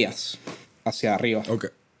la desvías hacia arriba. Ok.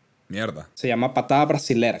 Mierda. Se llama patada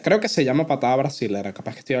brasilera. Creo que se llama patada brasilera.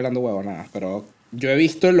 Capaz que estoy hablando huevonadas, pero yo he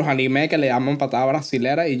visto en los animes que le llaman patada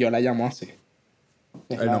brasilera y yo la llamo así.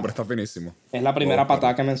 El nombre está finísimo. Es la primera Búscalo.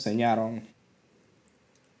 patada que me enseñaron.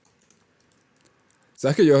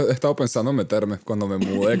 ¿Sabes que yo he estado pensando en meterme? Cuando me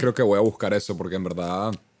mudé creo que voy a buscar eso porque en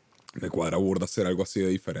verdad me cuadra burda hacer algo así de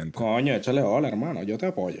diferente. Coño, échale hola, hermano. Yo te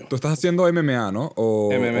apoyo. Tú estás haciendo MMA, ¿no?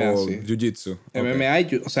 MMA, O sí. Jiu-Jitsu. Ok.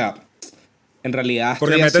 MMA o sea, en realidad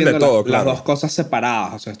Porque estoy meten de haciendo todo, las claro. dos cosas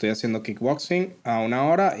separadas. O sea, estoy haciendo kickboxing a una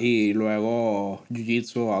hora y luego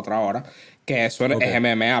jiu-jitsu a otra hora. Que eso Ok. es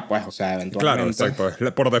MMA, pues, o sea, Claro, eventualmente.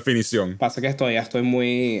 exacto. Por definición. Pasa que todavía estoy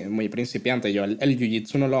muy, muy principiante. Yo el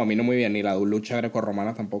jiu-jitsu no lo domino muy bien, ni la lucha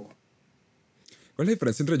grecorromana tampoco. ¿Cuál es la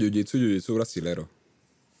diferencia entre Jiu-Jitsu y Jiu-Jitsu brasilero?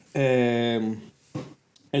 Eh,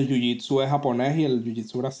 el jiu-jitsu es japonés y el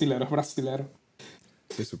jiu-jitsu brasilero es brasilero.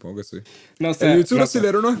 Sí, supongo que sí. No El sé, Jiu-Jitsu no sé.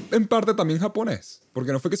 brasilero no es en parte también japonés.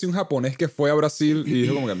 Porque no fue que si un japonés que fue a Brasil y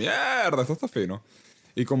dijo como que mierda, esto está fino.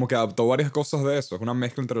 Y como que adaptó varias cosas de eso. Es una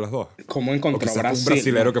mezcla entre las dos. ¿Cómo O encontró quizás fue un Brasil,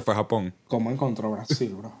 brasilero bro? que fue a Japón. ¿Cómo encontró Brasil,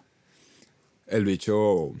 bro? El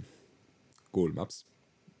bicho... Cool Maps.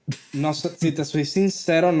 No sé, si te soy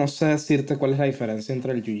sincero, no sé decirte cuál es la diferencia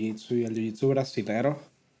entre el jiu-jitsu y el jiu-jitsu brasilero.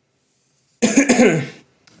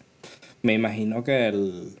 Me imagino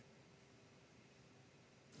que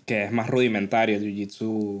es más rudimentario el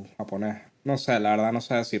jiu-jitsu japonés. No sé, la verdad no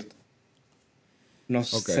sé decirte. No Ok.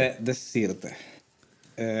 sé decirte.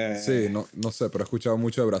 Sí, no sé, pero he escuchado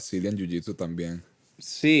mucho de Brazilian Jiu-Jitsu también.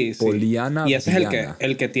 Sí, sí. Poliana Y ese es Diana.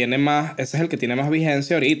 el que tiene más, ese es el que tiene más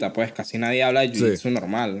vigencia ahorita, pues casi nadie habla de Sí. jiu-jitsu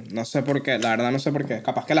normal. No sé por qué, la verdad no sé por qué.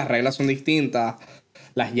 Capaz que las reglas son distintas,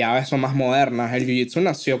 las llaves son más modernas. El jiu-jitsu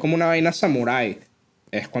nació como una vaina samurái.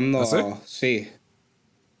 Es ¿Ah, sí? cuando, sí,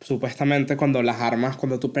 supuestamente cuando las armas,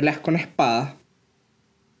 cuando tú peleas con espadas,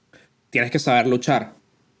 tienes que saber luchar.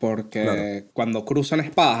 Claro. Porque cuando cruzan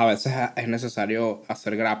espadas a veces es necesario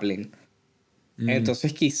hacer grappling.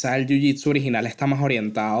 Entonces quizá el jiu-jitsu original está más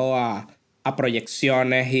orientado a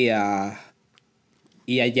proyecciones y a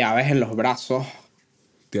llaves en los brazos.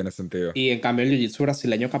 Tiene sentido. Y en cambio el jiu-jitsu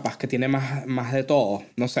brasileño capaz que tiene más de todo.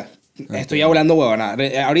 No sé. Estoy Entiendo. hablando huevona.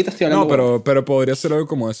 Ahorita estoy hablando No, huevona. pero podría ser algo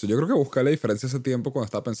como eso. Yo creo que busqué la diferencia hace tiempo cuando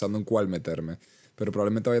estaba pensando en cuál meterme. Pero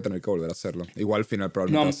probablemente voy a tener que volver a hacerlo. Igual al final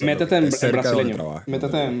probablemente No, va a ser lo que métete esté en cerca de donde brasileño. trabajo.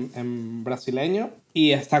 Métete en brasileño.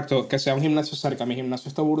 Y exacto, que sea un gimnasio cerca. Mi gimnasio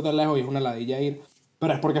está burda lejos y es una ladilla ir.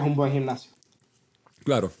 Pero es porque es un buen gimnasio.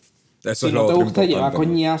 Claro. Eso Si es no lo te otro gusta llevar importante,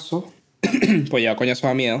 ¿no? coñazo, pues llevar coñazo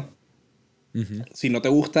da miedo. Si no te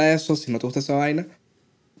gusta eso, si no te gusta esa vaina,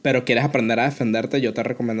 pero quieres aprender a defenderte, yo te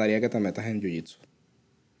recomendaría que te metas en jiu-jitsu.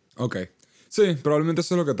 Ok. Sí, probablemente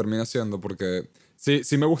eso es lo que termina haciendo porque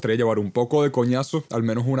sí me gustaría llevar un poco de coñazo, al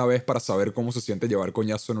menos una vez para saber cómo se siente llevar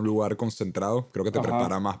coñazo en un lugar concentrado. Creo que te Ajá.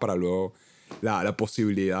 prepara más para luego la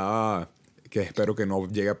posibilidad que espero que no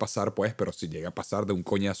llegue a pasar, pues, pero si llega a pasar de un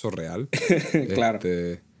coñazo real. Claro.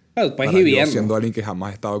 Este, Bueno, puedes para ir yo viendo. siendo alguien que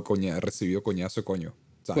jamás ha estado recibido coñazo, coño.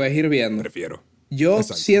 ¿Sabes? Puedes ir viendo. Prefiero. Yo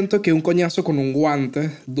Exacto. siento que un coñazo con un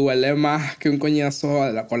guante duele más que un coñazo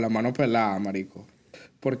con la mano pelada, marico.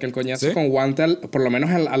 Porque el coñazo ¿Sí? con guante, por lo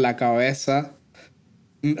menos a la cabeza,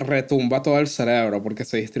 retumba todo el cerebro porque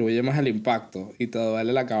se distribuye más el impacto y te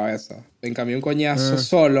duele la cabeza. En cambio, un coñazo Eh,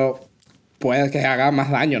 solo puede que haga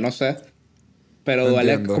más daño, no sé. Pero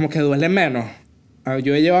duele, entiendo. como que duele menos.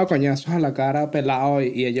 Yo he llevado coñazos a la cara pelado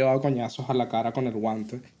y he llevado coñazos a la cara con el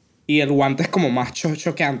guante. Y el guante es como más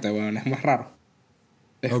choqueante, weón. Es más raro.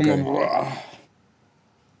 Es Ok. como...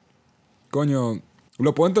 Coño,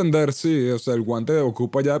 lo puedo entender, sí. O sea, el guante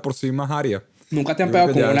ocupa ya de por sí más área. Nunca te han Yo creo pegado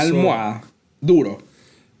que con ya una eso. almohada duro.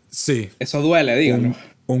 Sí. Eso duele, díganlo.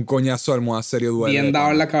 Un coñazo de almohada serio duele. Bien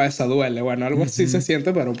dado en la cabeza duele. Bueno, algo así se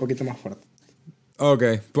siente, pero un poquito más fuerte. Ok,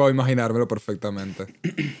 puedo imaginármelo perfectamente.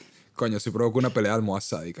 Coño, sí provoca una pelea de almohada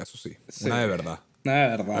sádica, eso sí. Sí. Una de verdad. No, de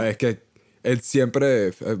verdad. Es que él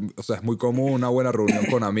siempre, o sea, es muy común una buena reunión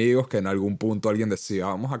con amigos que en algún punto alguien decía,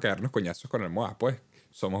 vamos a caernos coñazos con almohadas. Pues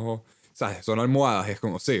somos, ¿sabes? Son almohadas. Y es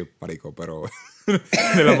como, sí, marico, pero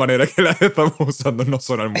de la manera que las estamos usando no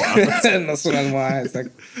son almohadas. No son almohadas,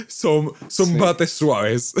 exacto. Son Sí. bates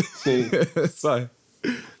suaves. Sí, ¿Sabes?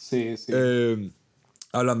 sí, sí.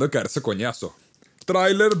 Hablando de caerse coñazo.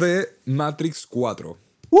 Tráiler de Matrix 4.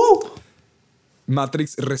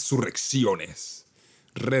 Matrix Resurrecciones.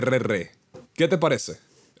 Re. ¿Qué te parece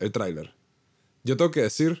el tráiler? Yo tengo que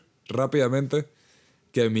decir rápidamente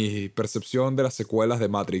que mi percepción de las secuelas de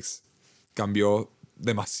Matrix cambió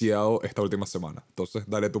demasiado esta última semana. Entonces,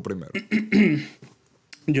 dale tú primero.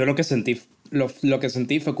 Yo lo que sentí, lo que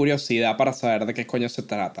sentí fue curiosidad para saber de qué coño se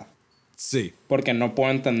trata. Sí. Porque no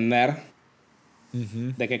puedo entender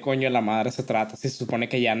de qué coño la madre se trata. Si se supone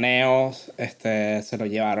que ya Neo se lo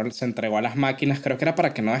llevaron, se entregó a las máquinas. Creo que era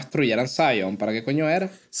para que no destruyeran Zion. ¿Para qué coño era?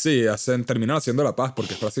 Sí, terminan haciendo la paz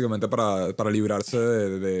porque es básicamente para librarse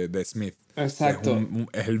de Smith. Exacto.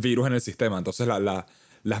 Es el virus en el sistema. Entonces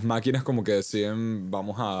las máquinas como que deciden,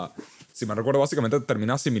 vamos a... Si me recuerdo, básicamente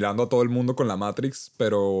termina asimilando a todo el mundo con la Matrix,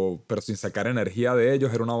 pero sin sacar energía de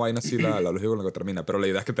ellos. Era una vaina así la lógica con la que termina. Pero la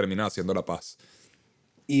idea es que terminan haciendo la paz.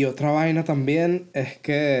 Y otra vaina también es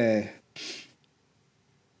que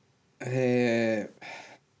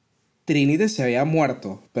Trinity se había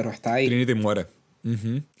muerto, pero está ahí. Trinity muere.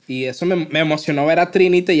 Y eso me emocionó ver a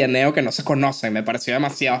Trinity y a Neo que no se conocen. Me pareció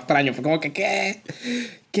demasiado extraño. Fue como que,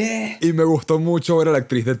 ¿qué? Y me gustó mucho ver a la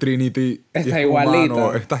actriz de Trinity. Está y es como, igualita.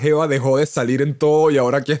 mano, esta jeva dejó de salir en todo y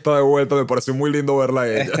ahora aquí está de vuelta. Me pareció muy lindo verla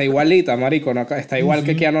a ella. Está igualita, marico. No, está igual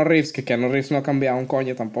que Keanu Reeves. Que Keanu Reeves no ha cambiado un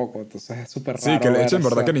coño tampoco. Entonces es súper raro. Sí, que de hecho en ver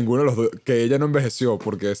verdad eso. que ninguno de los dos, que ella no envejeció,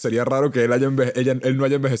 porque sería raro que él no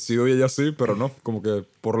haya envejecido y ella sí, pero no, como que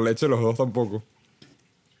por leche los dos tampoco.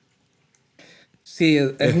 Sí,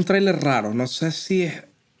 es un tráiler raro. No sé si es...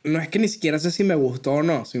 No es que ni siquiera sé si me gustó o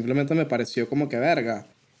no. Simplemente me pareció como que verga.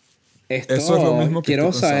 Esto... Eso es lo mismo que quiero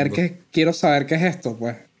estoy saber pensando. quiero saber qué es esto,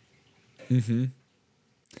 pues.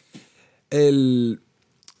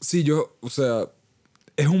 Sí, o sea,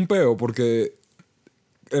 es un peo porque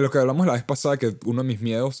en lo que hablamos la vez pasada, que uno de mis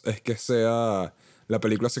miedos es que la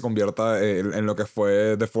película se convierta en lo que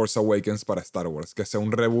fue The Force Awakens para Star Wars, que sea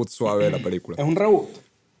un reboot suave de la película. Es un reboot.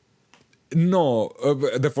 No,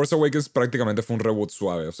 The Force Awakens prácticamente fue un reboot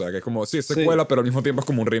suave. O sea, que es como, sí, es secuela, pero al mismo tiempo es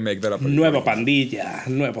como un remake de la película. Nueva pandilla,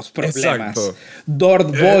 nuevos problemas. Exacto.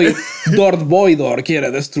 Darth Vader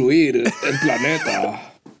quiere destruir el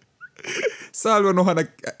planeta. Sálvanos,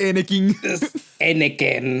 Anakin.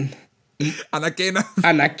 Anakin. Anakena.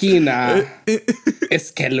 Anakina.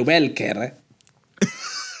 Skellwelker.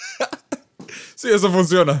 Sí, eso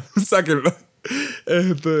funciona. Sáquenlo.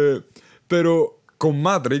 Pero con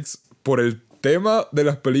Matrix, por el tema de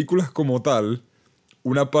las películas como tal,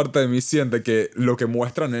 una parte de mí siente que lo que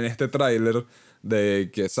muestran en este tráiler de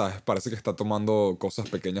que, ¿sabes? Parece que está tomando cosas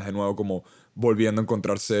pequeñas de nuevo, como volviendo a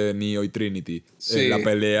encontrarse Neo y Trinity. Sí. La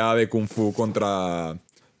pelea de Kung Fu contra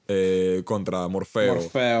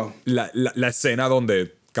Morfeo. La escena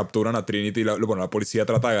donde capturan a Trinity. La policía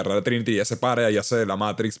trata de agarrar a Trinity y ella se para y hace la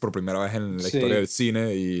Matrix por primera vez en la historia del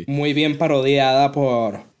cine. Y muy bien parodiada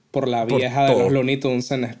por la vieja de todo. los Looney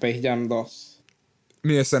Tunes en Space Jam 2.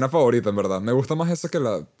 Mi escena favorita, en verdad. Me gusta más esa que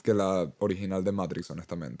la original de Matrix,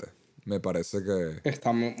 honestamente. Me parece que...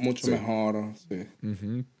 Está mucho mejor, sí.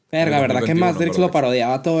 En Verga, el ¿verdad que 2021, Matrix lo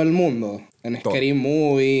parodiaba a todo el mundo? En Todo. Scary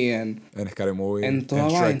Movie, En Scary Movie, en toda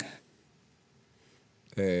Shrek.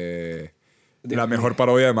 vaina. La mejor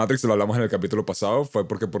parodia de Matrix, lo hablamos en el capítulo pasado, fue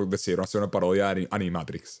porque decidieron hacer una parodia de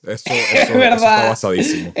Animatrix. Eso verdad. está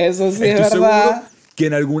basadísimo. Eso sí Estoy es verdad. seguro que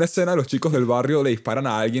en alguna escena los chicos del barrio le disparan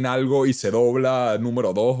a alguien algo y se dobla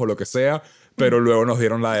número 2 o lo que sea, pero luego nos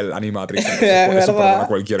dieron la del Animatrix. Entonces, Es eso perdona verdad.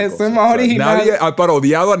 cualquier Eso cosa. es más original. Nadie ha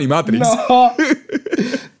parodiado Animatrix. No.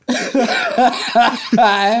 Es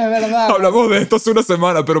verdad. Hablamos de esto hace una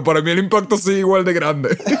semana, pero para mí el impacto sigue igual de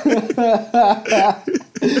grande.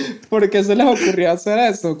 ¿Por qué se les ocurrió hacer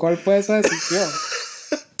eso? ¿Cuál fue esa decisión?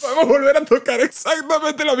 Podemos volver a tocar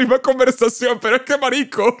exactamente la misma conversación, pero es que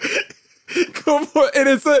marico, como en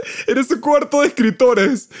ese cuarto de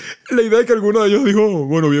escritores, la idea de que alguno de ellos dijo,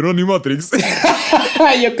 bueno, ¿vieron Animatrix?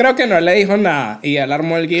 Yo creo que no le dijo nada. Y él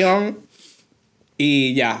armó el guión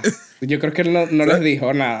y ya. Yo creo que él no les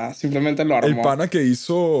dijo nada, simplemente lo El armó. pana que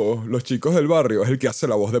hizo Los Chicos del Barrio es el que hace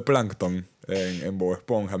la voz de Plankton en Bob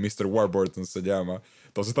Esponja, Mr. Warburton se llama.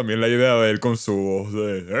 Entonces también la idea de él con su voz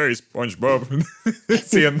de Hey SpongeBob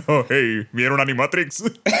diciendo Hey, ¿vieron Animatrix?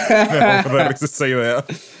 Me da de risa esa idea.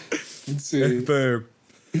 Sí.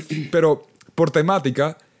 Pero por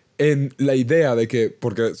temática, en la idea de que,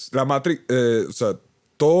 porque la Matrix, o sea,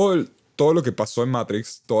 todo lo que pasó en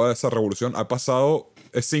Matrix, toda esa revolución, ha pasado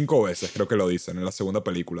 5 veces, creo que lo dicen en la segunda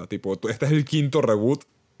película. Tipo, este es el quinto reboot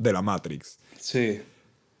de la Matrix. Sí.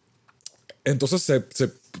 Entonces,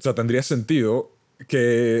 o sea, tendría sentido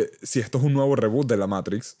que si esto es un nuevo reboot de la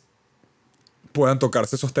Matrix, puedan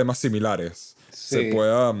tocarse esos temas similares. Se Sí.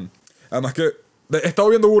 pueda... Además que he estado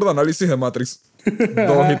viendo burda análisis de Matrix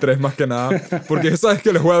 2 y 3 más que nada, porque sabes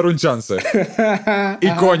que les voy a dar un chance.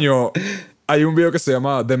 Y coño, hay un video que se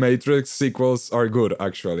llama The Matrix Sequels Are Good,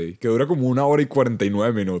 actually, que dura como 1 hora y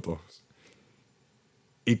 49 minutos.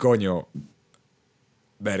 Y coño,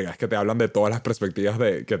 verga, es que te hablan de todas las perspectivas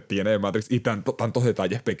que tiene de Matrix y tantos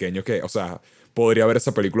detalles pequeños que, o sea, podría ver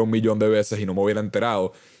esa película 1 millón de veces y no me hubiera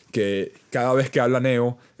enterado. Que cada vez que habla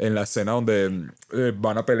Neo en la escena donde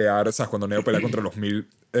van a pelear, o sea, cuando Neo pelea contra los 1000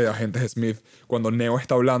 agentes Smith, cuando Neo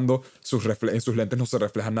está hablando, en sus lentes no se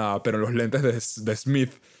refleja nada, pero en los lentes de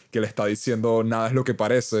Smith, que le está diciendo nada es lo que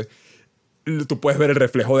parece, tú puedes ver el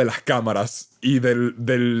reflejo de las cámaras y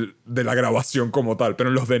de la grabación como tal, pero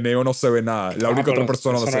en los de Neo no se ve nada. La única otra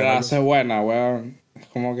persona eso no no se la ve. hace buena, weón. Es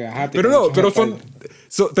como que, ajá, Pero tiene no, muchos pero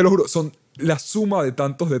detalles. te lo juro, son la suma de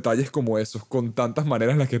tantos detalles como esos, con tantas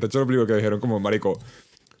maneras en las que está hecho la película que dijeron como, marico,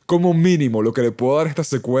 como mínimo lo que le puedo dar a estas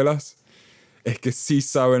secuelas es que sí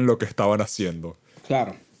saben lo que estaban haciendo.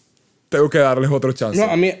 Claro. Tengo que darles otro chance.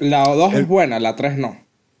 No, a mí la 2 es El, buena, la 3 no.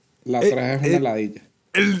 La eh, 3 es una eh, ladilla.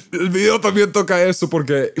 el video también toca eso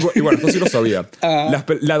porque, y bueno, esto sí lo sabía.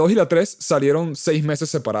 La 2 y la 3 salieron 6 meses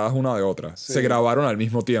separadas una de otra. Se Sí. grabaron al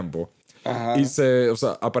mismo tiempo. Ajá. Y o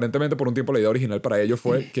sea, aparentemente por un tiempo la idea original para ellos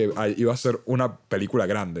fue que iba a ser una película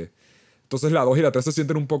grande. Entonces la 2 y la 3 se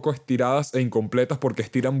sienten un poco estiradas e incompletas porque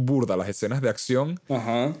estiran burda las escenas de acción,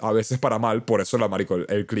 Ajá. a veces para mal. Por eso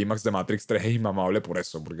el clímax de Matrix 3 es inmamable por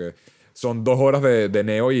eso, porque son 2 horas de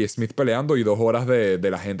Neo y Smith peleando y 2 horas de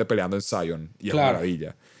la gente peleando en Zion. Y es una Claro.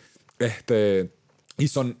 maravilla. Y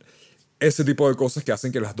son ese tipo de cosas que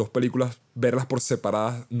hacen que las dos películas, verlas por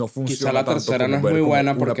separadas, no Quizá funciona la tanto tercera como no es ver muy como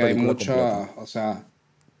buena una porque hay película mucho, completa. o sea,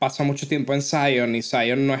 pasa mucho tiempo en Zion y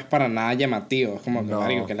Zion no es para nada llamativo. Es como que,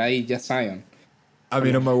 marico, No. que ladilla Zion. A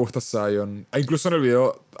mí no me gusta Zion. Incluso en el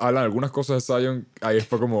video hablan algunas cosas de Zion. Ahí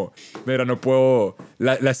fue como, mira, no puedo...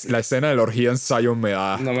 La escena de la orgía en Zion me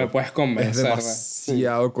da No me asco. puedes Es convencer. Sí.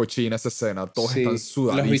 demasiado cochina esa escena. Todos están Sí.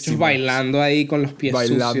 Los bichos sudadísimos. bailando ahí con los pies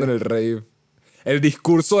Bailando sucios. en el rave. El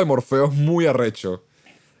discurso de Morfeo es muy arrecho.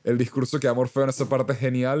 El discurso que da Morfeo en esa parte es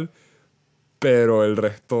genial. Pero el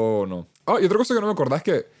resto no. Ah, y otra cosa que no me acordás es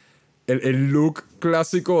que el look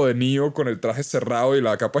clásico de Neo con el traje cerrado y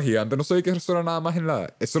la capa gigante, no sabía que eso era nada más en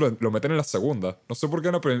la... Eso lo meten en la segunda. No sé por qué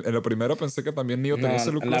en la primera pensé que también Neo tenía ese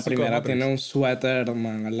No, look la clásico de primera Matrix. tiene un suéter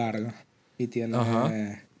manga largo. Y Ajá.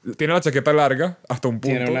 tiene Tiene la chaqueta larga hasta un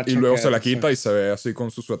Tiene punto una y luego se la chaqueta, quita sí. y se ve así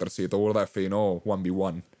con su suétercito burda de fino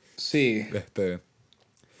 1v1. Sí.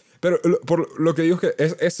 Pero por lo que digo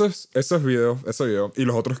es que esos videos, ese video y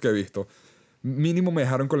los otros que he visto, mínimo me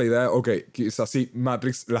dejaron con la idea de, ok, quizás sí,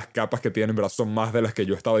 Matrix, las capas que tienen, ¿verdad? Son más de las que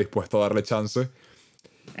yo estaba dispuesto a darle chance.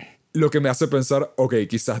 Lo que me hace pensar, ok,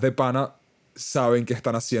 quizás de pana saben qué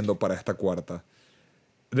están haciendo para esta cuarta.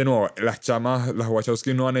 De nuevo, las chamas, las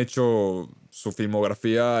Wachowski no han hecho... Su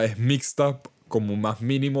filmografía es mixta, como más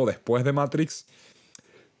mínimo después de Matrix.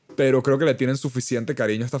 Pero creo que le tienen suficiente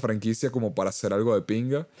cariño a esta franquicia como para hacer algo de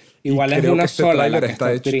pinga. Y Igual es creo una que este sola la tráiler que está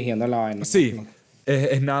está hecho... dirigiendo la vaina. Sí, ¿no?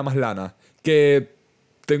 es nada más Lana. Que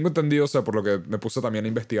tengo entendido, o sea, por lo que me puse también a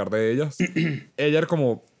investigar de ellas, ella era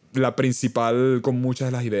como la principal con muchas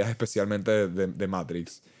de las ideas, especialmente de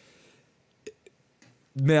Matrix.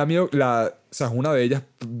 Me da miedo, o sea, una de ellas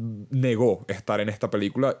negó estar en esta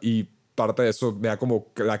película y parte de eso me da como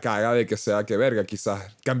la caga de que sea que verga,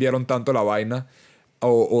 quizás cambiaron tanto la vaina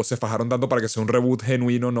o se fajaron tanto para que sea un reboot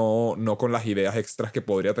genuino, no con las ideas extras que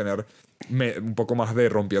podría tener un poco más de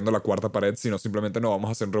rompiendo la cuarta pared, sino simplemente no vamos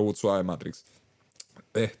a hacer un reboot suave de Matrix.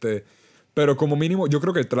 Pero como mínimo, yo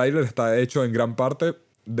creo que el tráiler está hecho en gran parte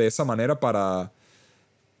de esa manera para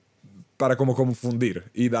como confundir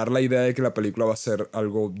y dar la idea de que la película va a ser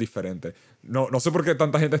algo diferente. No sé por qué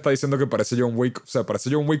tanta gente está diciendo que parece John Wick. O sea, parece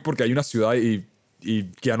John Wick porque hay una ciudad y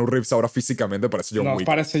Keanu Reeves ahora físicamente parece John No Wick.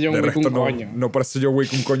 parece John De Wick resto un coño. no parece John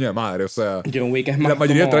Wick un coño de madre. O sea, John Wick es más la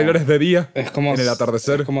mayoría de como... trailers de día, Es como... en el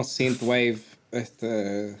atardecer. Es como synthwave,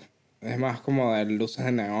 Es más como de luces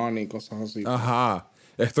de neón y cosas así. Ajá.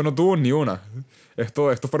 Esto no tuvo ni una.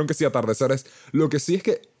 Esto fueron que sí atardeceres. Lo que sí es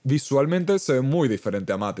que visualmente se ve muy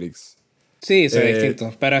diferente a Matrix. Sí, se ve Eh,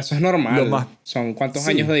 distinto, pero eso es lo normal. más... ¿Son cuántos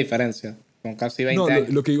años de Sí. diferencia? Son casi No, 20 lo, años.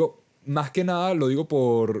 lo que digo, más que nada lo digo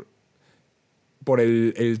por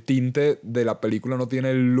el tinte de la película. No tiene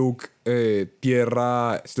el look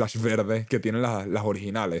tierra slash verde que tienen las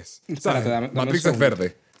originales. Espérate, ¿Sabes? dame un Matrix es segundito.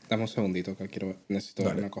 verde. Dame un segundito que necesito ver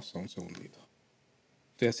Dale. una cosa, un segundito.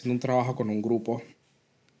 Estoy haciendo un trabajo con un grupo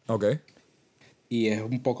Ok, y es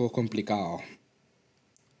un poco complicado.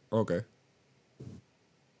 ok.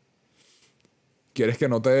 ¿Quieres que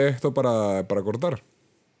anote esto para cortar?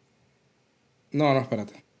 No, no,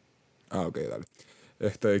 espérate. Ah, ok, dale.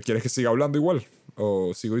 ¿Quieres que siga hablando igual?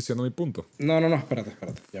 ¿O sigo diciendo mi punto? No, no, no, espérate,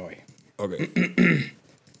 ya voy. Ok.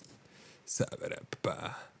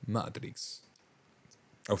 Sabrapa, Matrix.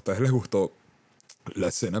 ¿A ustedes les gustó la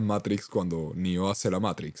escena en Matrix cuando Neo hace la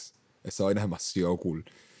Matrix? Esa vaina es demasiado cool.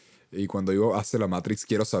 Y cuando digo hace la Matrix,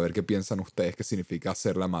 quiero saber qué piensan ustedes que significa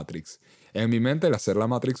hacer la Matrix. En mi mente, el hacer la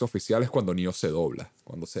Matrix oficial es cuando Neo se dobla.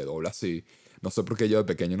 Cuando se dobla así. No sé por qué yo de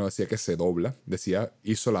pequeño no decía que se dobla. Decía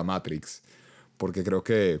hizo la Matrix. Porque creo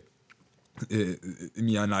que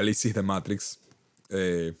mi análisis de Matrix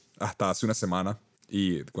hasta hace una semana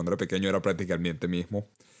y cuando era pequeño era prácticamente mismo.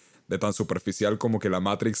 De tan superficial como que la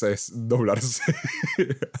Matrix es doblarse.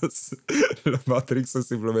 La Matrix es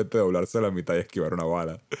simplemente doblarse a la mitad y esquivar una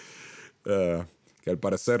bala. Que al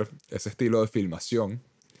parecer ese estilo de filmación,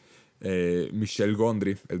 Michel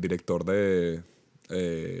Gondry, el director de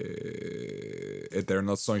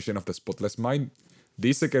Eternal Sunshine of the Spotless Mind,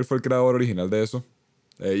 dice que él fue el creador original de eso.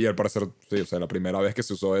 Y al parecer, sí, o sea, la primera vez que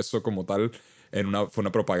se usó eso como tal fue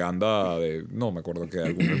una propaganda de, no me acuerdo que,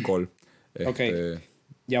 algún alcohol. Ok, Este,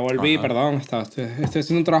 ya volví, ajá, perdón. Estoy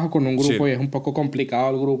haciendo un trabajo con un grupo chill. y es un poco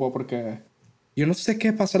complicado el grupo porque yo no sé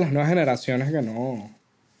qué pasa a las nuevas generaciones que no.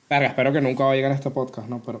 Verga, espero que nunca oigan este podcast,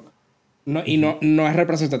 ¿no? Pero. No, y no es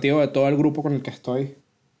representativo de todo el grupo con el que estoy.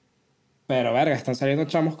 Pero, verga, están saliendo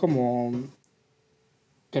chamos como.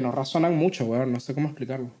 Que no razonan mucho, weón. No sé cómo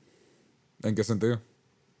explicarlo. ¿En qué sentido?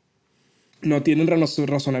 No tienen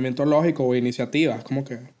razonamiento lógico o iniciativa. Es como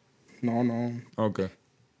que. No, no. Ok.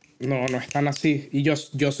 No es tan así. Y yo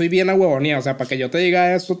soy bien ahuevoneado. O sea, para que yo te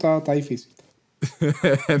diga eso está difícil.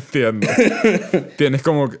 Entiendo. Tienes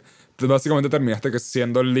como que, tú básicamente terminaste que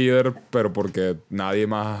siendo el líder, pero porque nadie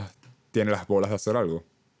más tiene las bolas de hacer algo.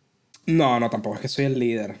 No, no, tampoco es que soy el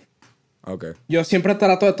líder. Ok. Yo siempre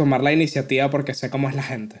trato de tomar la iniciativa porque sé cómo es la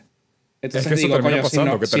gente. Es que Entonces eso digo, termina coño,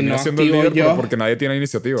 pasando, que si no terminas siendo el activo líder, pero yo, porque nadie tiene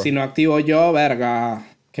iniciativa. si no activo yo, verga,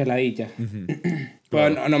 que la hilla.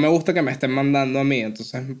 Pues Claro. no me gusta que me estén mandando a mí,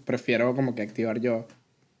 entonces prefiero como que activar yo.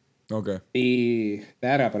 Ok. Y,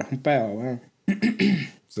 verga, pero es un pedo, weón.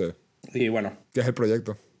 Sí. Y bueno, ¿Qué es el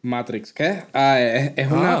proyecto? Matrix, ¿qué? Ah, es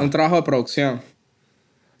un Ah. trabajo de producción.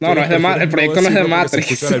 No, no ¿Quieres, es de prefieres El no proyecto no es de decirlo porque si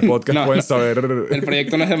Matrix. escuchan el podcast No, pueden no. saber? El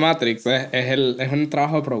proyecto no es de Matrix, es un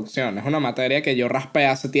trabajo de producción. Es una materia que yo raspé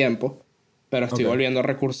hace tiempo, pero estoy Ok. volviendo a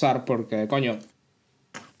recursar porque, coño,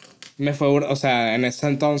 o sea, en ese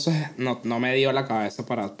entonces no me dio la cabeza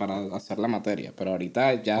para hacer la materia, pero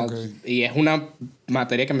ahorita ya, Ok. y es una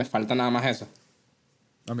materia que me falta nada más eso.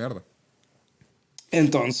 Ah, mierda.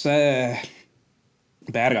 Entonces,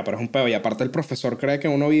 verga, pero es un peo. Y aparte el profesor cree que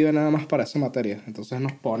uno vive nada más para esa materia. Entonces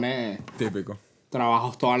nos pone Típico.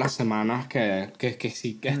 trabajos todas las semanas que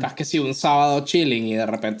estás que si un sábado chilling y de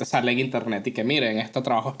repente sale en internet y que miren, este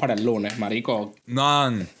trabajo es para el lunes, marico.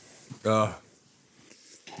 Man. Ah,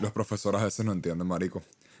 los profesores a veces no entienden, marico.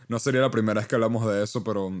 No sería la primera vez que hablamos de eso,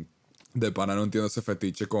 pero de pana no entiendo ese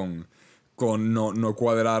fetiche con no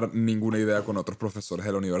cuadrar ninguna idea con otros profesores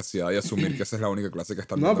de la universidad y asumir que esa es la única clase que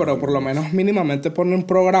están No, viendo los pero por lo alumnos. menos mínimamente pone un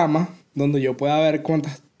programa donde yo pueda ver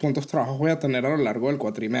cuántos trabajos voy a tener a lo largo del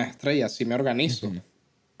cuatrimestre y así me organizo.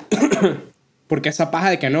 Porque esa paja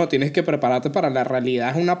de que no, tienes que prepararte para la realidad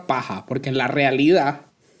es una paja. Porque en la realidad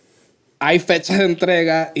hay fechas de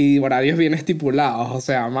entrega y horarios bien estipulados. O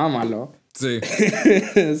sea, mámalo. Sí.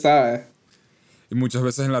 ¿Sabes? Y muchas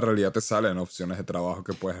veces en la realidad te salen opciones de trabajo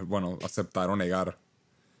que puedes, bueno, aceptar o negar.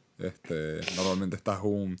 Normalmente estás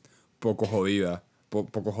un poco jodida,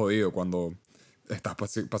 poco jodido cuando estás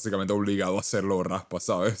básicamente obligado a hacerlo raspa,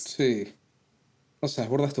 ¿sabes? Sí. O sea, es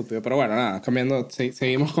burda estúpido. Pero bueno, nada, cambiando.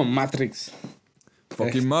 Seguimos con Matrix.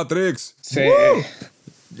 Fucking Matrix. Sí. ¡Woo!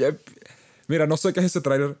 Yep. Mira, no sé qué es ese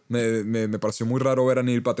tráiler. Me pareció muy raro ver a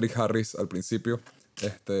Neil Patrick Harris al principio.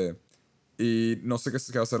 Y no sé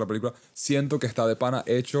qué va a ser la película. Siento que está de pana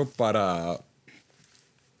hecho para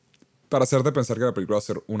hacerte pensar que la película va a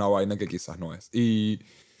ser una vaina que quizás no es. Y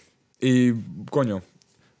coño,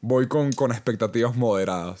 voy con expectativas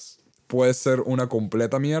moderadas. Puede ser una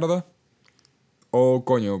completa mierda o,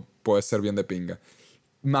 coño, puede ser bien de pinga.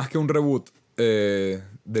 Más que un reboot de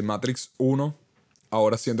Matrix 1,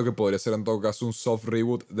 ahora siento que podría ser en todo caso un soft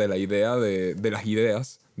reboot de la idea de las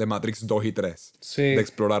ideas de Matrix 2 y 3. De Sí,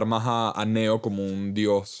 explorar más a Neo como un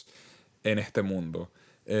dios en este mundo.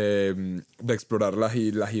 De explorar las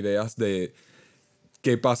ideas de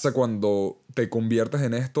qué pasa cuando te conviertes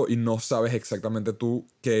en esto y no sabes exactamente tú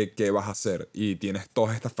qué vas a hacer. Y tienes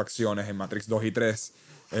todas estas facciones en Matrix 2 y 3,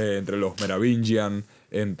 entre los Merovingian,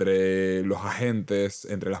 entre los agentes,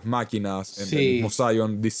 entre las máquinas, entre el mismo sí.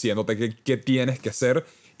 Zion, diciéndote qué tienes que hacer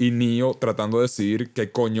y Neo tratando de decidir qué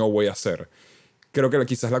coño voy a hacer. Creo que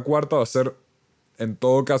quizás la cuarta va a ser, en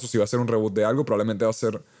todo caso, si va a ser un reboot de algo, probablemente va a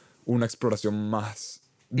ser una exploración más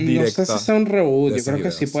No sé si directa sea un reboot, de yo esas creo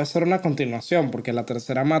que sí ideas. puede ser una continuación, porque la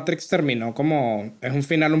tercera Matrix terminó como... Es un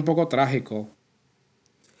final un poco trágico.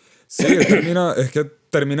 Sí, es que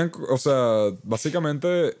terminan, o sea,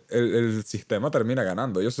 básicamente el sistema termina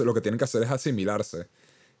ganando. Ellos lo que tienen que hacer es asimilarse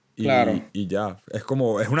Claro. y ya. Es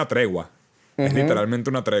como, es una tregua. Es Ujú. literalmente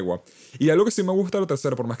una tregua. Y algo que sí me gusta de la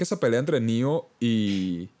tercera, por más que esa pelea entre Neo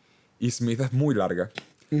y Smith es muy larga,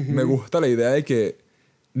 me Ujú. gusta la idea de que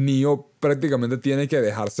Neo prácticamente tiene que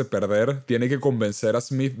dejarse perder, tiene que convencer a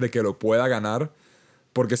Smith de que lo pueda ganar,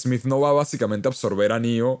 porque Smith no va básicamente a absorber a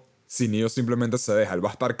Neo si Neo simplemente se deja. Él va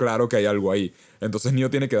a estar claro que hay algo ahí. Entonces Neo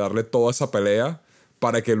tiene que darle toda esa pelea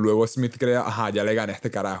para que luego Smith crea, ajá, ya le gané a este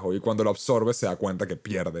carajo. Y cuando lo absorbe se da cuenta que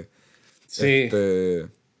pierde. Sí. Este...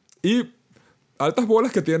 Y altas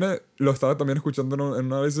bolas que tiene, lo estaba también escuchando en un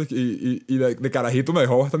análisis y de carajito me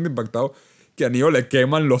dejó bastante impactado que a Neo le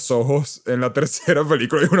queman los ojos en la tercera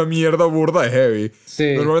película. Es una mierda burda de heavy.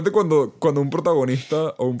 Sí. Normalmente cuando un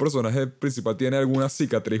protagonista o un personaje principal tiene alguna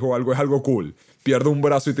cicatriz o algo, es algo cool. Pierde un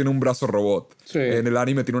brazo y tiene un brazo robot. Sí. En el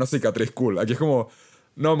anime tiene una cicatriz cool. Aquí es como,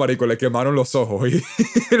 no, marico, le quemaron los ojos y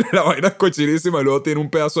la vaina es cochinísima y luego tiene un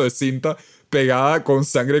pedazo de cinta pegada con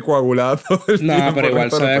sangre coagulada todo el No, tiempo pero el igual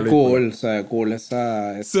resto de la película. se ve cool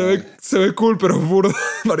Se esa... ve, se ve cool, pero es burda,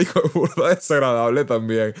 marico, es burda desagradable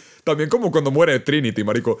también. También como cuando muere Trinity,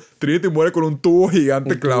 marico. Trinity muere con un tubo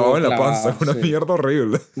gigante Un clavado tubo en la panza. Es clavado, una sí. mierda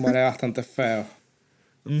horrible. Muere bastante feo.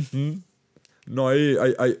 No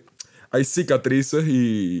hay cicatrices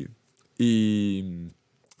y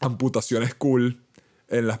amputaciones cool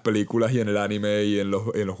en las películas y en el anime y en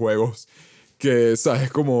los juegos. Que, ¿sabes?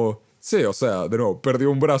 Es como... Sí, o sea, de nuevo, perdió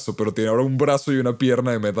un brazo, pero tiene ahora un brazo y una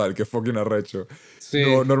pierna de metal, que fucking arrecho. No, Sí.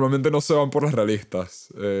 normalmente no se van por las realistas.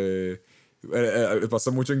 Pasa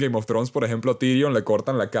mucho en Game of Thrones, por ejemplo, a Tyrion le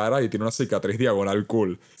cortan la cara y tiene una cicatriz diagonal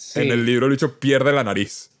cool. En el Sí. libro el bicho pierde la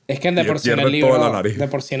nariz. Es que de por sí en el Pierde toda la libro... De nariz.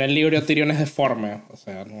 por sí en el libro Tyrion es deforme. O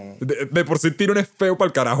sea, no... De por sí Tyrion es feo para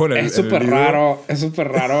el carajo en el libro. Es súper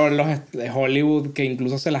raro en los de Hollywood que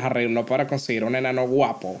incluso se las arregló para conseguir un enano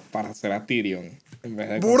guapo para hacer a Tyrion. En vez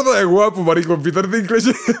de Burda de guapo, marico. Peter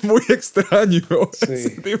Dinklage es muy extraño. Ese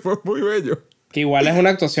Sí. tipo es muy bello. Que igual es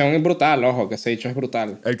una actuación brutal, ojo, que se ha dicho es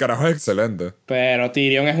brutal. El carajo es excelente. Pero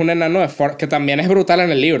Tyrion es un enano que también es brutal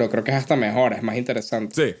en el libro. Creo que es hasta mejor, es más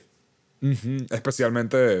interesante. Sí. Ujú.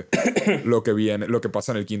 Especialmente lo que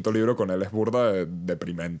pasa en el quinto libro con él es burda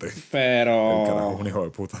deprimente. El carajo es Pero... un hijo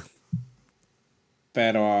de puta.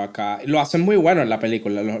 Pero acá... Lo hacen muy bueno en la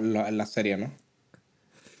película, en la serie, ¿no?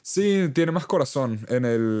 Sí, tiene más corazón.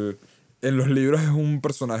 En los libros es un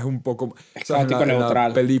personaje un poco... Es ¿Sabes? caótico En la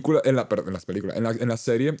neutral. película... perdón, en las películas. En la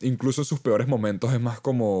serie, incluso en sus peores momentos, es más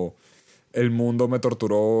como... El mundo me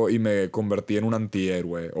torturó y me convertí en un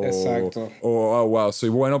antihéroe. Exacto. Oh, wow, soy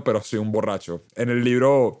bueno, pero soy un borracho. En el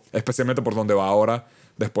libro, especialmente por donde va ahora,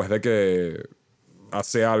 después de que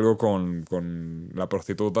hace algo con la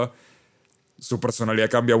prostituta, su personalidad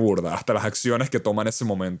cambia burda. Hasta las acciones que toma en ese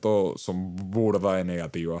momento son burda de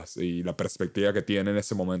negativas. Y la perspectiva que tiene en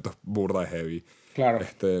ese momento es burda de heavy. Claro.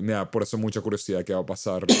 Mira, por eso mucha curiosidad qué va a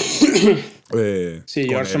pasar Si con George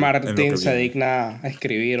él en lo que Martin se viene. digna a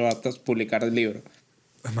escribir o a publicar el libro.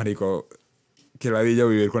 Marico, que ladilla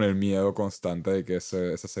vivir con el miedo constante de que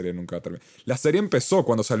esa serie nunca va a terminar. La serie empezó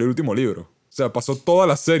cuando salió el último libro. O sea, pasó toda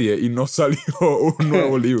la serie y no salió un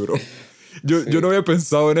nuevo libro. Yo no Sí. había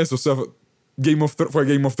pensado en eso. O sea, fue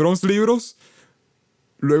Game of Thrones libros,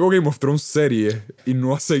 luego Game of Thrones serie y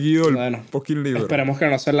no ha seguido el Bueno, fucking libro. esperemos que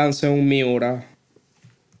no se lance un Miura.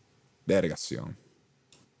 Vergación.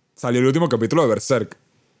 Salió el último capítulo de Berserk.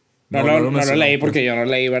 No lo No lo mencionamos, leí pues. porque yo no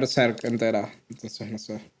leí Berserk entera. Entonces no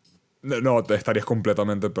sé. No, te estarías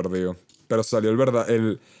completamente perdido. Pero salió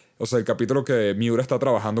o sea, el capítulo que Miura está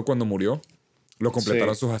trabajando cuando murió, lo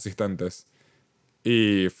completaron Sí. sus asistentes.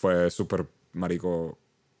 Y fue súper, marico,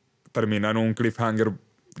 termina en un cliffhanger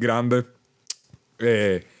grande.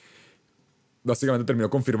 Básicamente terminó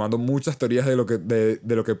confirmando muchas teorías de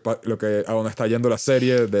a dónde está yendo la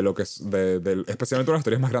serie, especialmente una de las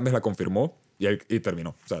teorías más grandes la confirmó y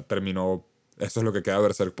terminó. O sea, terminó. Eso es lo que queda de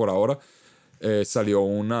Berserk por ahora. Salió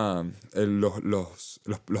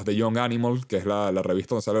los de Young Animal, que es la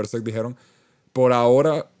revista donde sale Berserk, dijeron, por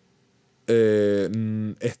ahora,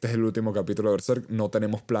 este es el último capítulo de Berserk, no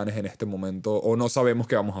tenemos planes en este momento, o no sabemos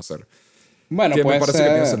qué vamos a hacer. Bueno, Que me parece que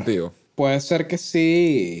tiene sentido. Puede ser que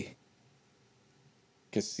sí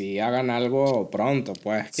hagan algo pronto,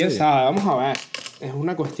 pues. ¿Quién Sí. sabe? Vamos a ver. Es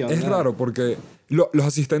una cuestión Es raro porque los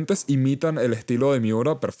asistentes imitan el estilo de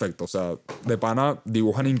Miura perfecto. O sea, de pana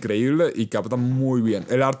dibujan increíble y captan muy bien.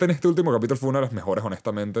 El arte en este último capítulo fue una de las mejores,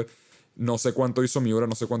 honestamente. No sé cuánto hizo Miura,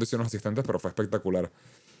 no sé cuánto hicieron los asistentes, pero fue espectacular.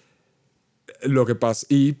 Lo que pasa,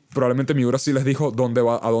 y probablemente Miura sí les dijo a dónde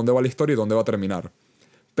va la historia y dónde va a terminar.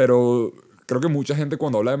 Pero creo que mucha gente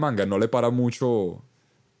cuando habla de manga no le para mucho,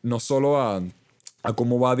 no solo a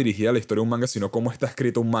cómo va dirigida la historia de un manga, sino cómo está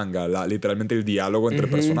escrito un manga. Literalmente el diálogo entre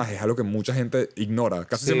personajes es algo que mucha gente ignora.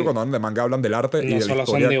 Casi siempre cuando hablan de manga hablan del arte y de la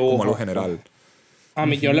historia como algo general. A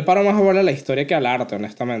mí yo le paro más bola a la historia que al arte,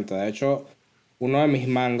 honestamente. De hecho, uno de mis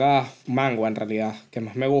manga en realidad, que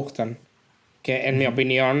más me gustan, que en mi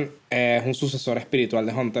opinión es un sucesor espiritual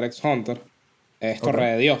de Hunter x Hunter, es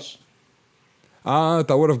Torre de Dios. Ah,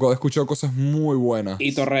 Tower of God, he escuchado cosas muy buenas.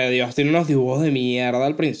 Y Torre de Dios tiene unos dibujos de mierda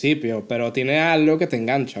al principio, pero tiene algo que te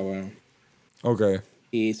engancha, weón. Ok.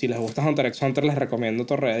 Y si les gusta Hunter x Hunter, les recomiendo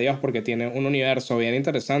Torre de Dios porque tiene un universo bien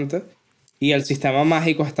interesante. Y el sistema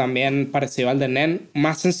mágico es también parecido al de Nen.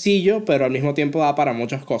 Más sencillo, pero al mismo tiempo da para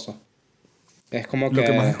muchas cosas. Es como que... Lo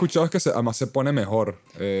que más he escuchado es que además se pone mejor.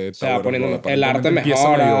 Se va poniendo... El arte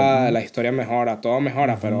mejora, la historia mejora, todo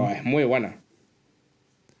mejora, pero es muy buena.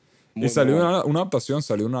 Y salió una adaptación,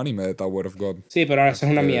 salió un anime de Tower of God. Sí, pero ahora eso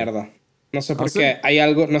es una mierda. No sé por qué. Hay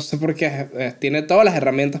algo... No sé por qué. Tiene todas las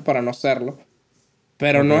herramientas para no serlo.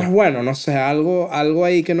 Pero no es bueno. No sé. Algo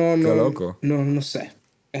ahí que no... Qué loco. No sé.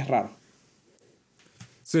 Es raro.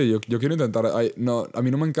 Sí, yo quiero intentar. No, a mí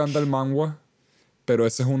no me encanta el manga, pero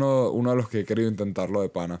ese es uno de los que he querido intentarlo de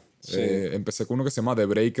pana. Sí. Empecé con uno que se llama The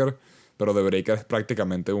Breaker, pero The Breaker es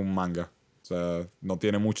prácticamente un manga. O sea, no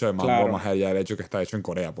tiene mucho de manga más allá del hecho que está hecho en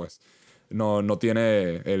Corea, pues. No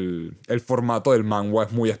tiene el formato del manga,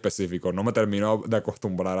 es muy específico. No me termino de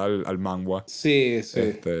acostumbrar al manga. Sí.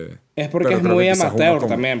 Es porque es muy amateur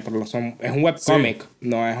también. Es un webcomic,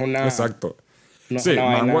 no es una... Exacto. No sí,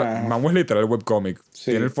 manga es literal webcomic.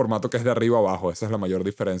 Sí. Tiene el formato que es de arriba abajo. Esa es la mayor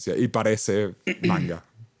diferencia. Y parece manga.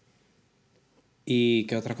 ¿Y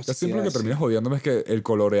qué otra cosa? Siempre lo que terminas jodiéndome es que el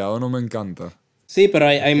coloreado no me encanta. Sí, pero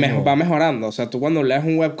va mejorando. O sea, tú cuando lees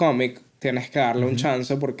un webcomic tienes que darle un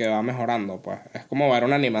chance porque va mejorando, pues. Es como ver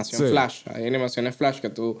una animación flash. Hay animaciones flash que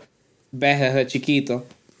tú ves desde chiquito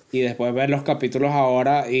y después ves los capítulos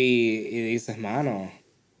ahora y dices, mano,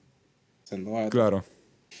 siendo esto. Claro.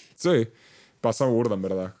 Sí. Pasa burda, en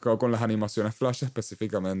verdad. Con las animaciones flash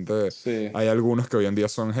específicamente. Sí. Hay algunos que hoy en día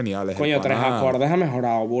son geniales. Coño, Tres Acordes ha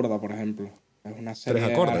mejorado burda, por ejemplo. Es una serie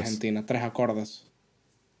argentina. Tres Acordes.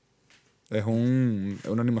 Es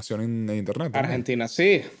una animación en internet. Argentina,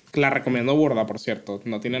 sí. La recomiendo burda, por cierto.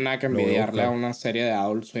 No tiene nada que envidiarle a una serie de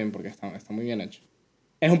Adult Swim porque está muy bien hecho.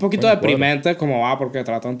 Es un poquito deprimente como va porque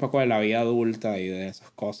trata un poco de la vida adulta y de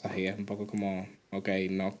esas cosas y es un poco como, ok,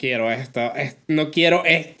 no quiero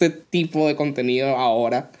este tipo de contenido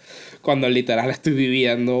ahora cuando literal estoy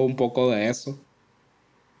viviendo un poco de eso.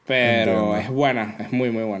 Pero es buena, es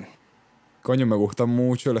muy muy buena. Coño, me gusta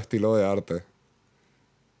mucho el estilo de arte.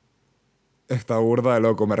 Está burda de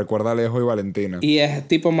loco, me recuerda a Alejo y Valentina. Y es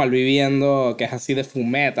tipo malviviendo que es así de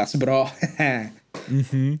fumetas, bro.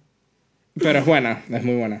 Pero es buena, es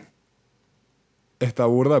muy buena. Está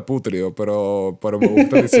burda de putrio, pero me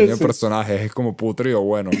gusta el diseño de personajes. Es como putrio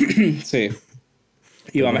bueno. Sí.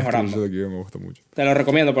 Y va mejorando. De aquí me gusta mucho. Te lo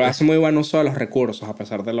recomiendo porque hace muy buen uso de los recursos a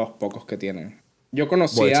pesar de los pocos que tienen. Yo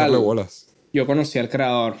conocí al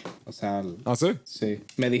creador. O sea, ¿Ah, sí? Sí.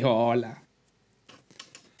 Me dijo hola.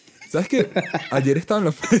 ¿Sabes qué? Ayer estaba en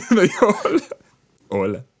la feria... Me dijo hola.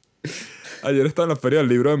 Hola. Ayer estaba en la feria del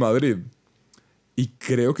libro de Madrid. Y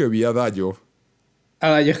creo que vi a Dayo. ¿A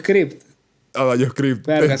Dayo Script? A Dayo Script.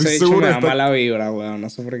 Pero que ese dicho me da mala vibra, weón. No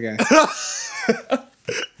sé por qué.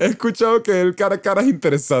 He escuchado que el cara a cara es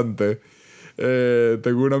interesante.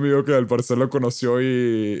 Tengo un amigo que al parecer lo conoció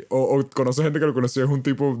o conoce gente que lo conoció. Es un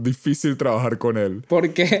tipo difícil trabajar con él.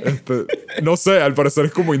 ¿Por qué? No sé, al parecer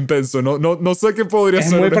es como intenso. No sé qué podría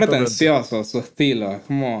ser. Es muy pretencioso su estilo. Es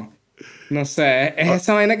como... No sé, es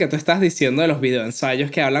esa vaina que tú estás diciendo de los videoensayos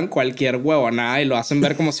que hablan cualquier huevonada y lo hacen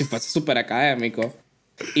ver como si fuese súper académico.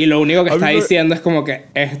 Y lo único que A mí está me- diciendo es como que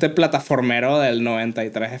este plataformero del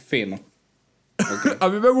 93 es fino. Ok. A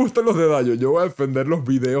mí me gustan los de Dayo. Yo voy a defender los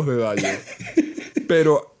videos de Dayo.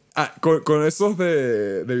 Pero con esos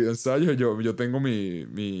de videoensayos, yo tengo mi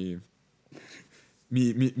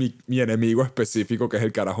enemigo específico, que es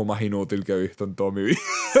el carajo más inútil que he visto en toda mi vida.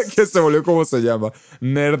 Que se volvió, ¿cómo se llama?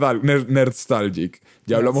 Nerdstalgic.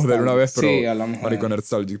 Ya hablamos de él una vez, pero... Sí, hablamos de Marico, él.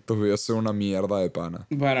 Nerdstalgic, tus videos son una mierda de pana.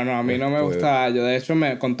 Bueno, no, a mí no me gusta. Yo, de hecho,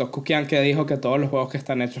 me contó Kukian que dijo que todos los juegos que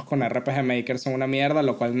están hechos con RPG Maker son una mierda,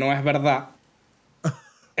 lo cual no es verdad.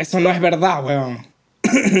 Eso no es verdad, weón.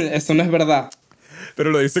 Eso no es verdad. Pero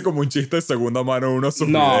lo dice como un chiste de segunda mano en uno de sus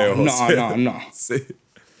No, videos. no, o sea, no, no. Sí.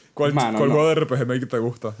 ¿Cuál Mano, no. juego de RPG Maker te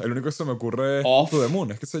gusta? El único que se me ocurre es Off. To The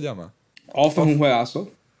Moon, ¿es que se llama? Off es un juegazo.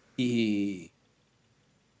 Y...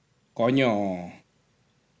 Coño...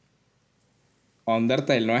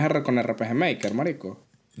 Undertale no es con RPG Maker, marico.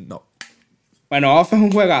 No. Bueno, Off es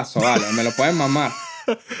un juegazo, vale. Me lo pueden mamar.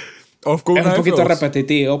 Off con Es un una poquito F2.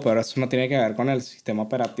 repetitivo, pero eso no tiene que ver con el sistema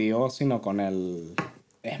operativo, sino con el...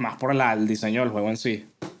 Es más por el diseño del juego en sí.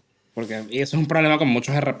 Porque y eso es un problema con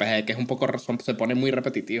muchos RPG, que es un poco... Se pone muy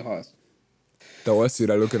repetitivo a veces. Te voy a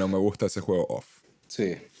decir algo que no me gusta de ese juego Off.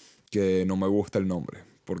 Sí. Que no me gusta el nombre.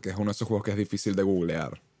 Porque es uno de esos juegos que es difícil de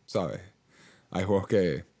googlear, ¿sabes? Hay juegos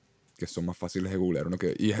que son más fáciles de googlear.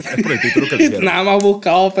 Y es por el título que quiero. Nada más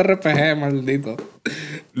busca Off RPG, maldito.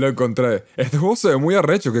 Lo encontré. Este juego se ve muy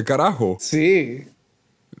arrecho, ¿qué carajo? Sí,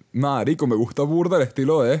 Marico, me gusta burda el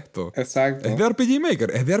estilo de esto. exacto. Es de RPG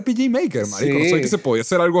Maker, marico. Sí. No sabía que se podía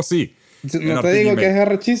hacer algo así. en No te RPG digo que Maker. es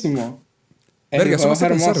arrechísimo. Verga, eso me hace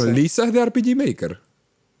es pensar. hermoso. ¿Lisa es de RPG Maker?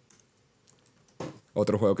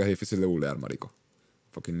 Otro juego que es difícil de googlear, marico.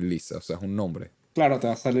 Fucking Lisa, o sea, es un nombre. Claro, te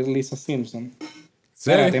va a salir Lisa Simpson. Sí.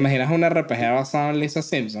 Pero, ¿te imaginas un RPG basado en Lisa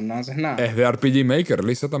Simpson? No haces nada. Es de RPG Maker,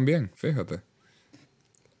 Lisa también, fíjate.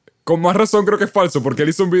 Con más razón creo que es falso, porque él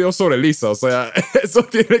hizo un video sobre Lisa, o sea, eso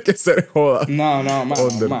tiene que ser joda. No, mano.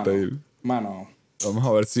 Undertale. Mano. Vamos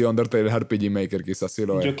a ver si Undertale es RPG Maker, quizás sí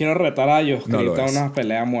lo es. Yo quiero retar a Yoscrita No lo a es. una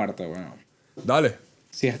pelea a muerte, weón. Dale.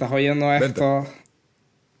 Si estás oyendo Vente. esto...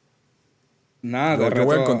 Nada, Yo- te yo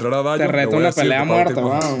voy a reto... encontrar a Dayo, Te le reto voy a una decir pelea a que para muerte,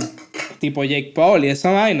 cualquier weón. Tipo Jake Paul y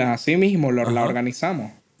esa vaina, así mismo la Ajá.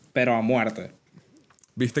 organizamos. Pero a muerte.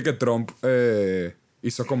 Viste que Trump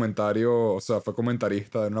hizo comentario, o sea, fue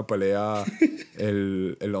comentarista de una pelea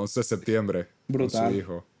el 11 de septiembre Brutal. con su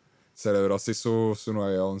hijo. Celebró así su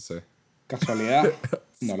 9/11. ¿Casualidad?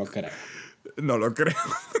 No lo creo. No lo creo.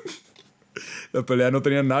 La pelea no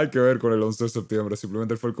tenía nada que ver con el 11 de septiembre.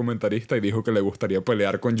 Simplemente él fue el comentarista y dijo que le gustaría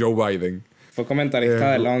pelear con Joe Biden. Fue comentarista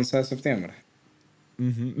Eh, del 11 de septiembre.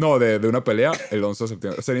 Ujú. No, de una pelea el 11 de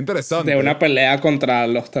septiembre. Sería interesante. De una pelea contra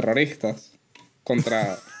los terroristas.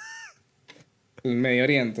 Contra el Medio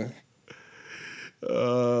Oriente.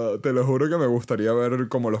 Te lo juro que me gustaría ver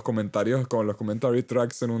como los comentarios, como los commentary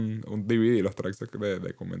tracks en un DVD, los tracks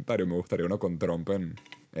de comentario. Me gustaría uno con Trump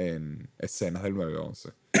en escenas del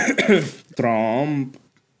 9/11. Trump.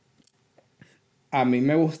 A mí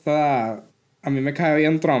me gusta... A mí me cae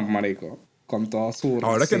bien Trump, marico. Con todo su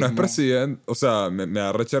Ahora que no es racismo. presidente, o sea, me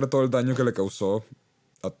da rechera todo el daño que le causó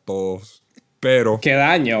a todos. Pero ¿Qué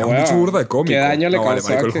daño, es un weón? bicho burda de cómico. ¿Qué daño le No, vale,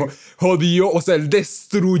 causó? marico, él jodió, o sea, él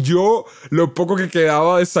destruyó lo poco que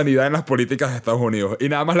quedaba de sanidad en las políticas de Estados Unidos. Y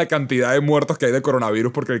nada más la cantidad de muertos que hay de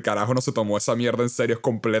coronavirus porque el carajo no se tomó esa mierda en serio es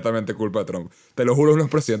completamente culpa de Trump. Te lo juro, es uno de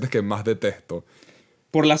los presidentes que más detesto.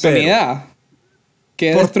 Por la Pero- sanidad.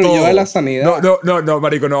 ¿Qué Por destruyó todo. de la sanidad? No,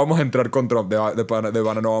 marico, no vamos a entrar con Trump. De pana no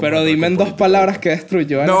vamos a Pero entrar dime con en dos política. palabras qué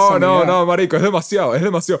destruyó de la No, sanidad. marico, es demasiado.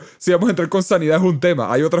 Si vamos a entrar con sanidad es un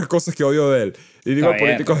tema. Hay otras cosas que odio de él. Y digo Está bien,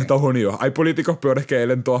 políticos de está Estados Unidos. Hay políticos peores que él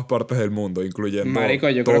en todas partes del mundo, incluyendo Marico,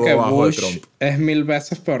 yo todo creo que abajo de Bush Trump. es 1000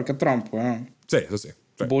 veces peor que Trump, weón. Sí, eso sí.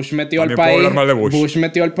 Sí. Bush metió al También puedo país. hablar mal de Bush.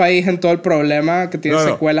 Metió al país en todo el problema que tiene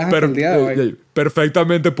secuelas hasta el día de hoy.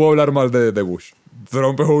 Perfectamente puedo hablar mal de Bush.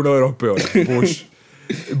 Trump es uno de los peores.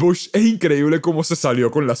 Bush es increíble cómo se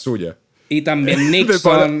salió con la suya. Y también De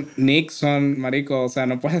pana. Nixon, marico, o sea,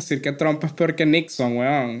 no puedes decir que Trump es peor que Nixon,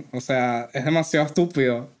 weón. O sea, es demasiado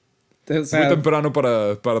estúpido. O Muy sea, temprano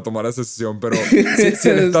para tomar esa decisión, pero si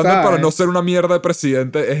el estándar para no ser una mierda de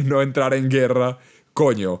presidente es no entrar en guerra,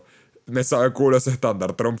 coño, me sabe culo ese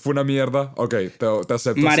estándar. Trump fue una mierda, ok, te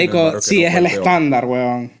acepto. sin marico, embargo, que sí no es fue el peor. estándar,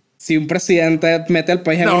 weón. Si un presidente mete al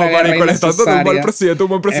país en No, una guerra marico, el estándar de un buen innecesaria,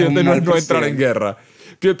 presidente no mal es no entrar en presidente. guerra.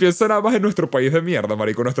 Piensa nada más en nuestro país de mierda,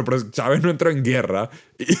 marico. Chávez no entró en guerra.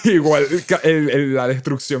 Igual la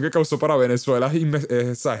destrucción que causó para Venezuela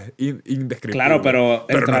es, ¿sabes? Indescriptible. Claro, pero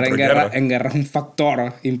no entrar entró en guerra es un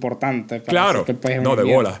factor importante para Claro, hacer que el país no, de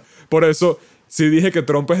mierda. bola. Por eso, si dije que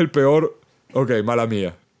Trump es el peor, Ok, mala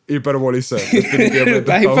mía. Hiperbolicé. Definitivamente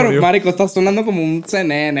Estás Estados pero Unidos. marico, estás sonando como un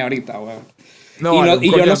CNN ahorita, weón. No, Y, vale, no, un y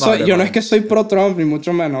yo coño no de soy, madre, yo no es man. que soy pro Trump, ni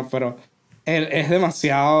mucho menos, pero él es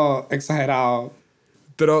demasiado exagerado.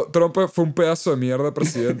 Trump fue un pedazo de mierda de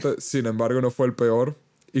presidente, sin embargo no fue el peor.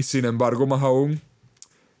 Y sin embargo, más aún,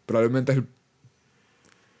 probablemente es el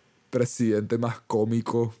presidente más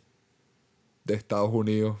cómico de Estados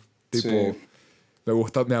Unidos. Sí. Tipo,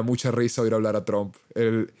 me da mucha risa oír hablar a Trump.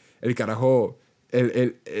 El carajo,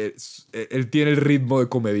 él tiene el ritmo de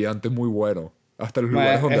comediante muy bueno. Hasta los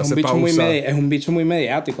lugares donde Es un hace bicho pausa. es un bicho muy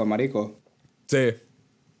mediático, marico. Sí,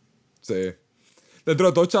 sí. Dentro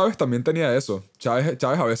de todo, Chávez también tenía eso. Chávez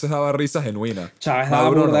a veces daba risa genuina. Chávez daba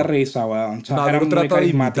Maduro burda de no. risa, weón. Chávez era Maduro muy trata de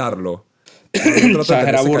carismático. imitarlo. Maduro trata de Chávez tener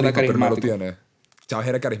era ese burda carisma, pero no lo carismático. tiene. Chávez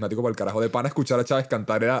era carismático para el carajo. De pana escuchar a Chávez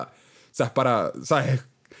cantar era. O sea, es para. ¿Sabes?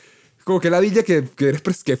 Como que ladilla que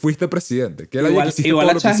fuiste presidente. Que ladilla que hiciste Igual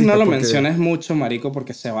todo a lo que Chávez no hiciste. lo Porque. menciones mucho, marico,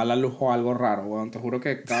 porque se va a la luz o algo raro, weón. Te juro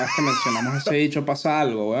que cada vez que mencionamos ese dicho pasa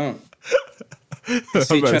algo, weón.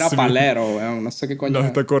 Ese A dicho ver era si palero, weón. No sé qué no coño es.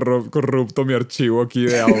 está corrupto mi archivo aquí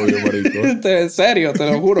de audio, marico. En serio, te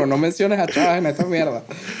lo juro. No menciones a Chávez en esta mierda.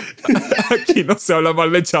 Aquí no se habla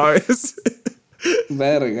mal de Chávez.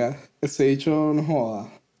 Verga. Ese dicho no joda.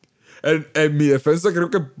 En mi defensa creo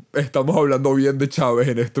que estamos hablando bien de Chávez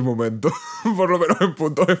en este momento. Por lo menos en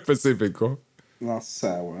puntos específicos. No sé,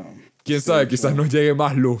 weón. Quién Ese sabe, quizás dicho. nos llegue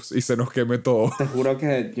más luz y se nos queme todo. Te juro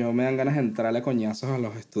que yo me dan ganas de entrarle coñazos a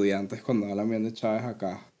los estudiantes cuando hablan bien de Chávez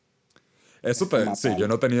acá. Sí, yo Matarlo.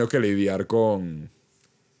 no he tenido que lidiar con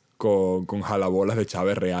jalabolas de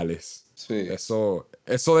Chávez reales. Sí. Eso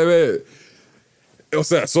debe, o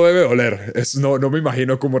sea, eso debe doler. No me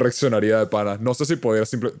imagino cómo reaccionaría de pana. No sé si podría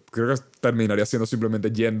creo que terminaría siendo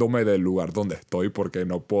simplemente yéndome del lugar donde estoy porque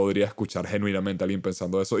no podría escuchar genuinamente a alguien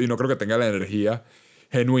pensando eso. Y no creo que tenga la energía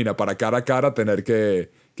genuina para cara a cara tener que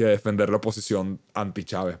defender la posición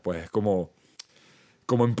anti-Chávez. Pues es como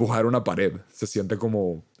empujar una pared. Se siente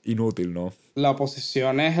como inútil, ¿no? La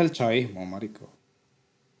oposición es el chavismo, marico.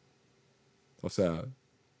 O sea,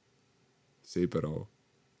 sí, pero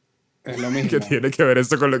Es lo ¿qué mismo. tiene que ver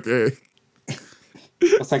eso con lo que...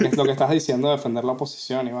 O sea, que es lo que estás diciendo, defender la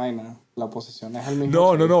oposición y vaina. La oposición es el mismo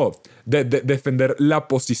No, no, chavismo. no. Defender la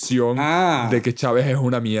posición de Ah, que Chávez es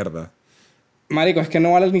una mierda. marico, es que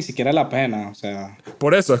no vale ni siquiera la pena. O sea,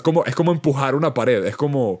 Por eso, es como empujar una pared. Es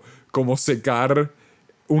como secar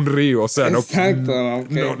un río. O sea, exacto,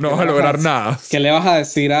 ¿no? no vas a lograr nada. ¿Qué le vas a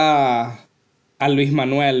decir a Luis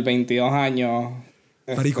Manuel, 22 años?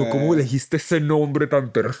 Marico, ¿cómo Este, elegiste ese nombre tan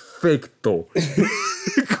perfecto?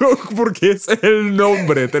 Porque ese es el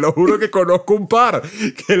nombre. Te lo juro que conozco un par.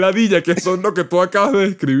 Que ladilla, que son lo que tú acabas de ¿Qué le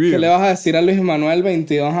describir. vas a decir a Luis Manuel,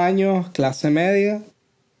 22 años, clase media?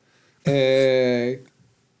 Eh,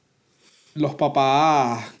 los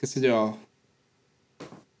papás, qué sé yo,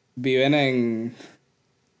 viven en...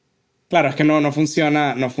 Claro, es que no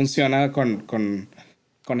funciona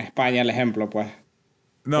con España el ejemplo, pues.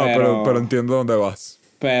 No, pero Pero, entiendo dónde vas.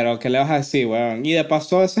 pero, ¿qué le vas a decir, weón? Y de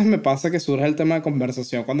paso, a veces me pasa que surge el tema de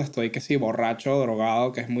conversación cuando estoy, que si borracho o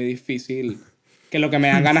drogado, que es muy difícil. Que lo que me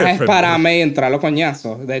dan ganas es Defender. pararme y entrar a los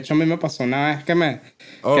coñazos. De hecho, a mí me pasó una vez que me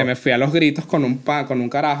Oh, fui a los gritos con un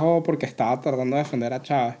carajo porque estaba tratando de defender a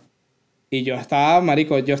Chávez. Y yo estaba,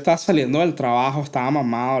 marico, yo estaba saliendo del trabajo, estaba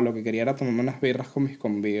mamado, lo que quería era tomarme unas birras con mis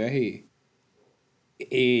convives y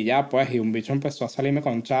ya pues, y un bicho empezó a salirme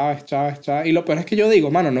con Chávez, Chávez, Chávez. Y lo peor es que yo digo,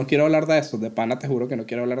 mano, no quiero hablar de eso, de pana te juro que no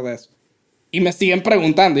quiero hablar de eso. Y me siguen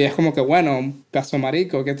preguntando y es como que, bueno, un pedazo de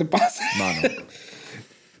marico, ¿qué te pasa? mano.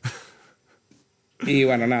 Y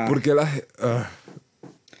bueno, nada. Porque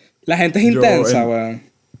La gente es yo intensa, weón.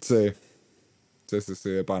 sí, sí,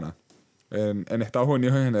 de pana. En Estados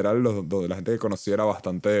Unidos en general, la gente que conocí era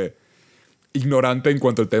bastante ignorante en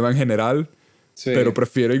cuanto al tema en general, pero Sí,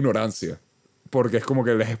 prefiero ignorancia. Porque es como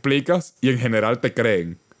que les explicas y en general te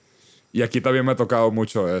creen. Y aquí también me ha tocado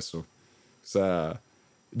mucho eso. O sea,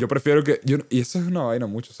 yo prefiero y eso es una vaina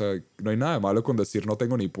mucho. O sea, no hay nada de malo con decir no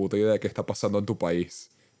tengo ni puta idea de qué está pasando en tu país.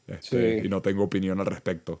 Y sí. no tengo opinión al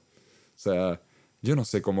respecto. O sea, yo no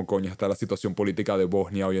sé cómo coño está la situación política de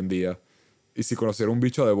Bosnia hoy en día. Y si conociera un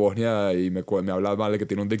bicho de Bosnia y me habla mal de que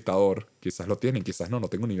tiene un dictador, quizás lo tienen, quizás no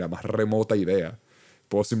tengo ni la más remota idea.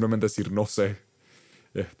 Puedo simplemente decir no sé.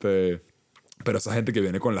 Este, pero esa gente que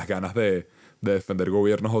viene con las ganas de defender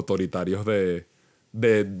gobiernos autoritarios de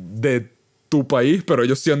tu país, pero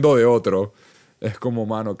ellos siendo de otro, es como,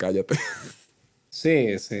 mano, cállate.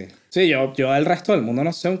 Sí, sí. Sí, yo del resto del mundo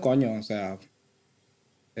no sé un coño, o sea,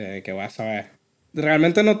 ¿qué voy a saber?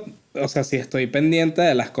 realmente no, o sea, si estoy pendiente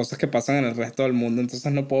de las cosas que pasan en el resto del mundo,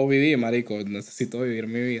 entonces no puedo vivir, marico, necesito vivir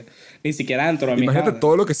mi vida. Ni siquiera dentro de mi Imagínate casa.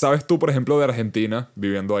 todo lo que sabes tú, por ejemplo, de Argentina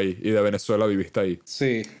viviendo ahí y de Venezuela viviste ahí.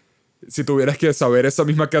 Sí, Si tuvieras que saber esa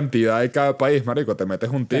misma cantidad de cada país, marico, te metes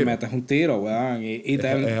un te tiro. metes un tiro, weón, y Es te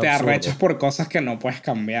arrechas absurdo. por cosas que no puedes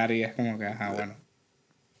cambiar y es como que, ajá, bueno.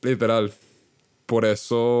 Literal. Por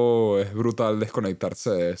eso es brutal desconectarse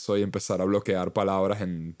de eso y empezar a bloquear palabras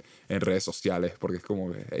en redes sociales, porque es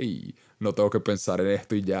como que, hey, no tengo que pensar en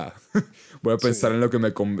esto y ya. Voy a pensar Sí, en lo que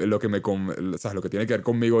 ¿sabes? Lo que tiene que ver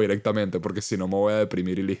conmigo directamente, porque si no me voy a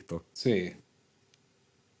deprimir y listo. sí,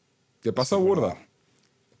 ¿Qué eso pasa, es verdad. burda?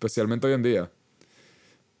 Especialmente hoy en día.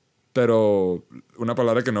 Pero una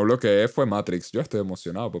palabra que no bloqueé fue Matrix. Yo estoy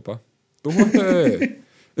emocionado, papá. ¿Tú jugaste?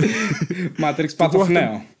 Matrix ¿Tú Path of jugaste?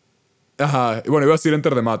 Neo. Ajá. Bueno, iba a decir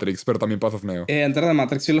Enter the Matrix, pero también Path of Neo. Enter the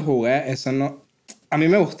Matrix sí lo jugué, eso no... A mí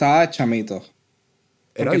me gustaba de chamito,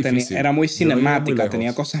 Era porque difícil. era muy Yo no llegué muy cinemática, tenía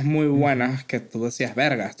lejos. cosas muy buenas que tú decías,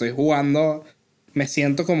 verga, estoy jugando, me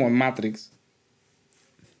siento como en Matrix.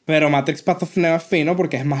 Pero Matrix Path of Neo es fino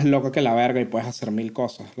porque es más loco que la verga y puedes hacer mil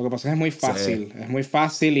cosas. Lo que pasa Sí. es muy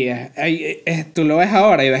fácil y tú lo ves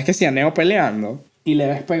ahora y ves que si a Neo peleando y le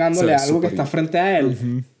ves Se pegándole ve a algo que súper... está frente a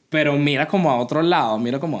él, pero mira como a otro lado,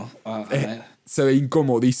 mira como, a ver, Se ve es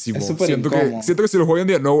incomodísimo. súper incómodo. Siento que si lo juego hoy en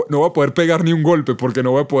día no voy a poder pegar ni un golpe porque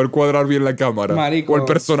no voy a poder cuadrar bien la cámara. O el Marico,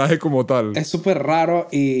 personaje como tal. es súper raro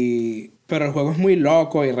y... Pero el juego es muy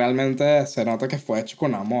loco y realmente se nota que fue hecho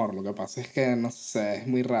con amor. Lo que pasa es que, no sé, es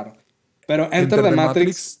muy raro. Pero Enter Enter the the Matrix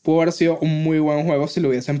Matrix, pudo haber sido un muy buen juego si lo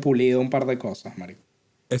hubiesen pulido un par de cosas, marico.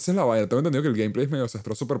 esa es la vaina. Tengo entendido que el gameplay es medio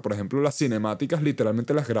desastroso, pero por ejemplo las cinemáticas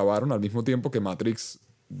literalmente las grabaron al mismo tiempo que Matrix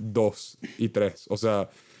 2 y 3. O sea,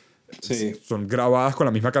 Sí, son grabadas con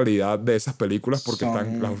la misma calidad de esas películas porque las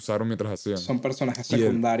son, usaron mientras hacían. son personajes Y el...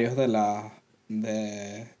 secundarios de la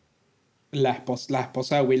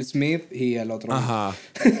esposa de Will Smith y el otro. Ajá.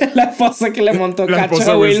 La esposa que le montó La cacho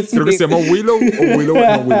esposa a de Will creo que se Smith. llama Willow o Willow...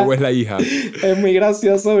 No, Willow es la hija. Es muy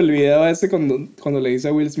gracioso el video ese cuando le dice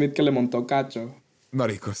a Will Smith que le montó cacho.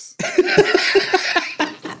 Maricos.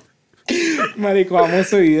 Marico, amo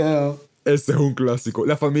ese video. Este es un clásico.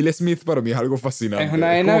 La familia Smith para mí es algo Es una fascinante. Es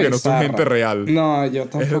vaina como que no son gente bizarra. real. No, yo Es-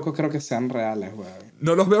 tampoco creo que sean reales, weón.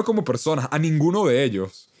 no los veo como personas, a ninguno de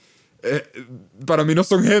ellos. Eh, para mí no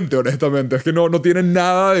son gente, honestamente. Es que no tienen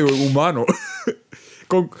nada de humano.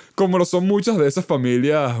 Como lo son muchas de esas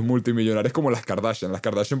familias multimillonarias como las Kardashian. Las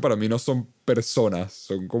Kardashian para mí no son personas,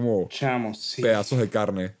 son como Chamo, sí. pedazos de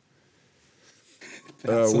carne.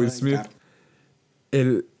 Pedazo Will de Smith. carne.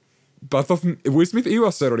 El Will Smith iba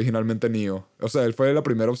a ser originalmente Neo. O sea, él fue la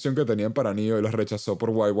primera opción que tenían para Neo y los rechazó por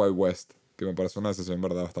Wild Wild West. Que me parece una decisión en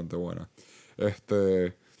verdad bastante buena.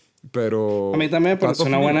 Este. A Pero. mí también me Path pareció of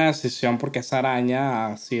una Neo. buena decisión porque esa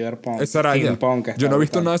araña Cyberpunk, Esa araña. Steampunk Yo está no he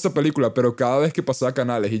visto brutal. nada de esa película, pero cada vez que pasaba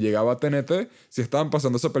canales y llegaba a TNT, si estaban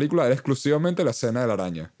pasando esa película, era exclusivamente la escena de la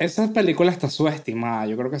araña. Esa película está subestimada.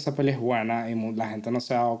 Yo creo que esa peli es buena y la gente no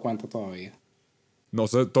se ha dado cuenta todavía. No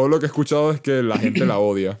sé, todo lo que he escuchado es que la gente la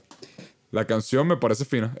odia. La canción me parece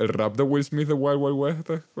fina. El rap de Will Smith de Wild Wild West,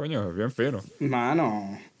 coño, es bien fino.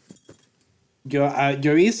 Mano,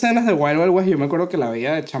 yo vi escenas de Wild Wild West y yo me acuerdo que la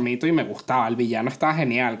veía de chamito y me gustaba. El villano estaba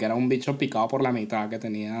genial, que era un bicho picado por la mitad que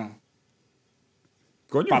tenía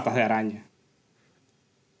Coño, patas de araña.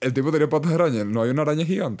 el tipo tenía patas de araña. No hay una araña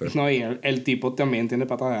gigante. No, y el tipo también tiene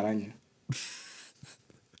patas de araña.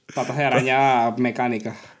 Patas de araña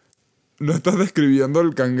mecánicas. No estás describiendo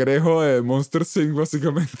el cangrejo de Monster Inc.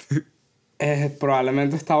 básicamente.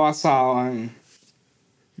 Probablemente está basado en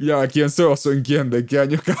Ya, ¿quién se basó en quién? ¿De qué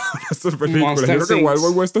años cada una de esas películas? Yo Monster creo que Inc. Wild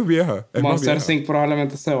Wild West es vieja. Es más Monster vieja. Inc.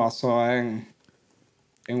 Probablemente se basó en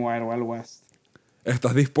Wild Wild West.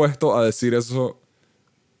 ¿Estás dispuesto a decir eso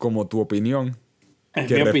como tu opinión? Es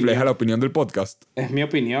Que mi refleja opinión. la opinión del podcast. Es mi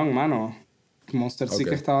opinión, mano. Monster Ok.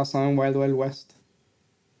 Inc. está basado en Wild Wild West.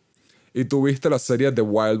 ¿Y tú viste la serie de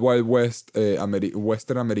Wild Wild West,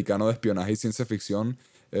 western americano de espionaje y ciencia ficción,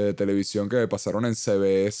 televisión que pasaron en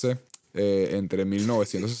CBS entre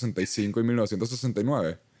 1965 y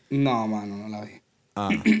 1969? No, mano, no la vi. Ah,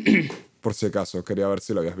 por si acaso, quería ver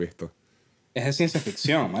si lo habías visto. Es de ciencia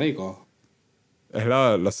ficción, marico. Es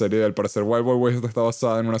la serie, al parecer Wild Wild West está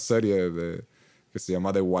basada en una serie que se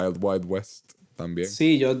llama The Wild Wild West también.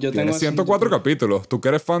 Sí, yo Tiene tengo eso en 104 YouTube. capítulos. Tú que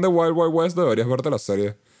eres fan de Wild Wild West deberías verte la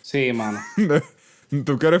serie. Sí, mano.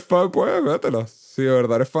 Tú que eres fan, pues vétela. Si de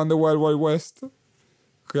verdad eres fan de Wild Wild West,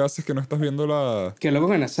 ¿qué haces que no estás viendo la...? Que luego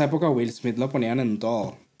que en esa época Will Smith lo ponían en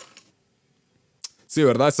todo. Sí,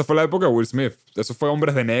 ¿verdad? Esa fue la época de Will Smith. Eso fue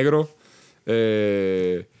Hombres de Negro.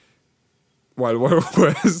 Wild Wild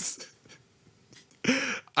West.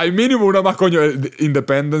 Hay mínimo una más, coño.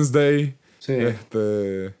 Independence Day. Sí.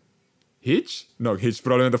 ¿Hitch? No, Hitch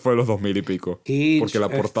probablemente fue de los 2000 y pico. Hitch, porque la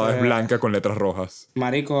portada es blanca con letras rojas.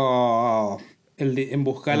 Marico, En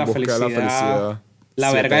busca de la busca de la felicidad. La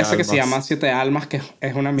Siete verga esa que almas. se llama Siete Almas, que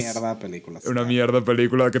es una mierda de película. Una mierda de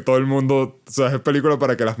película que todo el mundo... O sea, es película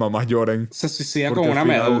para que las mamás lloren. Se suicida Porque con una al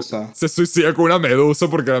final medusa. Se suicida con una medusa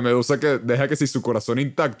porque la medusa que deja que si su corazón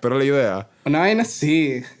intacto era la idea. Una vaina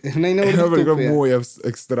sí. Es una vaina Es una película estúpida. muy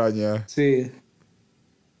extraña. Sí.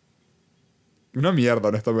 Una mierda,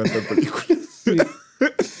 honestamente, de película. Sí.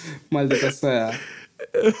 Maldita sea.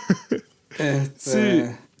 Sí.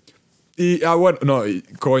 Y, bueno, no, y,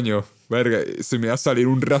 coño, verga, se me iba a salir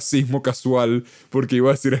un racismo casual porque iba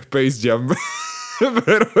a decir Space Jam.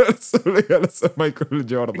 Pero eso le iba a hacer Michael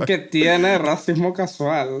Jordan. Que tiene racismo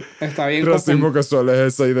casual. Está bien. Racismo casual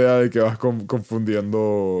es esa idea de que vas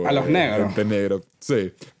confundiendo a los negros. Gente negra.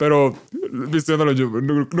 Sí, pero diciéndolo yo,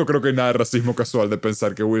 no creo que hay nada de racismo casual de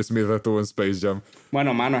pensar que Will Smith estuvo en Space Jam.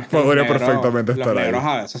 Bueno, mano, es que podría perfectamente estar ahí. Los negros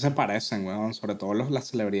a veces se parecen, weón. Sobre todo las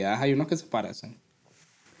celebridades, hay unos que se parecen.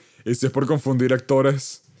 Y si es por confundir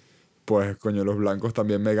actores, pues, coño, los blancos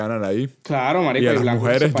también me ganan ahí. Claro, marico. Y a las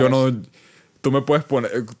mujeres, yo no... Tú me puedes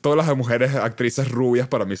poner... Todas las mujeres actrices rubias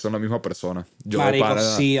para mí son la misma persona. Marico,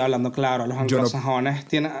 sí, hablando claro. Los anglosajones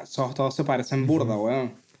todos se parecen burda,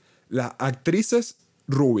 weón. Las actrices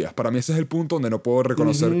rubias, para mí ese es el punto donde no puedo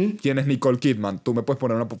reconocer quién es Nicole Kidman. Tú me puedes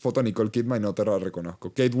poner una foto de Nicole Kidman y no te la reconozco.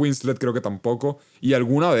 Kate Winslet creo que tampoco. Y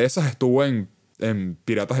alguna de esas estuvo en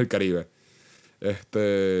Piratas del Caribe.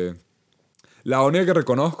 La única que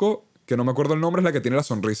reconozco, que no me acuerdo el nombre, es la que tiene la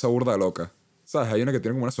sonrisa burda loca. ¿Sabes? Hay una que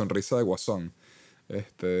tiene como una sonrisa de guasón.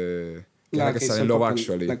 La que sale en Love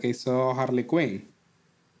Actually. La que hizo Harley Quinn.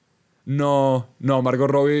 No, Margot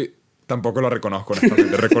Robbie tampoco la reconozco,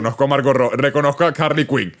 honestamente. Reconozco a Harley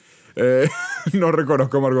Quinn. No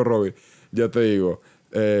reconozco a Margot Robbie. Ya te digo.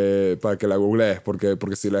 Para que la googlees.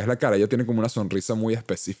 Porque si le ves la cara, ella tiene como una sonrisa muy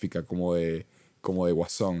específica, como de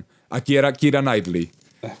guasón. Aquí era Keira Knightley.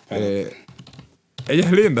 Ella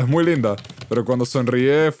es linda, es muy linda. Pero cuando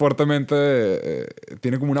sonríe fuertemente,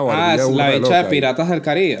 tiene como una barbilla. Es la bicha de Piratas del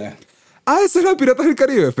Caribe. Esa es la de Piratas del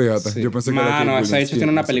Caribe, fíjate. Sí. Yo pensé que era esa bicha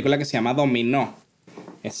tiene una película que se llama Dominó.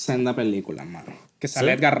 Es senda película, mano. Que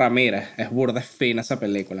sale Edgar Ramírez. Es burda fina esa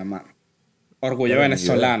película, mano. Orgullo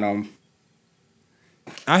venezolano.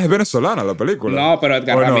 Es venezolana la película. No, pero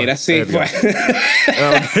Edgar Ramírez sí fue.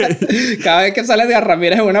 Okay. Cada vez que sale Edgar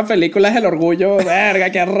Ramírez en una película es el orgullo.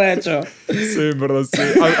 Verga, qué arrecho. Sí, en verdad, sí.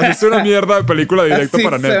 Es una mierda de película directa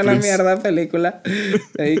para Netflix. Es una mierda de película.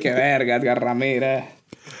 Y que verga, Edgar Ramírez.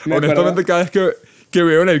 Honestamente, cada vez que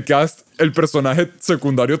veo en el cast el personaje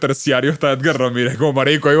secundario terciario está Edgar Ramírez. Como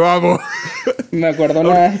marico, ahí vamos. Me acuerdo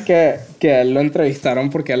una vez que a él lo entrevistaron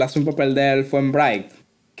porque él hace un papel de elfo en Bright.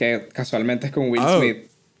 Que casualmente es con Will Smith.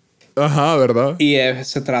 Ajá, ¿verdad? Y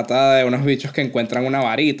se trata de unos bichos que encuentran una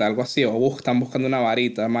varita, algo así, o están buscando una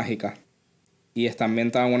varita mágica. Y está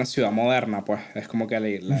ambientada en una ciudad moderna, pues. Es como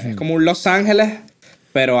que es como un Los Ángeles,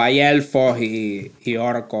 pero hay elfos y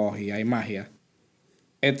orcos y hay magia.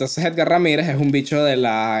 Entonces Edgar Ramírez es un bicho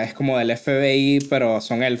es como del FBI, pero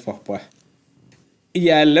son elfos, pues. Y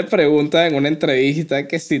a él le preguntan en una entrevista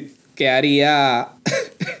qué haría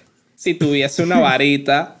si tuviese una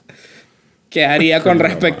varita. ¿Qué haría con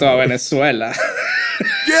respecto a Venezuela?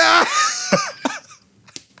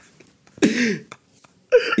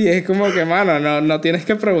 Y es como que, mano, no tienes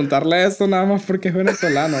que preguntarle eso nada más porque es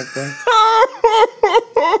venezolano, pues.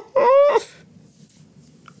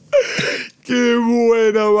 ¡Qué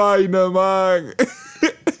buena vaina, man!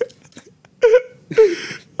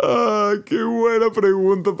 ¡Qué buena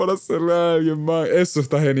pregunta para hacerle a alguien, man! Eso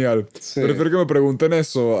está genial. Sí. Prefiero que me pregunten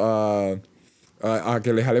eso a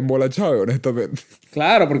que le jalen bola a Chávez, honestamente.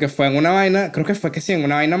 Claro, porque fue en una vaina, creo que fue en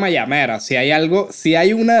una vaina mayamera. Si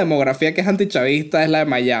hay una demografía que es antichavista, es la de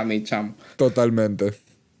Miami, chamo. Totalmente.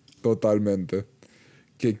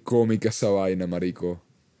 Qué cómica esa vaina, marico.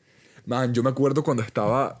 Man, yo me acuerdo cuando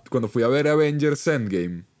fui a ver Avengers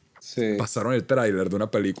Endgame. Sí. Pasaron el tráiler de una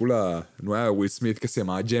película nueva de Will Smith que se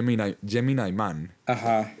llamaba Gemini Man.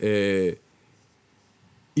 Ajá.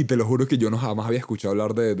 Y te lo juro que yo no jamás había escuchado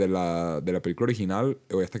hablar de la película original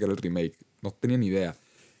o esta que era el remake. No tenía ni idea.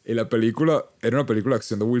 Y la película era una película de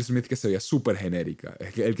acción de Will Smith que se veía súper genérica.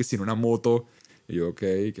 Es que él que sin una moto. Y yo, ok,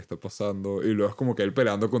 ¿qué está pasando? Y luego es como que él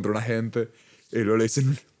peleando contra una gente. Y luego le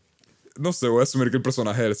dicen... No sé, voy a asumir que el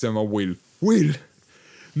personaje de él se llama Will. Will,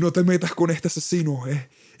 no te metas con este asesino. Es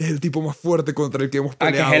el tipo más fuerte contra el que hemos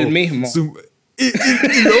peleado. Que es el mismo. Y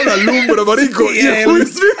luego la alumbra, marico. Sí, y es Will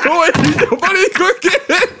Smith, marico, ¿qué es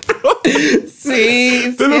esto?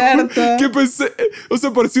 Sí, cierto. ¿Qué pensé, o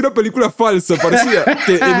sea, parecía una película falsa, parecía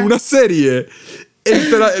que en una serie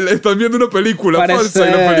están viendo una película falsa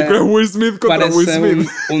y la película es Will Smith contra Will Smith.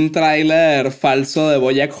 un tráiler falso de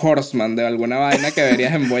BoJack Horseman, de alguna vaina que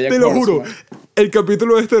verías en BoJack Te lo Horseman. juro, el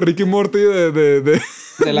capítulo este de Ricky Morty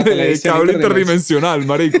De la televisión cable interdimensional,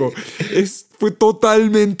 marico. Fue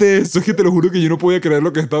totalmente eso. Es que te lo juro que yo no podía creer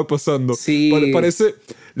lo que estaba pasando. Sí. Parece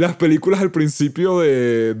las películas al principio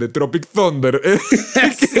de Tropic Thunder.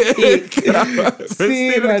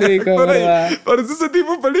 Sí, marico, ¿verdad? Parece ese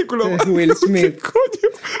tipo de película. Es Will Smith. ¿Qué coño?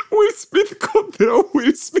 Will Smith contra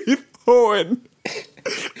Will Smith joven.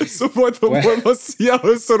 Eso fue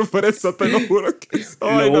demasiado de sorpresa, te lo juro.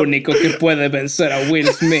 Lo único que puede vencer a Will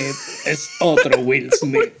Smith es otro Will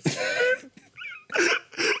Smith.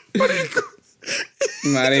 Marico.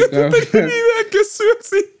 No tenía ni idea que eso iba a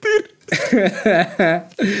existir.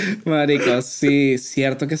 Marico, sí,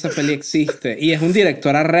 cierto que esa peli existe. Y es un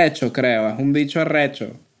director arrecho, creo. Es un bicho arrecho.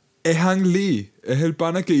 Es Ang Lee. Es el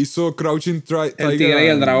pana que hizo Crouching Tiger. El tigre y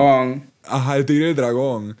el dragón. Ajá, el tigre y el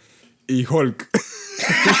dragón. Y Hulk.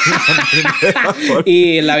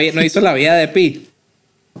 Y no hizo La vida de Pi.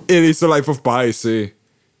 Él hizo Life of Pi, sí.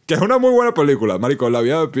 Que es una muy buena película, marico. La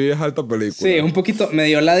vida de Pi es alta película. Sí, es un poquito... Me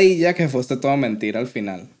dio ladilla que fuese todo mentira al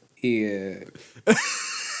final. Y...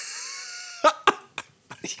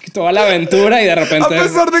 toda la aventura y de repente... A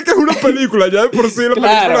pesar de que es una película, ya de por sí la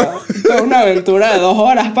claro, película... toda una aventura de 2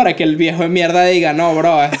 horas para que el viejo de mierda diga, no,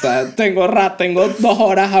 bro, tengo 2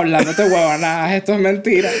 horas hablándote huevonadas, esto es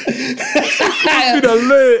mentira. Al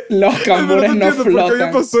final los cambures no flotan. ¿Por qué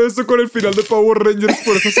me pasó eso con el final de Power Rangers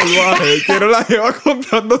Fuerza Salvaje? Que era la jeva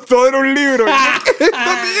contando todo en un libro. ¿Qué es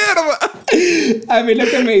esta mierda? A mí lo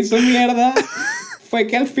que me hizo mierda fue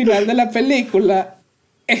que al final de la película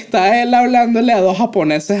está él hablándole a 2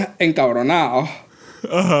 japoneses encabronados.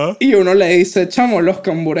 Ajá. Y uno le dice, chamo, los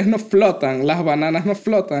cambures no flotan, las bananas no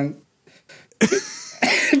flotan.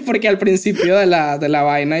 Porque al principio de la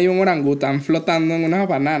vaina hay un orangután flotando en unas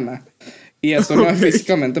bananas. Y eso no es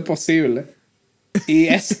físicamente posible. Y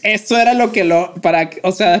eso era lo que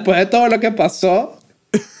o sea, después de todo lo que pasó,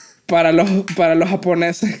 para los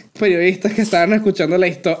japoneses periodistas que estaban escuchando la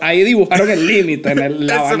historia, ahí dibujaron el límite en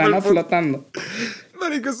la banana flotando.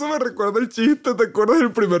 Marico, eso me recuerda el chiste. ¿Te acuerdas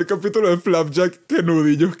del primer capítulo de Flapjack? Que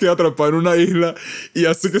Nudillos queda atrapado en una isla y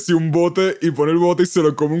hace que si un bote y pone el bote y se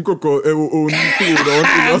lo come un tiburón y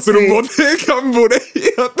va a hacer un bote de cambures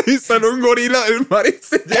y sale un gorila del mar y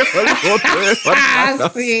se lleva el bote de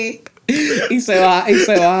bananas. Sí. Y se va.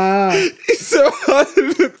 Se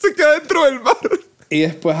queda dentro del mar. Y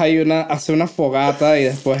después hace una fogata y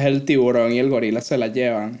después el tiburón y el gorila se la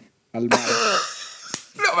llevan al mar.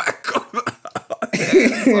 No me acuerdo.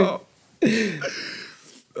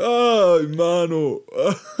 Ay, mano.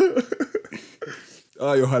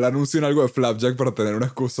 Ay, ojalá anuncien algo de Flapjack para tener una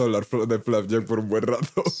excusa de hablar de Flapjack por un buen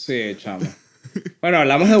rato. Sí, chamo. Bueno,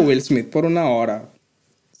 hablamos de Will Smith por 1 hora.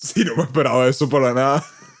 Sí, no me esperaba eso para nada.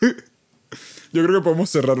 Yo creo que podemos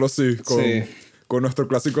cerrarlo así, con nuestro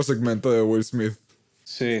clásico segmento de Will Smith.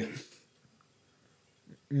 Sí.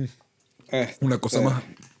 Una cosa más.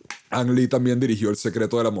 Ang Lee también dirigió El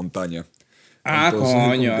secreto de la montaña. Entonces,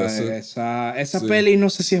 coño, esa peli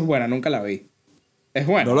no sé si es buena, nunca la vi. Es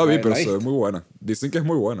buena. No la vi, pero se ve muy buena. Dicen que es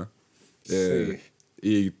muy buena. Sí.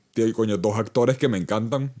 Y tiene, coño, 2 actores que me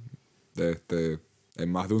encantan.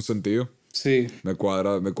 En más de un sentido. Sí. Me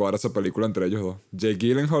cuadra esa película entre ellos 2. Jake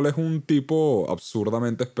Gyllenhaal es un tipo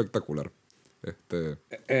absurdamente espectacular.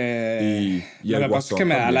 Y lo que pasa es que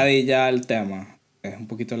me da ladilla el tema. Es un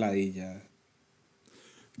poquito ladilla.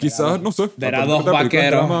 Quizás, no sé. Ver a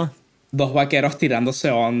 2 vaqueros tirándose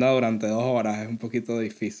onda durante 2 horas es un poquito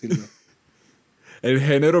difícil. El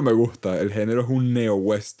género me gusta. El género es un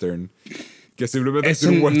neo-western. Que simplemente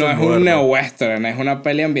no es moderno. un neo-western. Es una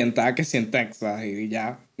peli ambientada que sí en Texas y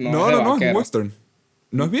ya. No, es un western.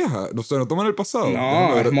 No es vieja. No sé, no toma en el pasado.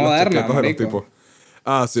 No, es moderna, marico.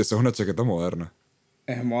 Sí, eso es una chaqueta moderna.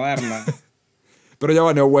 Es moderna. Pero ya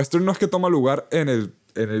va, neo-western no es que toma lugar en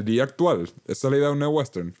el día actual. Esa es la idea de un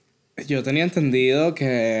neo-western. Yo tenía entendido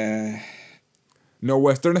que...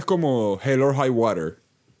 Neo-western es como Hell or High Water.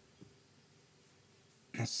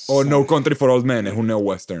 O No Country for Old Men es un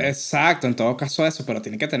neo-western. Exacto, en todo caso eso, pero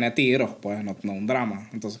tiene que tener tiros, pues, no un drama.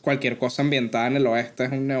 Entonces cualquier cosa ambientada en el oeste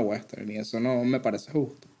es un neo-western y eso no me parece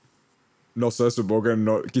justo. No sé, supongo que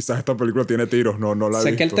no. Quizás esta película tiene tiros, no la he visto.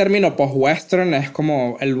 Sé que el término post-western es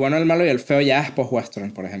como el bueno, el malo y el feo ya es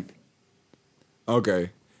post-western, por ejemplo. Ok.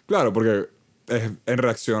 Claro, porque es en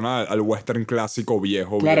reacción al western clásico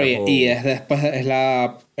viejo. Claro, viejo. y es después, en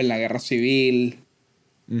la guerra civil.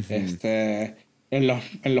 Uh-huh. En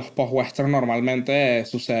los post-western normalmente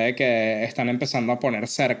sucede que están empezando a poner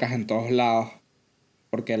cercas en todos lados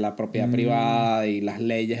porque la propiedad privada y las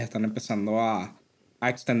leyes están empezando a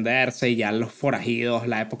extenderse y ya los forajidos,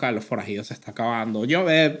 la época de los forajidos se está acabando.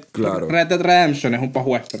 Claro. Red Dead Redemption es un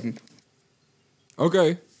post-western. Ok,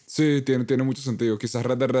 sí, tiene mucho sentido. Quizás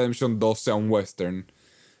Red Dead Redemption 2 sea un western.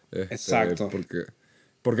 Exacto.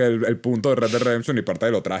 Porque el punto de Red Dead Redemption y parte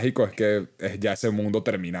de lo trágico es que es ya ese mundo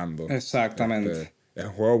terminando. Exactamente. Es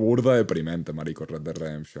un juego burda deprimente, marico, Red Dead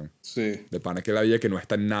Redemption. Sí. De pana que la vida que no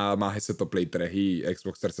está en nada más excepto Play 3 y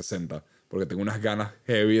Xbox 360. Porque tengo unas ganas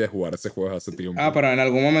heavy de jugar ese juego hace tiempo. Pero en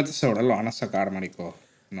algún momento seguro lo van a sacar, marico.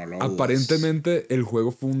 No lo dudes. Aparentemente el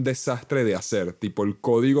juego fue un desastre de hacer. Tipo, el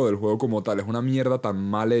código del juego como tal es una mierda tan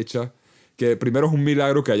mal hecha que primero es un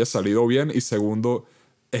milagro que haya salido bien y segundo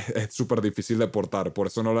es súper difícil de portar. Por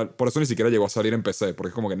eso, por eso ni siquiera llegó a salir en PC. Porque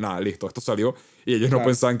es como que, nada, listo, esto salió y ellos no Claro.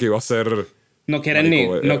 pensaban que iba a ser... No quieren,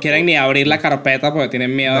 marico, no quieren ni abrir la carpeta porque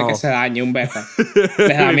tienen miedo de que no. se dañe un beta.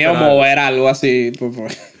 Les da miedo Literal. mover algo así.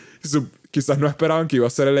 Quizás no esperaban que iba a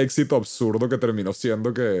ser el éxito absurdo que terminó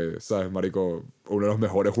siendo que, ¿sabes, marico? Uno de los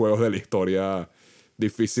mejores juegos de la historia,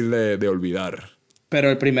 difícil de olvidar. Pero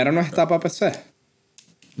el primero no está para PC.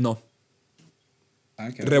 No.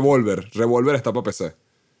 Qué Revolver está para PC.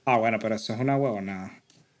 bueno, pero eso es una huevonada.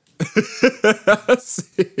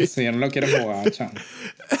 Sí. Si yo no lo quiero jugar, chamo.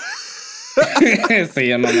 Si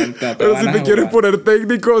yo no tengo Pero si ganas te de quieres jugar. poner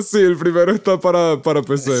técnico, sí, el primero está para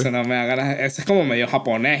PC. Eso no me da ganas. Ese es como medio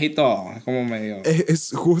japonés y todo. Es como medio.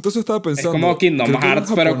 Justo eso estaba Es pensando. como Kingdom Creo que era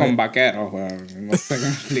Hearts, pero japonés. con vaqueros, weón. No sé cómo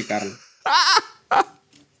explicarlo.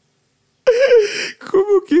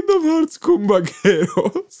 Como Kingdom Hearts con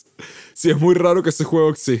vaqueros. Sí, es muy raro que ese juego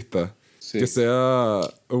exista. Sí. Que sea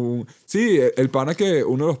un... Sí, el pana que...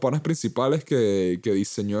 Uno de los panas principales que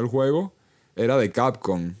diseñó el juego era de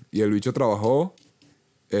Capcom. Y el bicho trabajó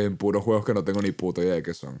en puros juegos que no tengo ni puta idea de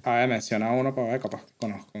qué son. A ver, menciona uno para ver, capaz que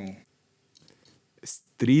conozco.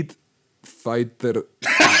 Street Fighter...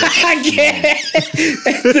 ¿Qué?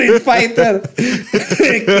 Street Fighter.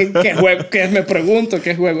 ¿Qué juego? Me pregunto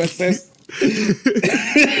qué juego es ese.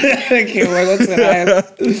 ¿Qué juego será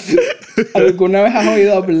ese? ¿Alguna vez has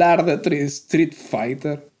oído hablar de Street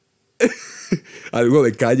Fighter? Algo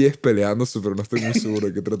de calles peleándose, pero no estoy muy seguro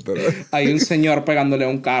de qué tratará. Hay un señor pegándole a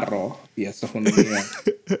un carro y eso es un nivel.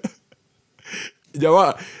 Ya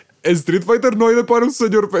va. En Street Fighter no hay de para un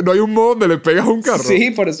señor... No hay un modo donde le pegas a un carro.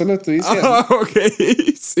 Sí, por eso lo estoy diciendo. Ah, ok.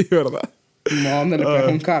 Sí, ¿verdad? No, donde le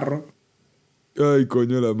pegas un carro. Ay,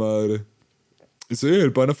 coño la madre. Sí,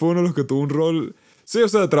 el pana fue uno de los que tuvo un rol... Sí, o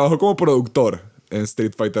sea, trabajó como productor en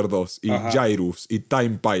Street Fighter 2 y Ajá. Jairus y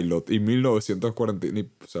Time Pilot y 1940...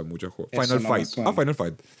 O sea, muchos juegos. Eso Final no me Fight. suena. Final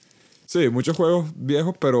Fight. Sí, muchos juegos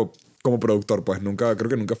viejos, pero como productor, pues nunca... Creo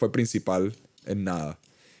que nunca fue principal en nada.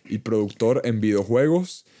 Y productor en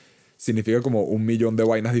videojuegos significa como 1 millón de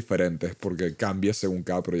vainas diferentes porque cambia según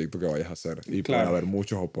cada proyecto que vayas a hacer. Y Claro. pueden haber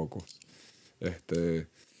muchos o pocos.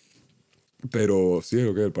 Pero sí,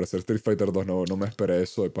 lo que al parecer Street Fighter 2 no me esperé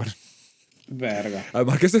eso de par. Verga.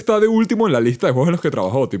 Además que ese está de último en la lista de juegos en los que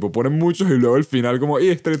trabajó. Tipo, ponen muchos y luego al final como, y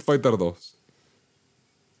Street Fighter 2.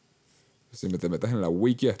 Si te metes en la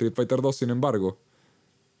wiki de Street Fighter 2, sin embargo,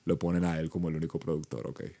 lo ponen a él como el único productor.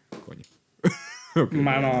 Ok, coño. Okay,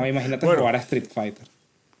 Mano, imagínate bueno, jugar a Street Fighter.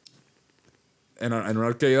 en un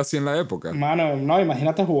arcade así en la época. Mano, no,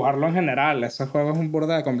 imagínate jugarlo en general. Ese juego es un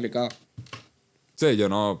burda de complicado. Sí, yo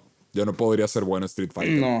no podría ser bueno en Street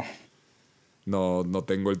Fighter. No. No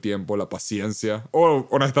tengo el tiempo, la paciencia o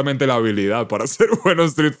honestamente la habilidad para ser bueno en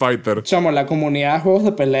Street Fighter. Chamo, la comunidad de juegos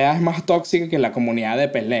de peleas es más tóxica que la comunidad de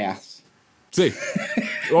peleas. Sí.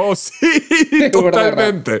 Oh, sí, Burda,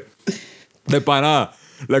 totalmente. De pana,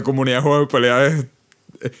 la comunidad de juegos de pelea es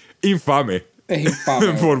infame. Es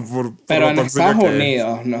infame. por Pero lo en tóxica Estados que es.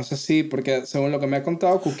 Unidos, no sé si, porque según lo que me ha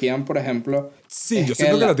contado Kukian, por ejemplo. Sí, es yo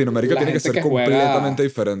siento que Latinoamérica la tiene que gente ser juega- completamente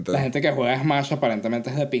diferente. La gente que juega Smash aparentemente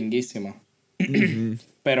es de pinguísima.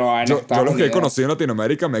 Pero en Yo Estados los que he Unidos. conocido en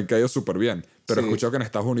Latinoamérica me han caído súper bien. Pero he Sí. escuchado que en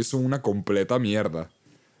Estados Unidos son una completa mierda.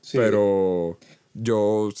 Sí. Pero yo,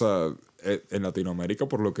 o sea, en Latinoamérica,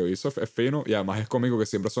 por lo que he visto, es fino. Y además es cómico que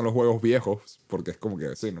siempre son los juegos viejos. Porque es como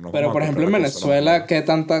que, sí, no nos Pero vamos a por ejemplo en comprar la cosa, Venezuela,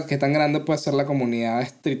 ¿qué tan grande puede ser la comunidad de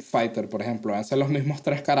Street Fighter, por ejemplo? Van a ser los mismos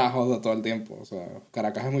 3 carajos de todo el tiempo. O sea,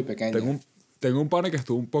 Caracas es muy pequeño. Tengo un pana que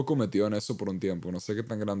estuvo un poco metido en eso por un tiempo. No sé qué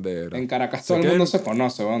tan grande era. En Caracas Sé todo el que mundo se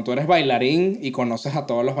conoce, weón. Tú eres bailarín y conoces a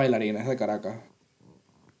todos los bailarines de Caracas.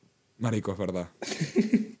 Marico, es verdad.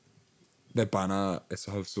 De pana,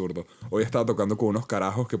 eso es absurdo. Hoy estaba tocando con unos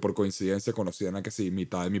carajos que por coincidencia conocían a que sí,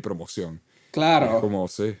 mitad de mi promoción. Es Claro. como,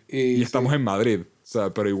 sí. Y Y estamos sí. en Madrid. O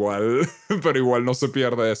sea, pero igual no se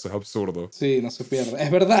pierde eso, es absurdo. Sí, no se pierde. Es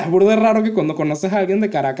verdad, es burda raro que cuando conoces a alguien de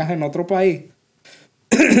Caracas en otro país,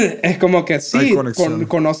 es como que Hay sí, conexión.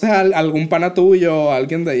 conoces a algún pana tuyo o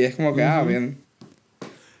alguien de ahí, es como que, bien.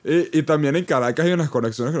 Y también en Caracas hay unas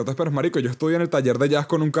conexiones que no te esperas, marico. Yo estudié en el taller de jazz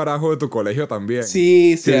con un carajo de tu colegio también.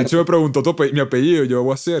 Sí, Que de hecho me cierto. preguntó mi apellido, yo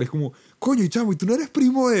voy a hacer. Es como, coño, y chamo, ¿y tú no eres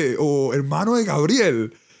primo o hermano de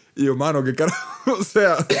Gabriel? Y yo, mano, qué carajo. O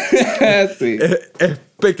sea, Sí, es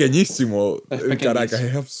pequeñísimo es en Caracas, pequeñísimo.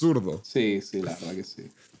 es absurdo. Sí, sí, la verdad que sí.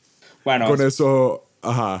 Bueno, Con eso,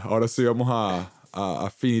 ajá, ahora sí vamos a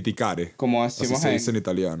finiticare. como Así decimos se dice en en,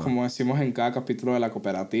 italiano. como decimos en cada capítulo de la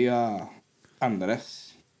cooperativa, Andrés.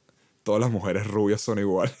 Todas las mujeres rubias son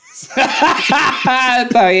iguales.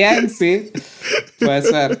 Está bien, sí. Puede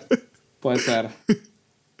ser. Puede ser.